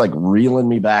that keeps like reeling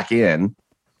me back in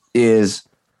is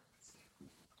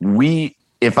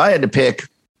if I had to pick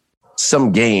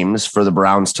some games for the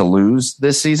Browns to lose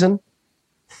this season,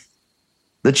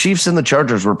 the Chiefs and the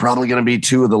Chargers were probably going to be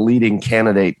 2 of the leading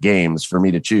candidate games for me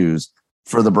to choose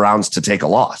for the Browns to take a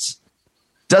loss.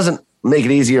 Doesn't make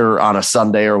it easier on a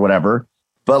Sunday or whatever,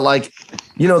 but like,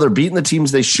 they're beating the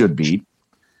teams they should beat.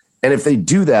 And if they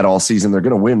do that all season, they're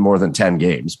going to win more than 10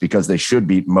 games because they should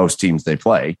beat most teams they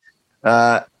play.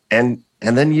 And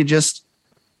then you just,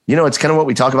 it's kind of what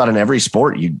we talk about in every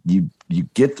sport. You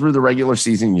get through the regular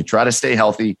season, you try to stay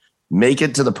healthy, make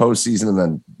it to the postseason, and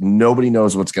then nobody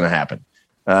knows what's going to happen.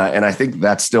 And I think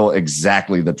that's still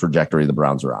exactly the trajectory the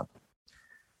Browns are on.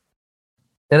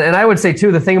 And I would say,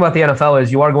 too, the thing about the NFL is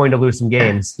you are going to lose some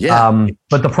games. Yeah.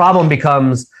 But the problem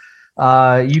becomes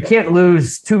you can't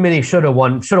lose too many should have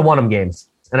won them games.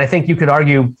 And I think you could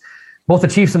argue both the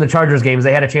Chiefs and the Chargers games,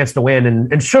 they had a chance to win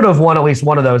and should have won at least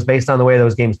one of those based on the way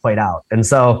those games played out. And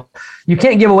so you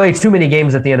can't give away too many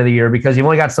games at the end of the year because you've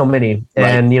only got so many. Right.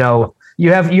 And,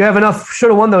 you have enough should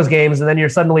have won those games, and then you're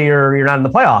not in the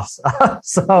playoffs.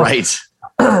 So, right.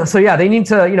 So, yeah, they need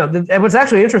to, and what's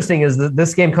actually interesting is that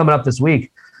this game coming up this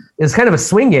week is kind of a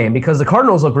swing game because the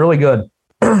Cardinals look really good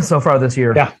so far this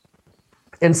year. Yeah.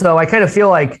 And so I kind of feel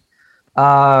like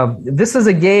this is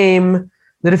a game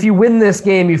that if you win this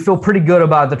game, you feel pretty good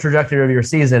about the trajectory of your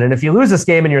season. And if you lose this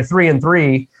game and you're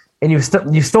 3-3 and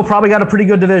you've still probably got a pretty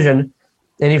good division,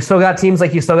 and you've still got teams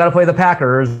like you still got to play the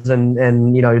Packers and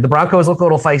the Broncos look a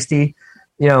little feisty,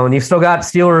 and you've still got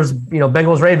Steelers,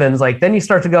 Bengals, Ravens, like then you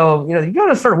start to go, you got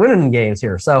to start winning games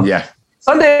here. So yeah.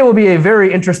 Sunday will be a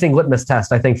very interesting litmus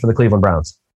test, I think, for the Cleveland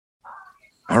Browns.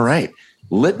 All right.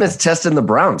 Litmus test in the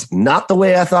Browns. Not the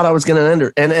way I thought I was going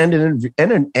to end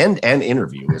an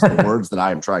interview is the words that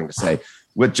I am trying to say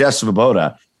with Jeff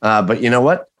Svoboda. But you know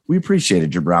what? We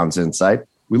appreciated your Browns insight.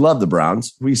 We love the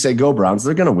Browns. We say go Browns.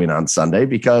 They're going to win on Sunday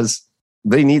because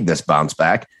they need this bounce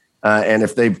back. And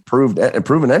if they've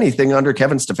proven anything under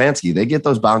Kevin Stefanski, they get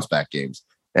those bounce back games.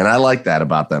 And I like that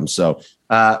about them. So,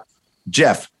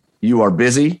 Jeff, you are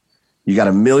busy. You got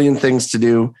a million things to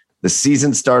do. The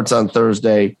season starts on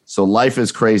Thursday, so life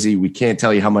is crazy. We can't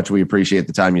tell you how much we appreciate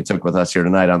the time you took with us here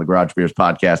tonight on the Garage Beers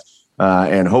podcast.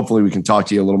 And hopefully we can talk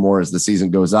to you a little more as the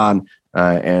season goes on.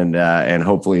 And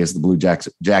hopefully as the Blue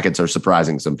Jackets are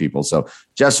surprising some people. So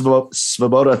Jeff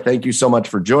Svoboda, thank you so much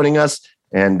for joining us,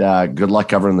 and good luck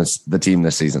covering the team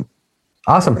this season.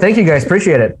 Awesome. Thank you guys.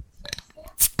 Appreciate it.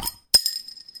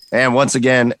 And once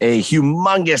again, a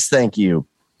humongous thank you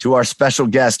to our special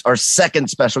guest, our second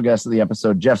special guest of the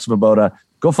episode, Jeff Svoboda.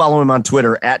 Go follow him on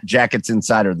Twitter at Jackets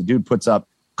Insider. The dude puts up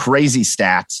crazy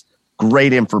stats,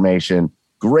 great information,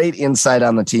 great insight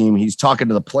on the team. He's talking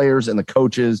to the players and the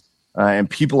coaches and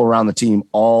people around the team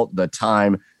all the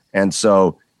time. And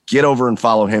so get over and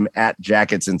follow him at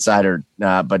Jackets Insider.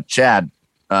 But Chad,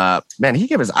 man, he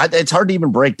gave us, it's hard to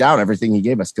even break down everything he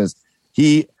gave us because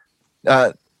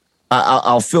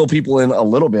I'll fill people in a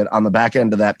little bit on the back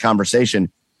end of that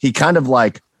conversation. He kind of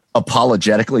like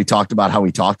apologetically talked about how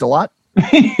he talked a lot.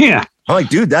 Yeah. I'm like,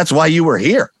 dude, that's why you were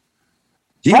here.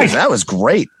 That was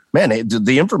great. man,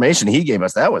 the information he gave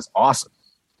us, that was awesome.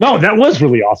 No, that was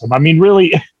really awesome. I mean,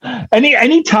 really,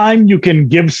 any time you can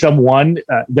give someone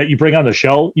that you bring on the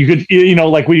show, you could,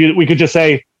 like we could just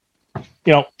say,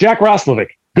 Jack Roslovic,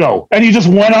 go, and he just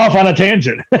went off on a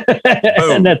tangent.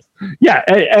 And that's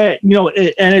and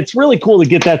it's really cool to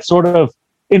get that sort of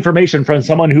information from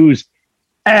someone who's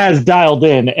as dialed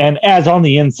in and as on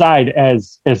the inside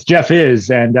as Jeff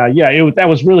is, and that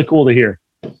was really cool to hear.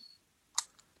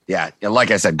 Yeah,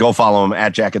 like I said, go follow him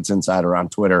at Jackets Insider on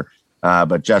Twitter.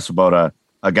 But Jeff Svoboda,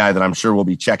 a guy that I'm sure we'll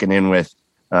be checking in with,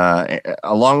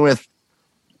 along with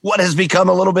what has become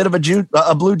a little bit of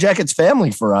a Blue Jackets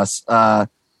family for us.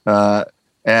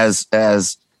 As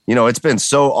it's been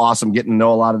so awesome getting to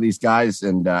know a lot of these guys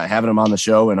and having them on the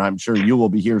show. And I'm sure you will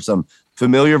be hearing some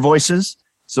familiar voices,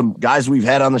 some guys we've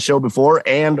had on the show before,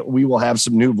 and we will have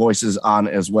some new voices on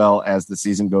as well as the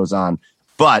season goes on.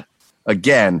 But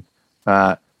again,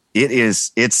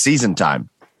 it's season time.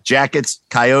 Jackets,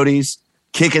 Coyotes,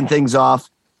 kicking things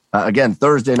off. Again,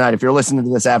 Thursday night. If you're listening to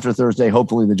this after Thursday,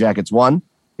 hopefully the Jackets won.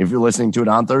 If you're listening to it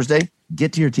on Thursday,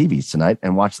 get to your TVs tonight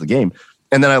and watch the game.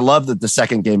 And then I love that the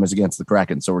second game is against the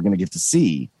Kraken. So we're going to get to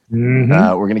see,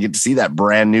 that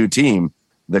brand new team,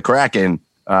 the Kraken,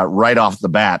 right off the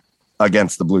bat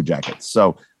against the Blue Jackets.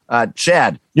 So,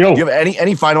 Chad, do you have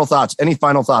any final thoughts? Any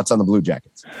final thoughts on the Blue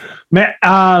Jackets?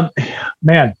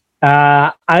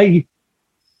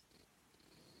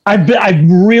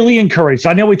 I'm really encouraged.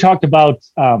 I know we talked about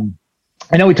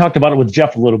it with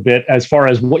Jeff a little bit as far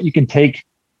as what you can take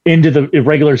into the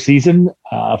regular season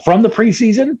from the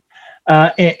preseason,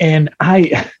 and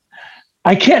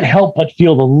I can't help but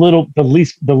feel a little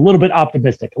bit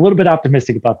optimistic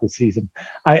about this season.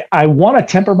 I want to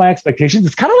temper my expectations.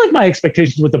 It's kind of like my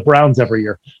expectations with the Browns every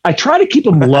year. I try to keep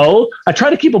them low.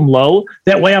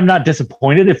 That way I'm not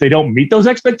disappointed if they don't meet those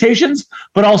expectations,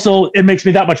 but also it makes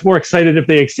me that much more excited if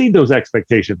they exceed those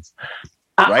expectations.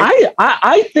 Right.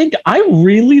 I think I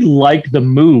really like the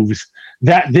moves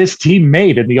that this team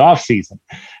made in the offseason.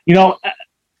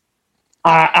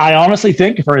 I honestly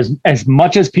think for as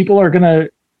much as people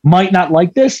might not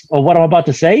like this or what I'm about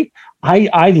to say,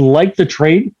 I like the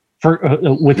trade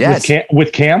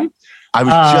with Cam. I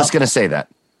was just going to say that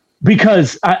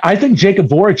because I think Jacob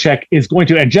Voracek is going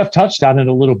to, and Jeff touched on it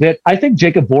a little bit. I think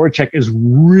Jacob Voracek is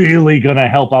really going to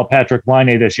help out Patrik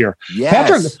Laine this year.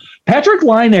 Yes. Patrik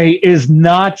Laine is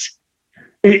not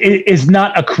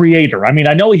a creator. I mean,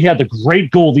 I know he had the great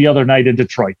goal the other night in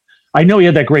Detroit. I know he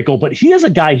had that great goal, but he is a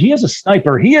guy. He is a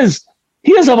sniper. He is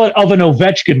of an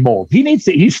Ovechkin mold.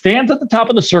 He stands at the top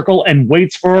of the circle and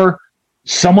waits for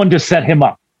someone to set him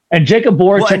up. And Jacob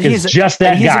Voracek is just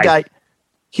that guy.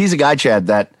 He's a guy, Chad,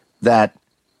 that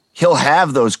he'll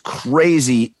have those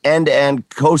crazy end-to-end,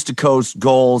 coast-to-coast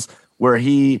goals where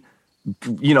he,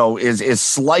 is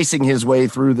slicing his way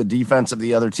through the defense of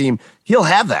the other team. He'll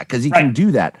have that because he can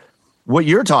do that. What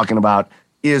you're talking about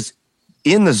is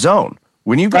in the zone.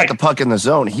 When you've got the puck in the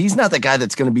zone, he's not the guy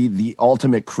that's going to be the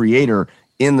ultimate creator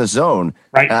in the zone.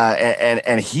 Right.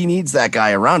 And he needs that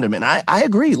guy around him. And I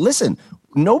agree. Listen,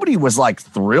 nobody was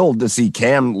thrilled to see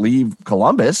Cam leave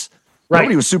Columbus. Right.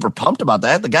 Nobody was super pumped about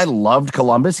that. The guy loved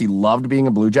Columbus. He loved being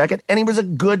a Blue Jacket, and he was a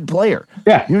good player.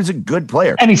 Yeah. He was a good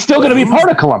player. And he's still going to be part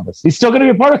of Columbus. He's still going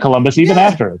to be part of Columbus even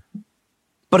after it.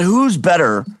 But who's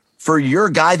better for your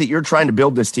guy that you're trying to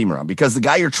build this team around? Because the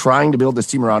guy you're trying to build this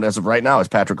team around as of right now is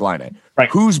Patrik Laine. Right.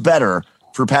 Who's better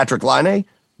for Patrik Laine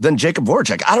than Jacob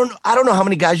Voracek? I don't know how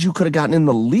many guys you could have gotten in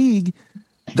the league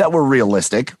that were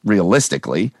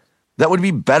realistically, that would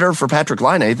be better for Patrik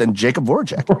Laine than Jacob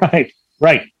Voracek.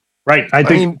 Right. I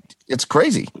mean, it's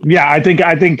crazy. Yeah, I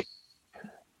think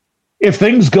if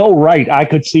things go right, I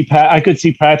could see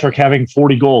Patrik having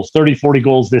 40 goals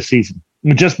this season.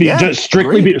 Just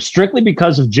strictly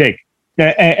because of Jake,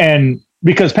 and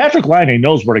because Patrik Laine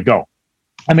knows where to go.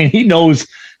 I mean, he knows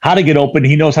how to get open.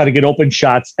 He knows how to get open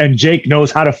shots, and Jake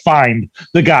knows how to find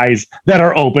the guys that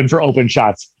are open for open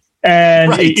shots.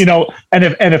 And and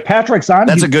if Patrick's on,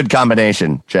 that's a good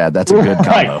combination, Chad. That's a good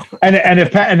combo. Right. And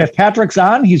if Patrick's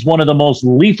on, he's one of the most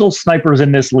lethal snipers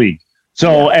in this league.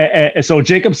 So so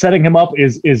Jacob setting him up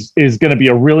is going to be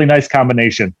a really nice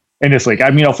combination in this league. I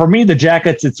mean, for me, the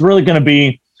Jackets, it's really going to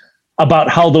be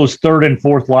about how those third and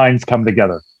fourth lines come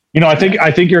together. I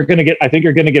think you're going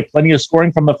to get plenty of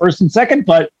scoring from the first and second,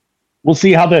 but we'll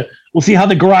see how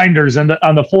the grinders on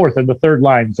the fourth and the third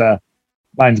lines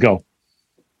go.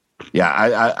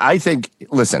 Yeah, I think.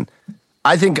 Listen,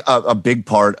 I think a big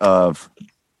part of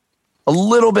a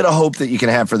little bit of hope that you can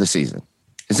have for the season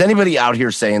is anybody out here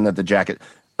saying that the Jacket,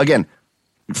 again,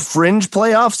 fringe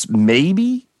playoffs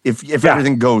maybe. If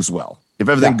everything goes well, if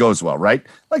everything goes well, right?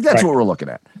 Like that's what we're looking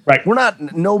at. Right. We're not,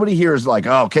 nobody here is like,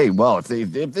 oh, okay, well, if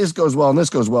this goes well and this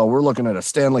goes well, we're looking at a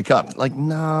Stanley Cup. Like,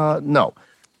 no.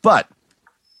 But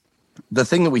the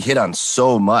thing that we hit on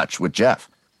so much with Jeff,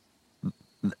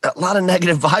 a lot of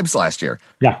negative vibes last year.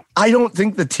 Yeah. I don't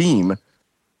think the team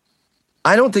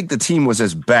was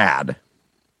as bad.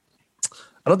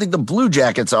 I don't think the Blue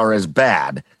Jackets are as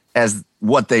bad as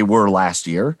what they were last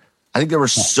year. I think there were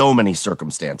so many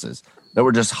circumstances that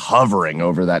were just hovering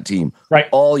over that team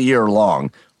all year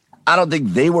long. I don't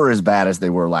think they were as bad as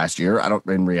they were last year.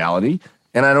 In reality.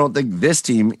 And I don't think this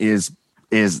team is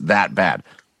that bad.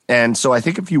 And so I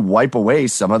think if you wipe away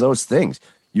some of those things,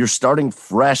 you're starting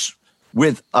fresh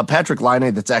with a Patrick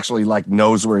Laine that's actually like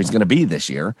knows where he's going to be this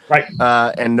year. Right.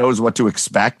 And knows what to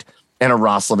expect. And a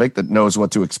Roslovic that knows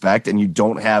what to expect. And you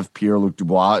don't have Pierre-Luc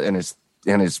Dubois and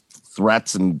his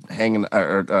threats and hanging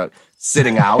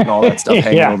sitting out and all that stuff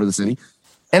hanging over the city.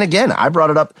 And again, I brought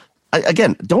it up.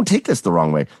 Again, don't take this the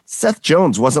wrong way. Seth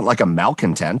Jones wasn't like a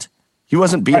malcontent. He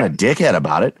wasn't being a dickhead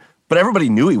about it, but everybody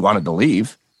knew he wanted to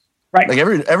leave. Right. Like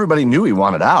everybody knew he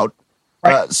wanted out.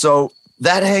 Right. So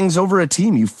that hangs over a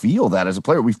team. You feel that as a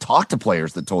player. We've talked to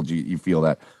players that told you feel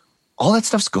that. All that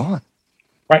stuff's gone.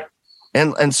 Right.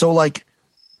 And so like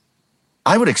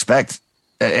I would expect,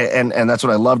 and that's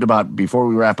what I loved about, before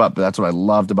we wrap up, that's what I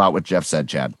loved about what Jeff said,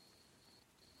 Chad.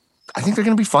 I think they're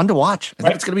going to be fun to watch. I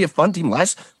think it's going to be a fun team.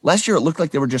 Last year, it looked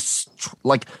like they were just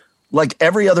like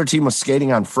every other team was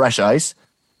skating on fresh ice,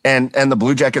 and the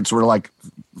Blue Jackets were like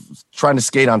trying to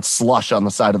skate on slush on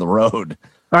the side of the road.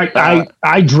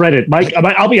 I dreaded, Mike.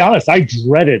 I'll be honest. I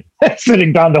dreaded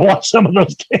sitting down to watch some of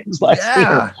those games last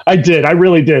year. I did. I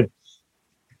really did.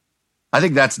 I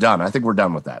think that's done. I think we're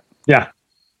done with that. Yeah.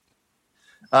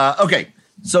 Okay.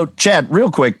 So, Chad, real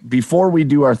quick, before we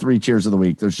do our 3 cheers of the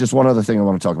week, there's just one other thing I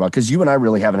want to talk about, because you and I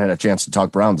really haven't had a chance to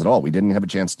talk Browns at all. We didn't have a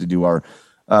chance to do our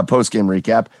post-game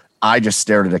recap. I just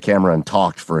stared at a camera and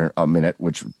talked for a minute,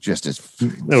 which just is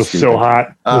it was stupid. So hot.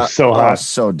 It was so hot.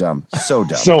 So dumb. So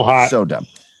dumb. So hot. So dumb.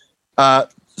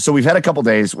 So we've had a couple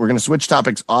days. We're going to switch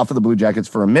topics off of the Blue Jackets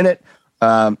for a minute.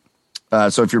 So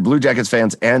if you're Blue Jackets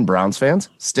fans and Browns fans,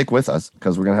 stick with us,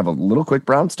 because we're going to have a little quick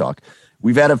Browns talk.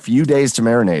 We've had a few days to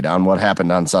marinate on what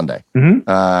happened on Sunday,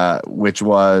 which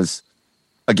was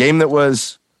a game that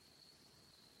was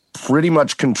pretty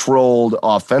much controlled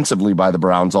offensively by the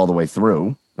Browns all the way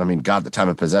through. I mean, God, the time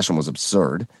of possession was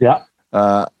absurd. Yeah.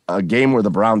 A game where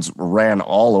the Browns ran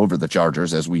all over the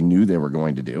Chargers, as we knew they were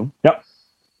going to do. Yep.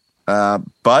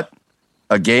 But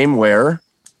a game where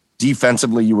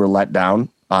defensively you were let down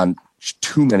on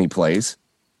too many plays.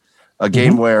 A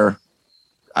game where,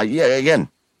 again,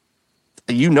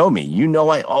 you know me. You know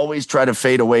I always try to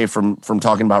fade away from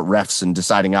talking about refs and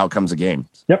deciding outcomes of games.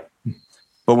 Yep.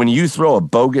 But when you throw a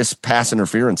bogus pass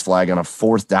interference flag on a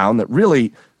 4th down that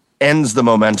really ends the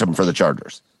momentum for the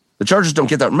Chargers. The Chargers don't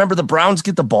get that. Remember, the Browns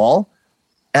get the ball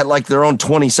at like their own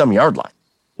 20-some yard line.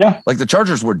 Yeah. Like the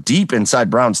Chargers were deep inside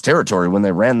Browns territory when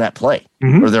they ran that play,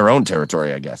 or their own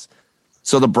territory, I guess.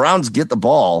 So the Browns get the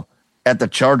ball at the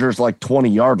Chargers like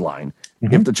 20-yard line.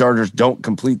 If the Chargers don't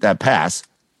complete that pass,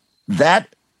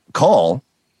 that call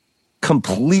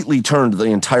completely turned the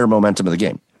entire momentum of the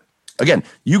game. Again,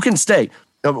 you can stay.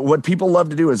 What people love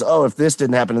to do is, if this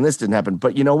didn't happen and this didn't happen.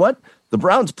 But you know what? The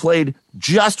Browns played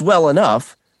just well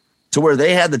enough to where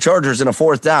they had the Chargers in a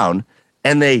 4th down,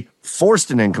 and they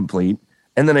forced an incomplete,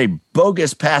 and then a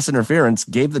bogus pass interference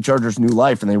gave the Chargers new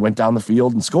life, and they went down the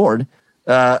field and scored.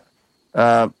 So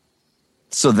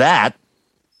that,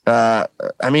 I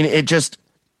mean, it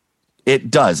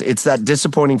does. It's that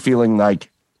disappointing feeling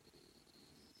like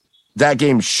that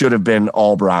game should have been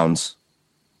all Browns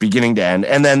beginning to end.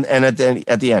 And then at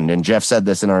the end, and Jeff said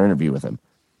this in our interview with him,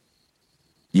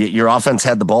 your offense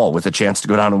had the ball with a chance to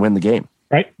go down and win the game.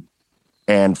 Right.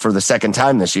 And for the second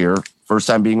time this year, first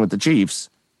time being with the Chiefs,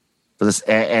 for this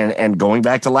and going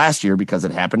back to last year, because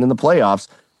it happened in the playoffs,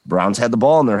 Browns had the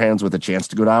ball in their hands with a chance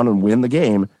to go down and win the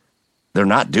game. They're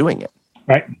not doing it.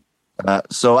 Right.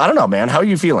 So I don't know, man. How are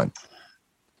you feeling?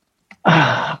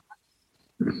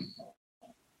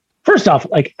 First off,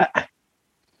 like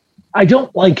I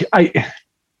don't like the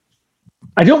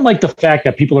fact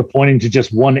that people are pointing to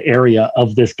just one area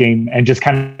of this game and just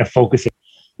kind of focusing.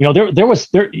 You know, there were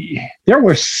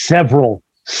several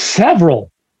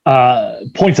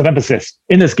points of emphasis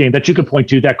in this game that you could point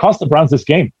to that cost the Browns this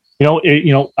game.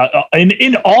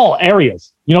 In all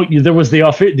areas. There was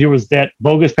that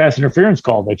bogus pass interference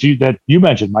call that you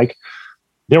mentioned, Mike.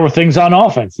 There were things on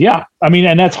offense. Yeah. I mean,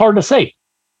 and that's hard to say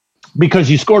because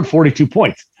you scored 42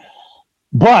 points.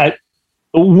 But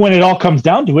when it all comes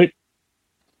down to it,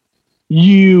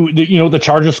 the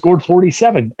Chargers scored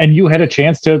 47 and you had a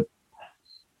chance to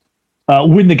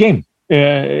win the game.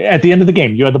 At the end of the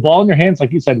game, you had the ball in your hands,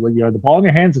 like you said, where you had the ball in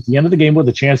your hands at the end of the game with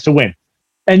a chance to win,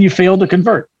 and you failed to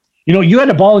convert. You had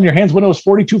the ball in your hands when it was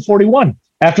 42-41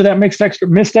 after that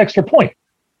missed extra point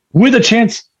with a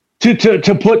chance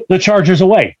to put the Chargers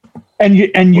away, and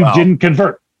you didn't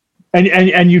convert,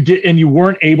 and you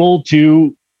weren't able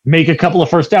to make a couple of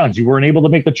first downs. You weren't able to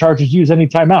make the Chargers use any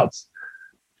timeouts.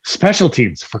 Special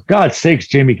teams, for God's sakes,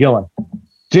 Jamie Gillen.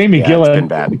 Gillen, it's been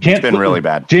bad. It's been really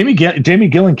bad. Jamie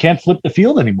Gillen can't flip the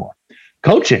field anymore.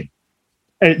 Coaching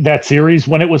that series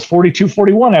when it was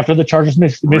 42-41 after the Chargers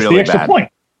missed really the extra point.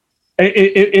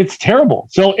 It's terrible.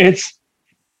 So it's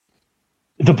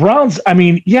the Browns. I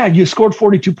mean, yeah, you scored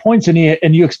 42 points and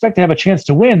you expect to have a chance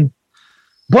to win,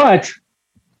 but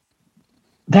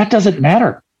that doesn't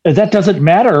matter. That doesn't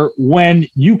matter when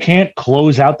you can't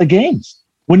close out the games.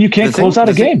 When you can't close out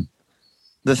a game.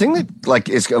 The thing that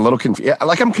is a little confused,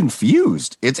 I'm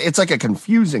confused. It's like a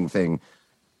confusing thing.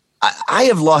 I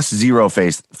have lost zero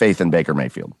faith in Baker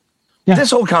Mayfield. Yeah. This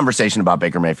whole conversation about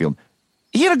Baker Mayfield,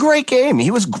 he had a great game.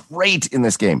 He was great in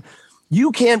this game.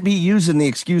 You can't be using the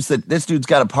excuse that this dude's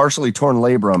got a partially torn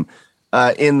labrum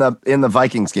in the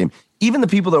Vikings game. Even the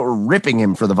people that were ripping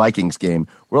him for the Vikings game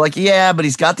were like, yeah, but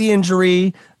he's got the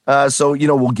injury. So,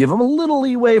 we'll give him a little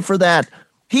leeway for that.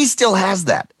 He still has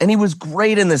that. And he was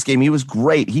great in this game. He was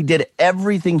great. He did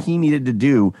everything he needed to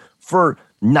do for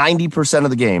 90% of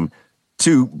the game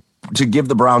to give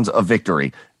the Browns a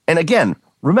victory. And again,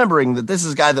 remembering that this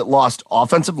is a guy that lost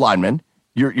offensive linemen,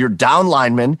 you're down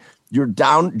linemen, you're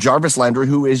down Jarvis Landry,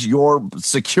 who is your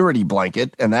security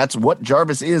blanket, and that's what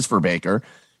Jarvis is for Baker.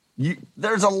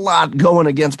 There's a lot going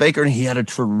against Baker, and he had a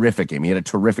terrific game.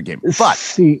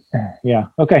 But yeah,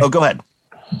 okay. Oh, go ahead.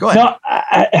 No,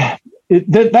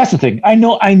 that's the thing. I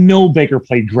know Baker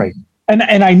played great, and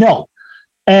I know,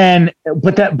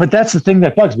 but that's the thing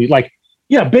that bugs me. Like,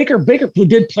 yeah, Baker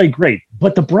did play great,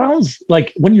 but the Browns,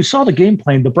 like when you saw the game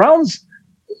plan, the Browns,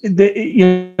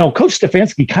 Coach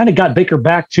Stefanski kind of got Baker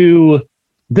back to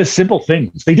the simple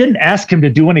things. They didn't ask him to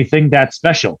do anything that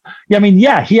special. Yeah, I mean,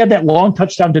 yeah, he had that long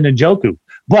touchdown to Njoku,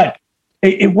 but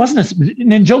it wasn't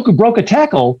Njoku broke a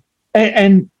tackle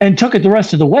and took it the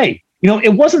rest of the way.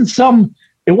 It wasn't some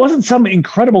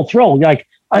incredible throw. Like,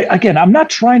 I'm not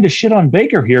trying to shit on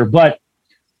Baker here, but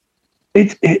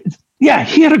yeah,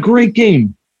 he had a great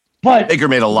game. But Baker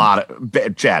made a lot of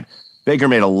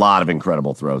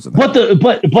incredible throws in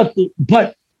that.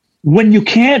 But when you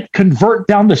can't convert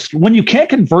down the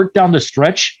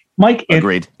stretch, Mike,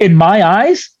 in my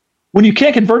eyes, when you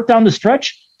can't convert down the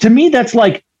stretch, to me that's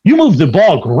like you moved the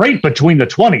ball great between the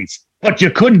 20s, but you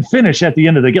couldn't finish at the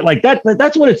end of the game. Like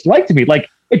that's what it's like to me. Like,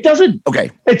 it doesn't.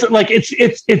 Okay. It's like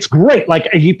it's great.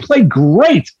 Like, he played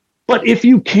great, but if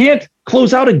you can't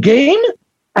close out a game,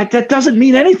 that doesn't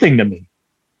mean anything to me.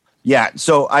 Yeah.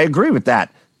 So I agree with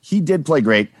that. He did play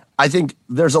great. I think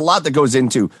there's a lot that goes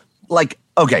into, like,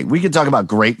 okay, we could talk about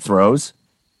great throws.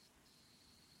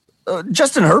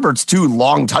 Justin Herbert's 2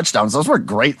 long touchdowns, those were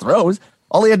great throws.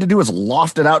 All he had to do was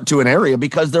loft it out to an area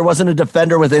because there wasn't a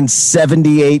defender within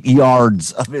 78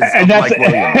 yards of his. And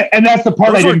that's the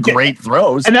part those I didn't get. Great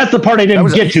throws. And that's the part I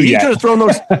didn't get to yet. He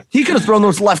could have thrown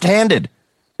those left-handed,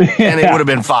 and it would have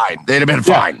been fine. They'd have been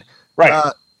fine.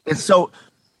 Right. And so,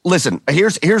 listen.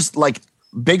 Here's like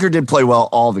Baker did play well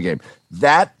all the game.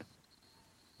 That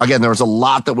again, there was a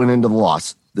lot that went into the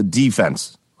loss. The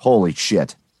defense, holy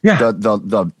shit. Yeah.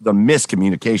 The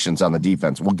miscommunications on the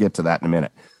defense. We'll get to that in a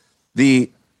minute.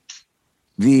 The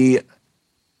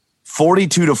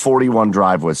 42-41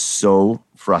 drive was so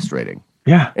frustrating.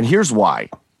 Yeah. And here's why.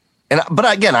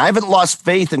 But again, I haven't lost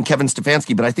faith in Kevin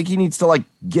Stefanski, but I think he needs to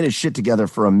get his shit together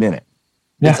for a minute.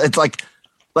 Yeah. It's like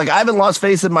I haven't lost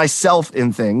faith in myself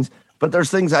in things, but there's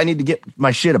things I need to get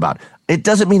my shit about. It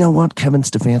doesn't mean I want Kevin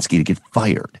Stefanski to get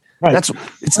fired. Right.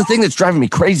 It's the thing that's driving me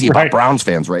crazy about Browns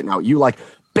fans right now.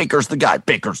 Baker's the guy.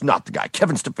 Baker's not the guy.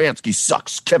 Kevin Stefanski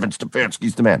sucks. Kevin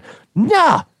Stefanski's the man.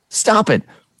 Nah, stop it.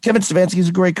 Kevin Stefanski's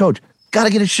a great coach. Got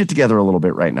to get his shit together a little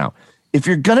bit right now. If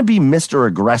you're going to be Mr.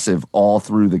 Aggressive all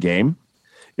through the game,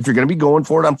 if you're going to be going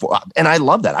for it on 4, and I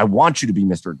love that. I want you to be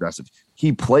Mr. Aggressive.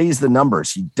 He plays the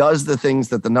numbers. He does the things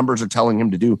that the numbers are telling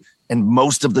him to do, and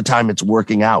most of the time it's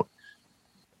working out.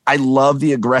 I love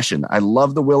the aggression. I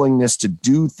love the willingness to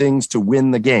do things to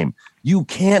win the game. You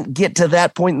can't get to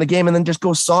that point in the game and then just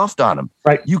go soft on them.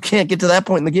 Right. You can't get to that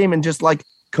point in the game and just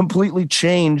completely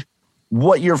change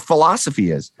what your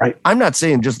philosophy is. Right. I'm not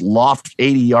saying just loft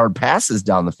 80-yard passes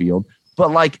down the field,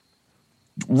 but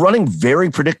running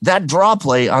that draw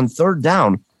play on 3rd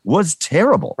down was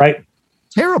terrible. Right.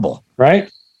 Terrible.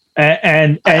 Right.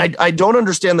 And I don't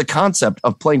understand the concept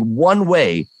of playing one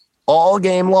way all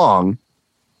game long.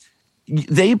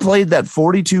 They played that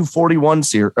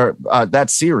 42-41 that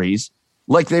series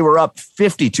like they were up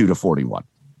 52-41.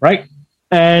 Right.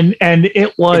 And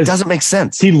it doesn't make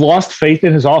sense. He lost faith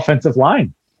in his offensive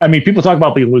line. I mean, people talk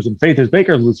about losing faith as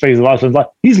Baker lose faith in his offensive line.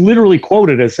 He's literally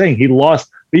quoted as saying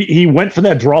he went for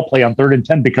that draw play on 3rd and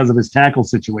 10 because of his tackle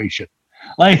situation.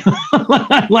 Like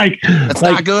that's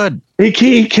not good.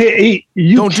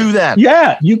 You don't do that.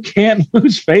 Yeah, you can't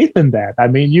lose faith in that. I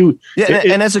mean,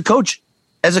 and as a coach,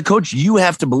 you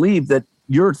have to believe that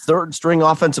your 3rd string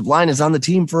offensive line is on the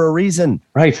team for a reason.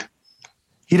 Right.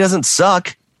 He doesn't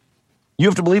suck. You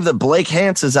have to believe that Blake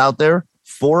Hance is out there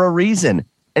for a reason,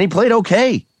 and he played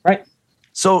okay. Right.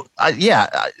 So,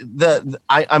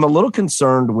 I'm a little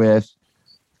concerned with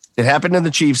it happened in the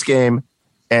Chiefs game,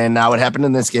 and now it happened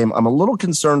in this game. I'm a little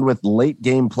concerned with late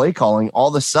game play calling. All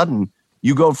of a sudden,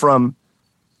 you go from,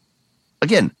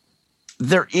 again,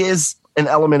 there is an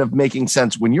element of making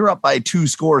sense. When you're up by 2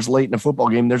 scores late in a football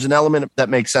game, there's an element that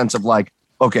makes sense of like,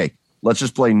 okay, let's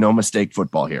just play no mistake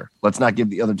football here. Let's not give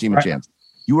the other team a chance.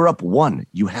 You were up 1.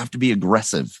 You have to be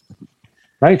aggressive.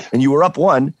 Right. And you were up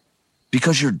 1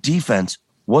 because your defense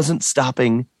wasn't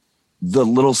stopping the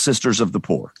little sisters of the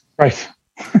poor. Right.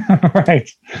 Right.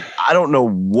 I don't know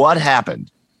what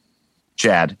happened,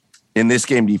 Chad, in this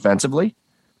game defensively.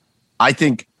 I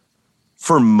think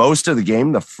for most of the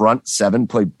game, the front 7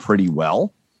 played pretty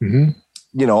well. Mm-hmm.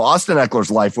 You know, Austin Eckler's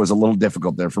life was a little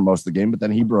difficult there for most of the game, but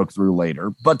then he broke through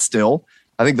later. But still,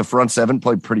 I think the front 7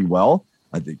 played pretty well.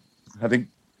 I think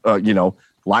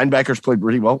linebackers played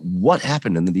pretty well. What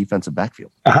happened in the defensive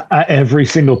backfield? Every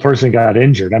single person got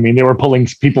injured. I mean, they were pulling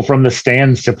people from the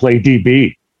stands to play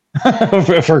DB.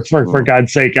 for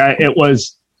God's sake, it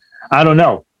was. I don't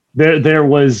know. There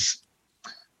was,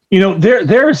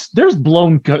 there's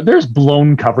blown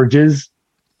coverages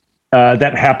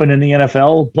that happen in the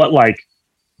NFL, but like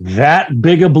that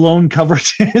big of blown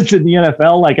coverages in the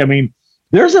NFL, like I mean,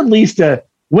 there's at least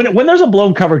when there's a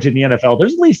blown coverage in the NFL,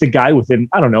 there's at least a guy within,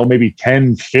 I don't know, maybe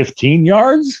 10, 15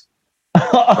 yards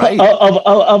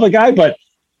of a guy. But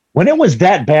when it was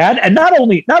that bad, and not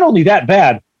only that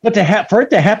bad, but for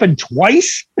it to happen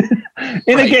twice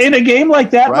in a game like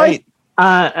that, right?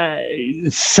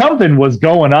 Something was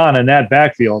going on in that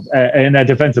backfield, in that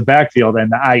defensive backfield,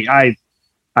 and I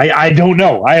don't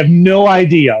know. I have no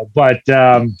idea, but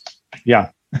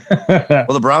yeah. Well,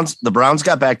 the Browns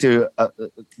got back to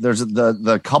there's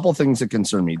the couple things that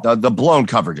concern me. The blown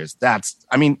coverages.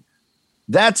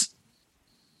 That's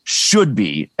should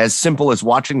be as simple as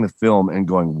watching the film and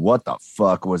going, "What the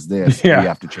fuck was this?" Yeah. We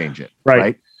have to change it,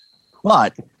 right?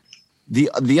 But the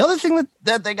other thing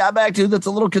that they got back to that's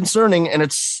a little concerning, and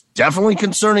it's definitely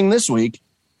concerning this week.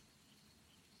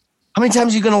 How many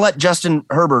times are you going to let Justin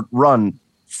Herbert run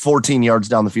 14 yards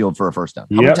down the field for a first down?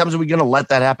 How many times are we going to let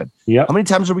that happen? How many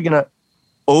times are we going to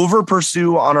over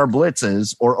pursue on our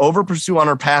blitzes or over pursue on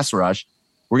our pass rush?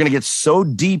 We're going to get so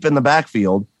deep in the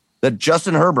backfield that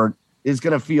Justin Herbert is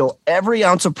going to feel every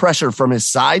ounce of pressure from his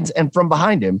sides and from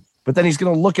behind him. But then he's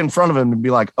going to look in front of him and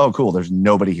be like, oh, cool, there's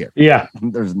nobody here. Yeah.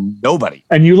 There's nobody.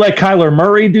 And you let Kyler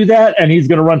Murray do that, and he's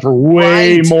going to run for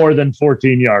way more than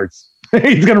 14 yards.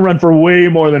 He's going to run for way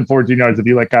more than 14 yards if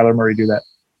you let Kyler Murray do that.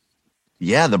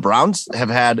 Yeah, the Browns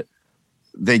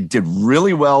they did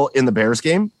really well in the Bears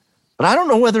game, but I don't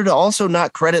know whether to also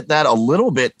not credit that a little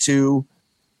bit to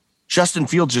Justin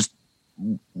Fields just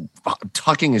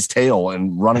tucking his tail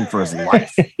and running for his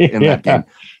life in that game.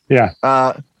 Yeah.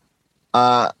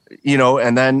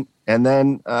 And then in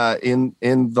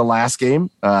the last game,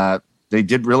 they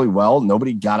did really well.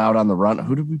 Nobody got out on the run.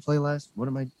 Who did we play last? Who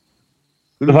did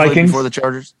the Vikings before the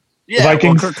Chargers? Yeah, the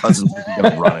Vikings. Kirk Cousins isn't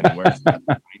going to run anywhere.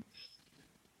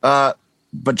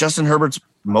 But Justin Herbert's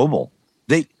mobile.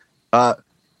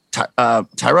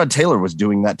 Tyrod Taylor was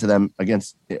doing that to them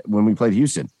when we played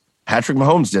Houston. Patrick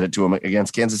Mahomes did it to him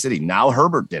against Kansas City. Now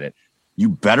Herbert did it. You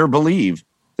better believe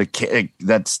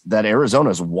that Arizona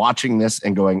is watching this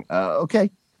and going,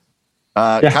 okay.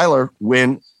 Kyler,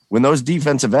 when those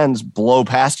defensive ends blow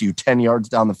past you 10 yards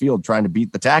down the field trying to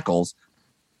beat the tackles,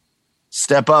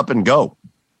 step up and go.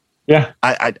 Yeah.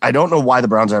 I don't know why the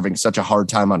Browns are having such a hard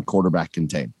time on quarterback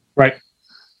contain. Right.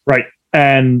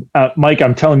 And Mike,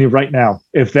 I'm telling you right now,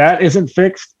 if that isn't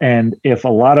fixed, and if a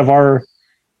lot of our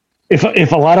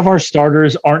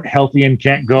starters aren't healthy and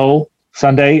can't go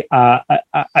Sunday,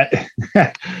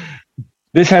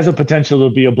 this has a potential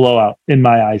to be a blowout in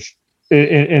my eyes.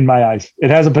 In my eyes, it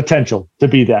has a potential to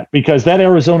be that, because that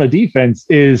Arizona defense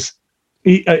is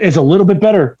a little bit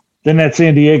better than that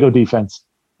San Diego defense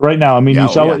right now. I mean, you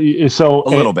saw it, so a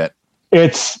little bit.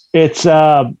 This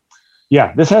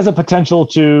has a potential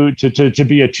to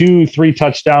be a 2-3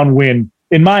 touchdown win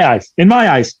in my eyes.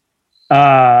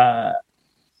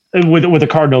 With the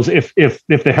Cardinals, if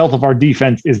the health of our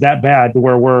defense is that bad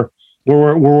where we're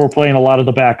playing a lot of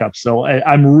the backups. So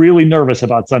I'm really nervous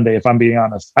about Sunday, if I'm being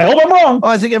honest. I hope I'm wrong.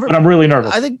 Oh, but I'm really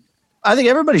nervous. I think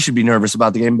everybody should be nervous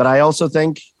about the game, but I also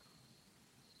think,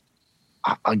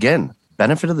 again,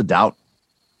 benefit of the doubt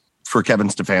for Kevin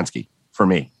Stefanski, for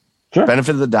me. Sure.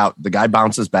 Benefit of the doubt. The guy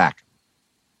bounces back.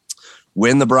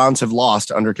 When the Browns have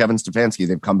lost under Kevin Stefanski,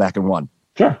 they've come back and won.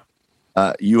 Sure.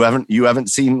 You haven't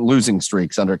seen losing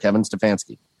streaks under Kevin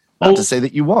Stefanski. Not to say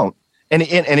that you won't. And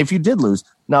if you did lose,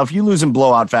 now if you lose in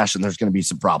blowout fashion, there's going to be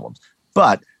some problems.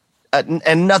 But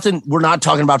and nothing. We're not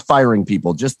talking about firing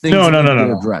people. Just things no.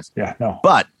 address. Yeah, no.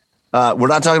 But we're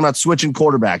not talking about switching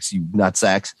quarterbacks, you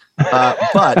nutsacks.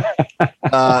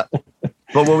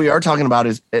 But what we are talking about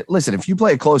is, listen, if you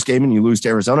play a close game and you lose to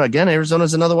Arizona, again,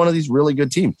 Arizona's another one of these really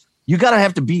good teams. You got to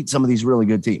have to beat some of these really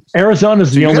good teams.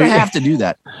 Arizona's You're going to have to do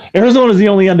that. Arizona's the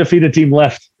only undefeated team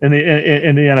left in the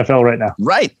NFL right now.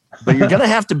 Right. But you're going to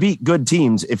have to beat good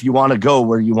teams if you want to go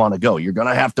where you want to go. You're going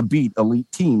to have to beat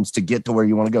elite teams to get to where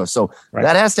you want to go. So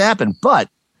that has to happen. But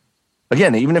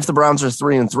again, even if the Browns are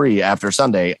 3-3 after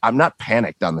Sunday, I'm not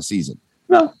panicked on the season.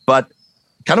 No. But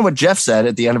kind of what Jeff said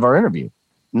at the end of our interview.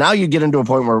 Now you get into a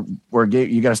point where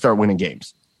you got to start winning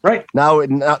games. Right. Now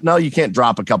you can't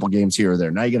drop a couple games here or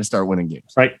there. Now you got to start winning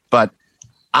games. Right. But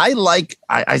I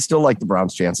still like the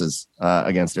Browns' chances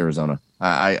against Arizona.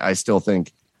 I still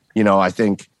think, I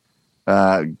think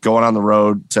going on the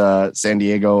road to San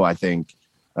Diego, I think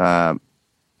the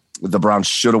Browns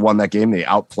should have won that game. They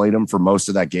outplayed them for most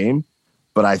of that game.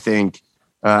 But I think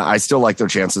I still like their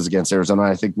chances against Arizona.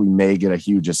 I think we may get a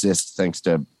huge assist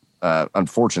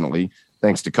unfortunately,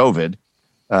 thanks to COVID.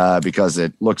 Because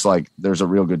it looks like there's a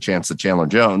real good chance that Chandler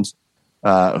Jones,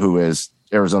 who is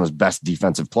Arizona's best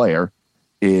defensive player,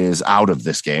 is out of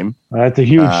this game. That's a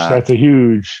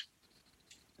huge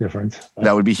difference.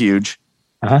 That would be huge.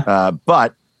 Uh-huh.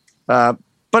 But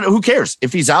who cares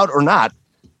if he's out or not?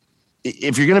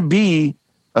 If you're going to be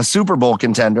a Super Bowl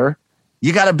contender,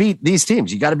 you got to beat these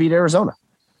teams. You got to beat Arizona.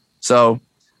 So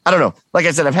I don't know. Like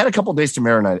I said, I've had a couple days to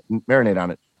marinate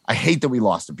on it. I hate that we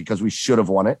lost it because we should have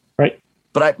won it. Right.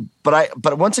 But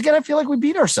once again, I feel like we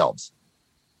beat ourselves.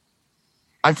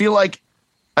 I feel like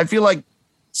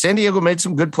San Diego made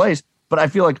some good plays, but I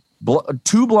feel like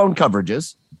two blown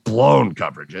coverages.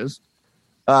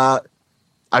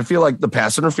 I feel like the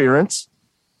pass interference.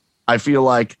 I feel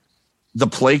like the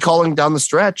play calling down the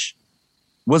stretch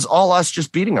was all us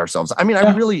just beating ourselves. I mean,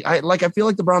 I feel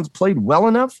like the Browns played well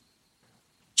enough.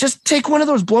 Just take one of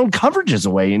those blown coverages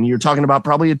away, and you're talking about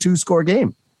probably a 2-score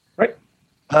game. Right.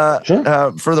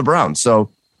 For the Browns. So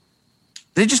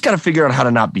they just got to figure out how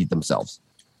to not beat themselves.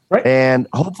 Right. And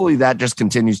hopefully that just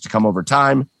continues to come over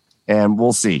time, and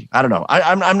we'll see. I don't know.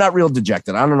 I'm not real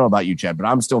dejected. I don't know about you, Chad, but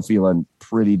I'm still feeling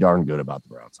pretty darn good about the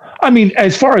Browns. I mean,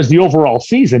 as far as the overall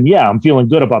season, yeah, I'm feeling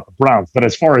good about the Browns. But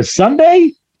as far as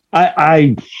Sunday,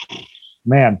 again,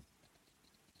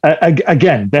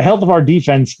 the health of our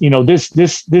defense,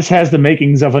 this has the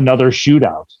makings of another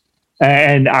shootout.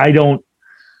 And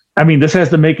this has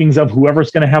the makings of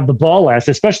whoever's going to have the ball last,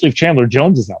 especially if Chandler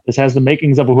Jones is out. This has the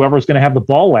makings of whoever's going to have the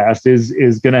ball last is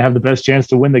going to have the best chance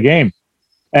to win the game.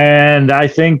 And I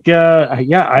think, I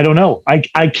don't know. I'm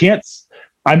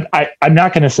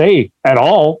not going to say at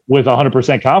all with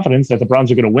 100% confidence that the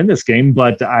Browns are going to win this game,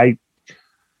 but I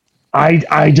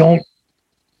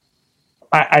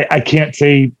can't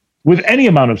say with any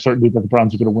amount of certainty that the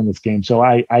Browns are going to win this game. So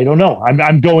I don't know.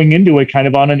 I'm going into it kind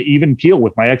of on an even keel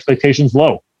with my expectations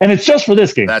low. And it's just for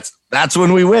this game. That's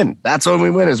when we win. That's when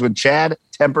we win, is when Chad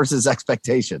tempers his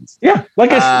expectations. Yeah.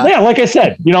 Like I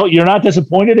said, you're not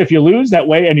disappointed if you lose that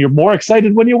way, and you're more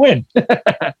excited when you win.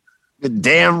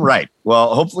 Damn right.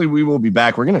 Well, hopefully we will be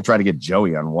back. We're going to try to get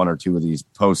Joey on one or two of these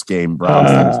post-game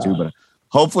Browns things too, but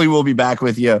hopefully we'll be back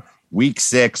with you week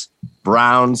 6,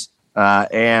 Browns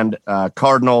and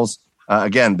Cardinals.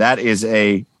 Again, that is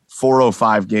a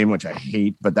 4:05 game, which I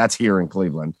hate, but that's here in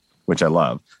Cleveland, which I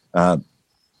love.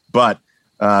 But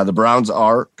the Browns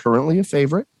are currently a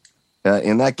favorite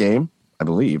in that game, I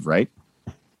believe, right?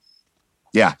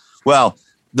 Yeah. Well,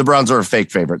 the Browns are a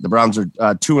fake favorite. The Browns are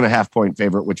 2.5-point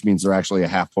favorite, which means they're actually a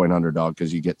half-point underdog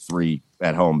because you get 3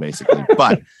 at home, basically.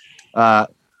 But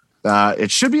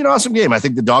it should be an awesome game. I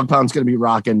think the dog pound's going to be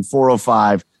rocking.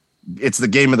 4:05. It's the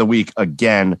game of the week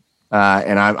again,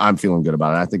 and I'm feeling good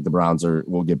about it. I think the Browns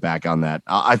will get back on that.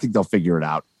 I think they'll figure it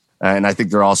out, and I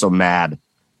think they're also mad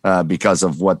because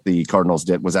of what the Cardinals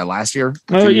did. Was that last year?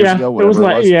 Oh, yeah. It was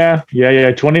like, yeah.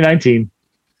 2019.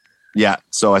 Yeah.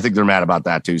 So I think they're mad about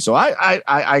that too. So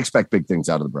I expect big things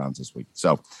out of the Browns this week.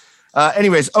 So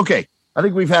anyways, okay. I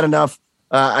think we've had enough.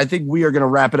 I think we are going to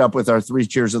wrap it up with our 3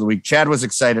 cheers of the week. Chad was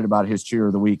excited about his cheer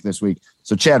of the week this week.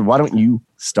 So Chad, why don't you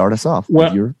start us off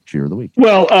with your cheer of the week?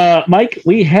 Well, Mike,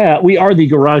 we are the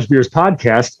Garage Beers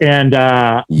podcast, and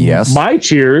yes, my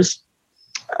cheers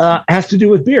has to do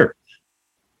with beer.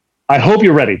 I hope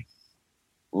you're ready.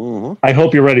 Mm-hmm. I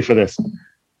hope you're ready for this.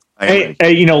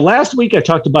 Hey, last week I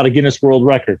talked about a Guinness World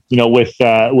Record, with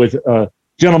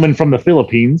gentleman from the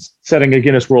Philippines setting a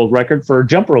Guinness World Record for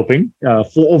jump roping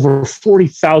for over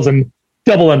 40,000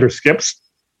 double under skips.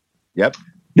 Yep.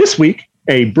 This week,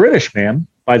 a British man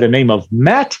by the name of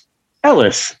Matt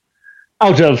Ellis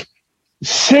out of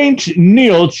St.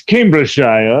 Neots,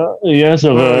 Cambridgeshire, yes,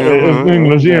 of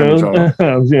English, yes,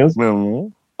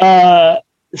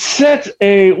 set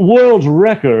a world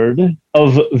record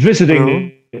of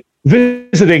visiting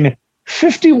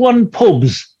 51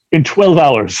 pubs in 12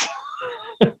 hours.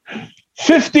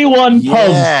 51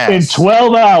 pubs in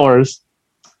 12 hours.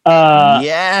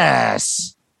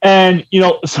 Yes. And,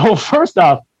 so first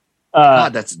off,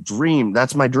 God, that's a dream.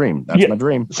 That's my dream. That's my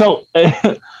dream. So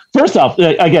first off,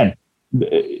 again,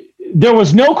 there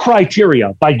was no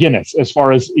criteria by Guinness as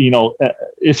far as the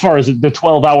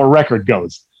 12-hour record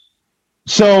goes.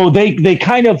 So they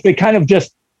kind of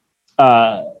just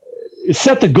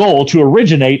set the goal to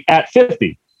originate at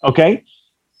 50. Okay.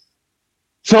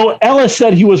 So Ellis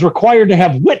said he was required to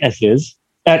have witnesses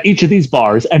at each of these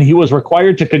bars, and he was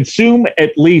required to consume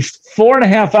at least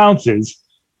 4.5 ounces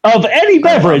of any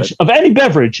beverage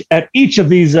at each of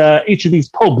these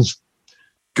pubs.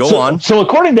 Go on. So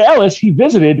according to Ellis, he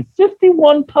visited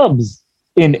 51 pubs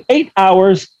in 8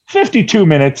 hours, 52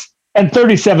 minutes, and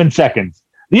 37 seconds.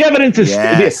 The evidence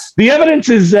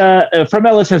is from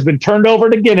Ellis has been turned over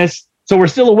to Guinness, so we're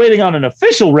still awaiting on an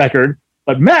official record.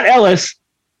 But Matt Ellis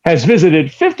has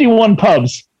visited 51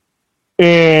 pubs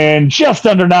in just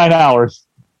under 9 hours.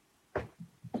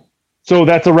 So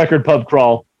that's a record pub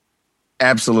crawl.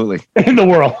 Absolutely. In the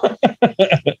world.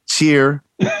 Cheer.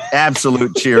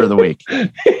 Absolute cheer of the week.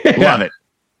 Love it.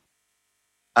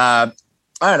 All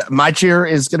right. My cheer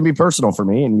is going to be personal for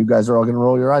me, and you guys are all going to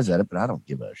roll your eyes at it, but I don't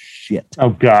give a shit. Oh,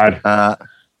 God.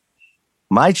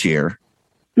 My cheer.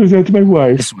 Is that to my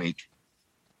wife? This week.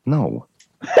 No.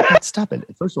 Stop it.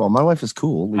 First of all, my wife is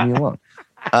cool. Leave me alone.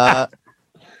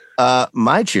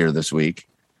 My cheer this week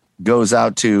goes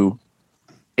out to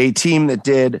a team that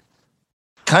did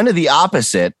kind of the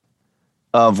opposite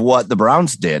of what the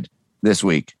Browns did this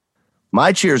week.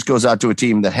 My cheers goes out to a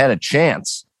team that had a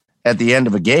chance at the end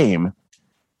of a game,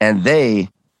 and they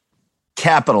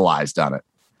capitalized on it.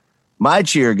 My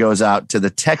cheer goes out to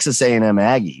the Texas A&M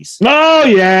Aggies. Oh,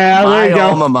 yeah. My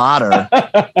alma mater.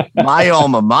 My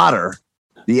alma mater.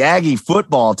 The Aggie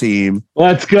football team.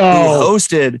 Let's go. Who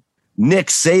hosted Nick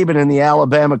Saban and the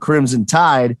Alabama Crimson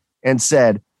Tide and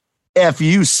said, F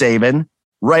you, Saban,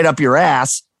 right up your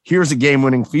ass. Here's a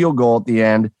game-winning field goal at the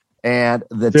end. And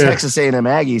the Texas A&M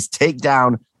Aggies take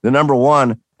down the number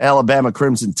 1 Alabama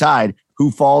Crimson Tide,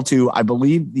 who fall to, I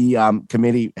believe the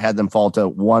committee had them fall to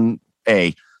 1A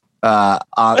in the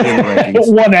rankings.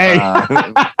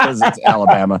 1A. Because it's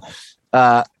Alabama.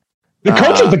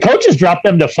 The coaches dropped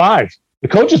them to 5. The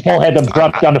coaches poll had them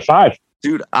dropped down to 5.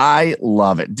 Dude, I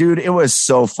love it. Dude, it was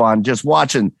so fun just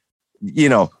watching,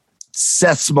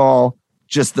 Seth Small,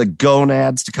 just the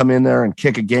gonads to come in there and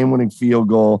kick a game-winning field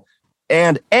goal.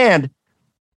 And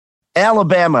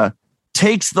Alabama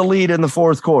takes the lead in the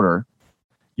fourth quarter.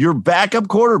 Your backup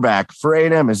quarterback for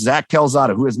A&M is Zach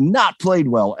Calzada, who has not played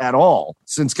well at all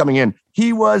since coming in.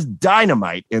 He was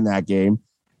dynamite in that game.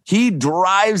 He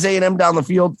drives A&M down the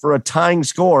field for a tying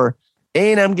score.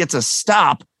 A&M gets a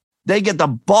stop. They get the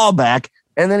ball back,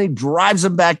 and then he drives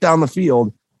them back down the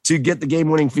field to get the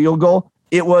game-winning field goal.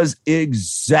 It was a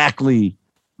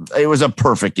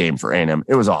perfect game for A&M.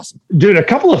 It was awesome. Dude, a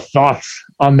couple of thoughts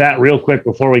on that real quick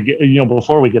before we get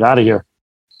out of here.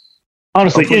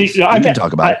 Honestly,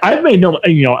 I've made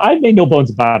no bones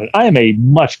about it. I am a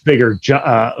much bigger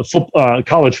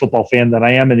college football fan than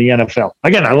I am in the NFL.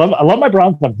 Again, I love my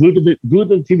Browns. I'm glued to the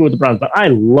TV with the Browns, but I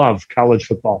love college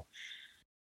football.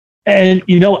 And,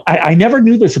 I never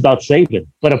knew this about Saban,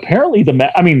 but apparently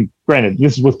granted,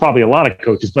 this is with probably a lot of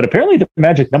coaches, but apparently the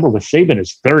magic number with Saban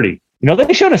is 30.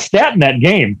 They showed a stat in that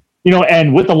game,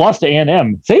 and with the loss to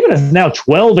A&M, Saban is now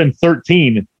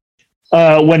 12-13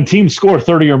 when teams score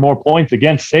 30 or more points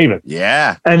against Saban.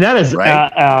 Yeah. And that is,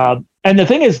 right. And the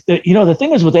thing is, the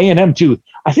thing is with A&M too,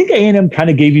 I think A&M kind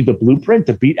of gave you the blueprint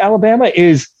to beat Alabama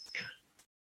is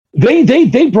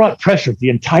They brought pressure the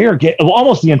entire game,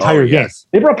 almost the entire game.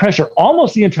 They brought pressure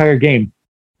almost the entire game.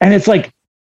 And it's like,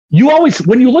 you always,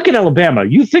 when you look at Alabama,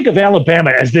 you think of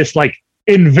Alabama as this like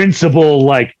invincible,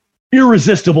 like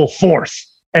irresistible force.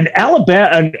 And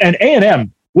Alabama and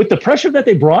A&M, with the pressure that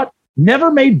they brought,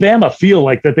 never made Bama feel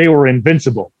like that they were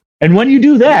invincible. And when you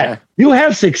do that, you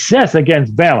have success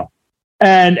against Bama.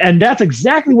 And that's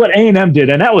exactly what A&M did.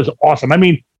 And that was awesome. I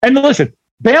mean, and listen,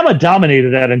 Bama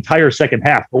dominated that entire second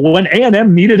half. But when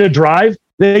A&M needed a drive,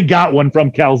 they got one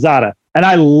from Calzada. And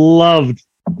I loved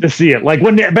to see it. Like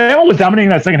when Bama was dominating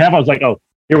that second half, I was like, oh,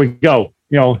 here we go.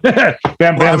 You know,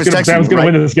 Bama's going to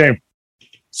win this game.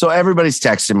 So everybody's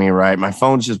texting me, right? My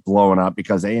phone's just blowing up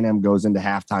because A&M goes into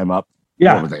halftime up.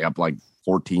 Yeah. What were they up like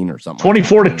 14 or something?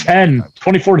 24 to 10.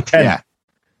 24 to 10. Yeah.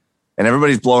 And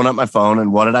everybody's blowing up my phone.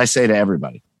 And what did I say to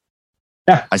everybody?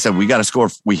 Yeah. I said, we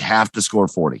have to score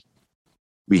 40.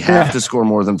 We have to score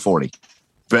more than 40.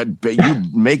 But you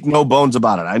make no bones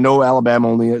about it. I know Alabama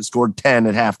only scored 10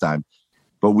 at halftime,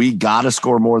 but we got to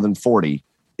score more than 40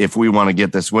 if we want to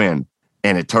get this win.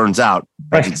 And it turns out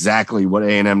that's exactly what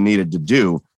A&M needed to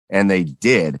do, and they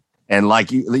did. And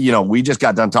like you know, we just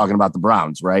got done talking about the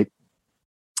Browns, right?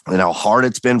 And how hard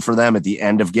it's been for them at the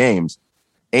end of games.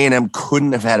 A&M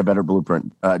couldn't have had a better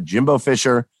blueprint. Jimbo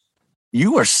Fisher,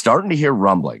 you are starting to hear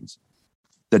rumblings.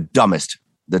 The dumbest.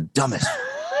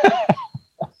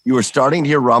 You were starting to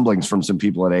hear rumblings from some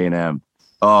people at A&M.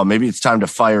 Oh, maybe it's time to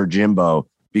fire Jimbo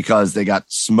because they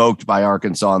got smoked by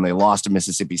Arkansas and they lost to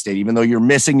Mississippi State, even though you're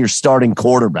missing your starting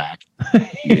quarterback.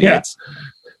 Yeah.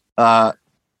 The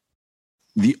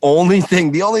only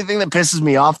thing that pisses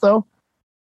me off, though,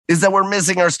 is that we're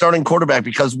missing our starting quarterback,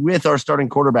 because with our starting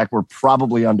quarterback, we're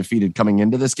probably undefeated coming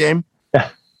into this game. Yeah.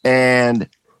 And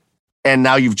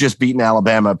now you've just beaten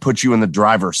Alabama, put you in the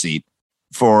driver's seat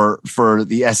for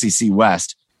the SEC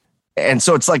West. And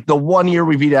so it's like the one year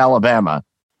we beat Alabama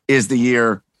is the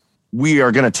year we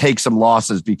are going to take some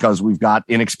losses because we've got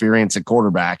inexperience at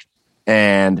quarterback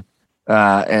and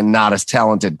not as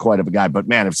talented quite of a guy. But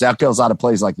man, if Zach Calzada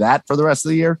plays like that for the rest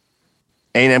of the year,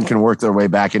 A&M can work their way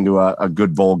back into a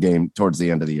good bowl game towards the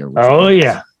end of the year. Oh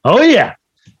yeah.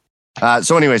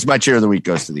 So anyways, my cheer of the week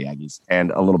goes to the Aggies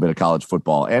and a little bit of college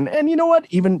football. And you know what?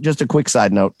 Even just a quick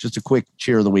side note, just a quick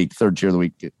cheer of the week, third cheer of the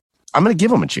week. I'm going to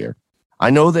give them a cheer. I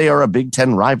know they are a Big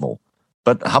Ten rival,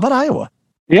 but how about Iowa?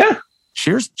 Yeah.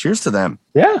 Cheers to them.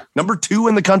 Yeah. Number two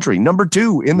in the country.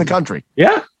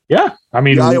 Yeah. Yeah. I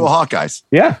mean, the Iowa Hawkeyes.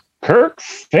 Yeah. Kirk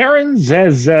Ferentz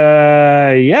says,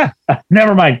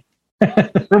 never mind.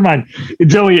 Never mind.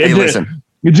 Joey, hey, listen.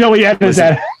 Joey, edit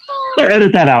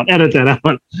that out.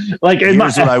 Like in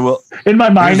my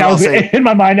mind, I was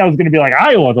going to be like,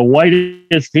 Iowa, the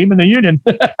whitest team in the union.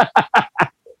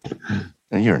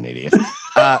 You're an idiot.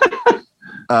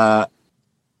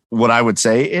 What I would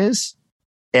say is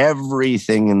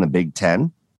everything in the Big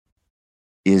Ten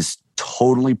is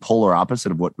totally polar opposite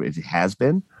of what it has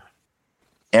been.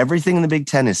 Everything in the Big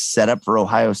Ten is set up for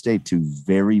Ohio State to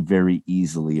very, very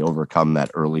easily overcome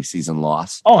that early season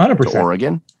loss. Oh, 100%. To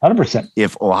Oregon. 100%.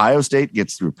 If Ohio State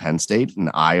gets through Penn State and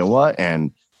Iowa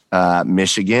and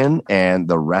Michigan and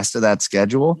the rest of that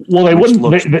schedule, well, they wouldn't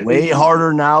look way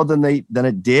harder now than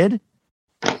it did.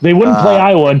 They wouldn't play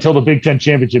Iowa until the Big Ten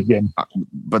championship game.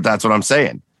 But that's what I'm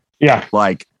saying. Yeah.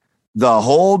 Like the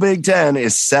whole Big Ten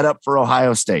is set up for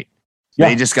Ohio State. Yeah.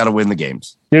 They just got to win the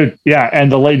games. Dude, yeah.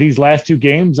 And these last two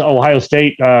games, Ohio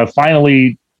State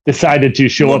finally decided to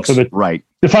show up for the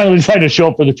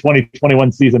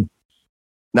 2021 season.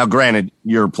 Now, granted,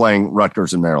 you're playing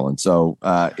Rutgers in Maryland, so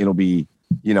it'll be,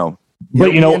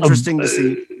 interesting to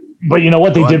see. But you know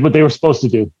what? They did what they were supposed to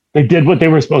do. They did what they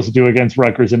were supposed to do against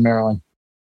Rutgers in Maryland.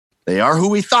 They are who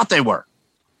we thought they were.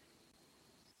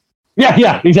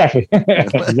 Yeah, exactly.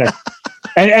 Exactly.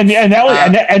 And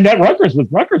that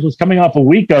Rutgers was coming off a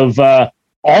week of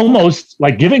almost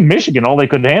like giving Michigan all they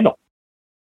could handle.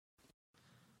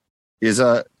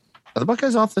 Are the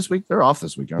Buckeyes off this week? They're off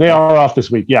this week, aren't they? They are off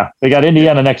this week. Yeah, they got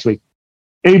Indiana next week.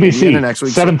 ABC next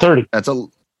week, 7:30. That's a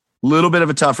little bit of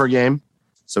a tougher game.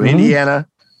 So Indiana,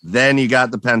 then you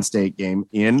got the Penn State game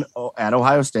at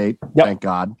Ohio State. Yep. Thank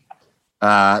God.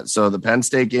 So the Penn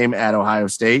State game at Ohio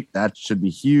State, that should be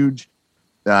huge.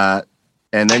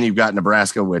 And then you've got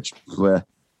Nebraska, which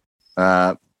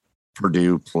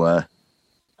Purdue,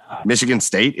 Michigan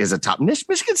State is a top.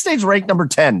 Michigan State's ranked number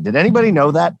 10. Did anybody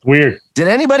know that? Weird. Did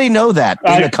anybody know that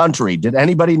in the country? Did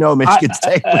anybody know Michigan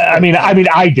State? I mean,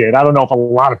 I did. I don't know if a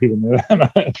lot of people knew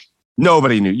that.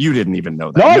 Nobody knew. You didn't even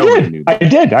know that. No,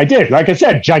 I did. Like I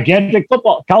said, gigantic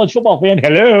college football fan.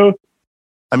 Hello.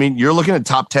 I mean, you're looking at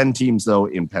top 10 teams, though,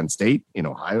 in Penn State, in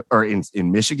Ohio, or in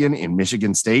Michigan, in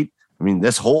Michigan State. I mean,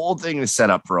 this whole thing is set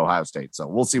up for Ohio State. So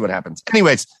we'll see what happens.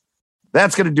 Anyways,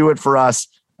 that's going to do it for us.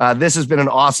 This has been an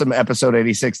awesome episode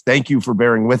 86. Thank you for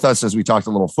bearing with us as we talked a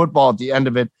little football at the end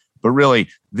of it. But really,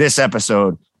 this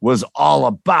episode was all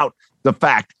about the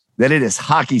fact that it is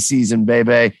hockey season,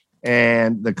 baby.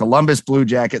 And the Columbus Blue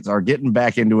Jackets are getting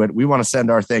back into it. We want to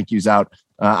send our thank yous out,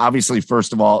 obviously,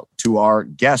 first of all, to our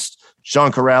guest,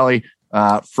 Sean Kuraly,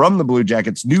 from the Blue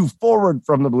Jackets, new forward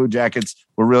from the Blue Jackets.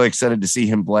 We're really excited to see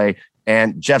him play.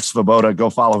 And Jeff Svoboda, go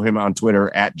follow him on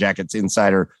Twitter at Jackets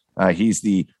Insider. He's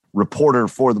the reporter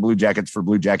for the Blue Jackets for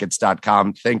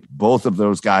BlueJackets.com. Thank both of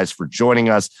those guys for joining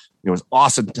us. It was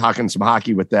awesome talking some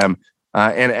hockey with them.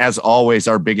 And as always,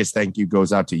 our biggest thank you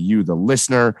goes out to you, the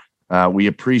listener. We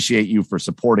appreciate you for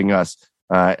supporting us.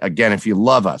 Again, if you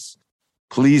love us,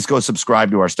 please go subscribe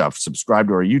to our stuff. Subscribe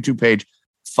to our YouTube page.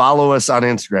 Follow us on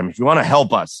Instagram. If you want to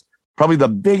help us, probably the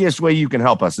biggest way you can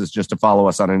help us is just to follow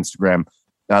us on Instagram.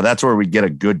 That's where we get a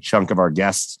good chunk of our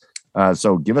guests.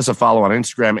 So give us a follow on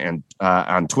Instagram and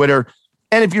on Twitter.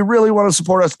 And if you really want to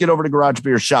support us, get over to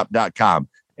garagebeershop.com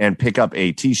and pick up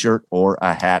a t-shirt or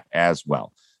a hat as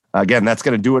well. Again, that's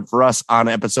going to do it for us on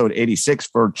episode 86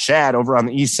 for Chad over on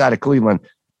the east side of Cleveland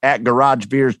at Garage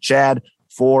Beers. Chad,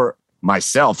 for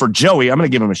myself, for Joey, I'm going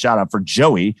to give him a shout out for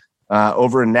Joey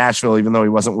over in Nashville, even though he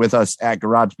wasn't with us at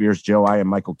Garage Beers. Joe, I am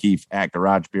Michael Keefe at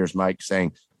Garage Beers. Mike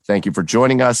saying thank you for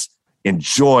joining us.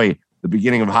 Enjoy the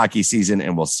beginning of hockey season,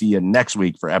 and we'll see you next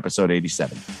week for episode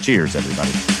 87. Cheers,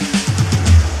 everybody.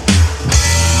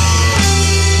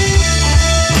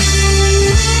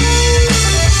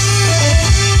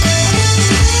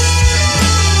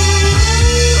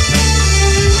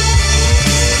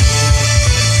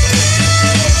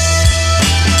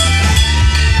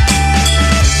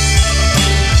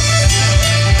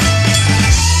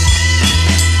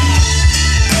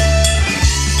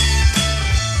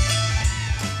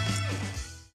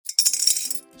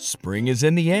 Spring is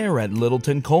in the air at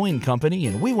Littleton Coin Company,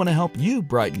 and we want to help you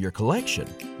brighten your collection.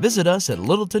 Visit us at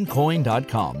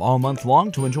littletoncoin.com all month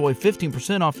long to enjoy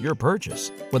 15% off your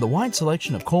purchase. With a wide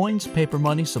selection of coins, paper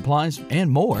money, supplies, and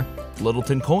more,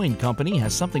 Littleton Coin Company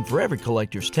has something for every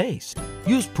collector's taste.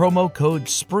 Use promo code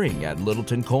SPRING at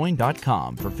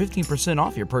littletoncoin.com for 15%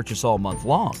 off your purchase all month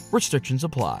long. Restrictions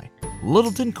apply.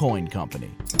 Littleton Coin Company.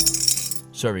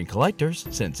 Serving collectors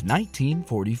since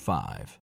 1945.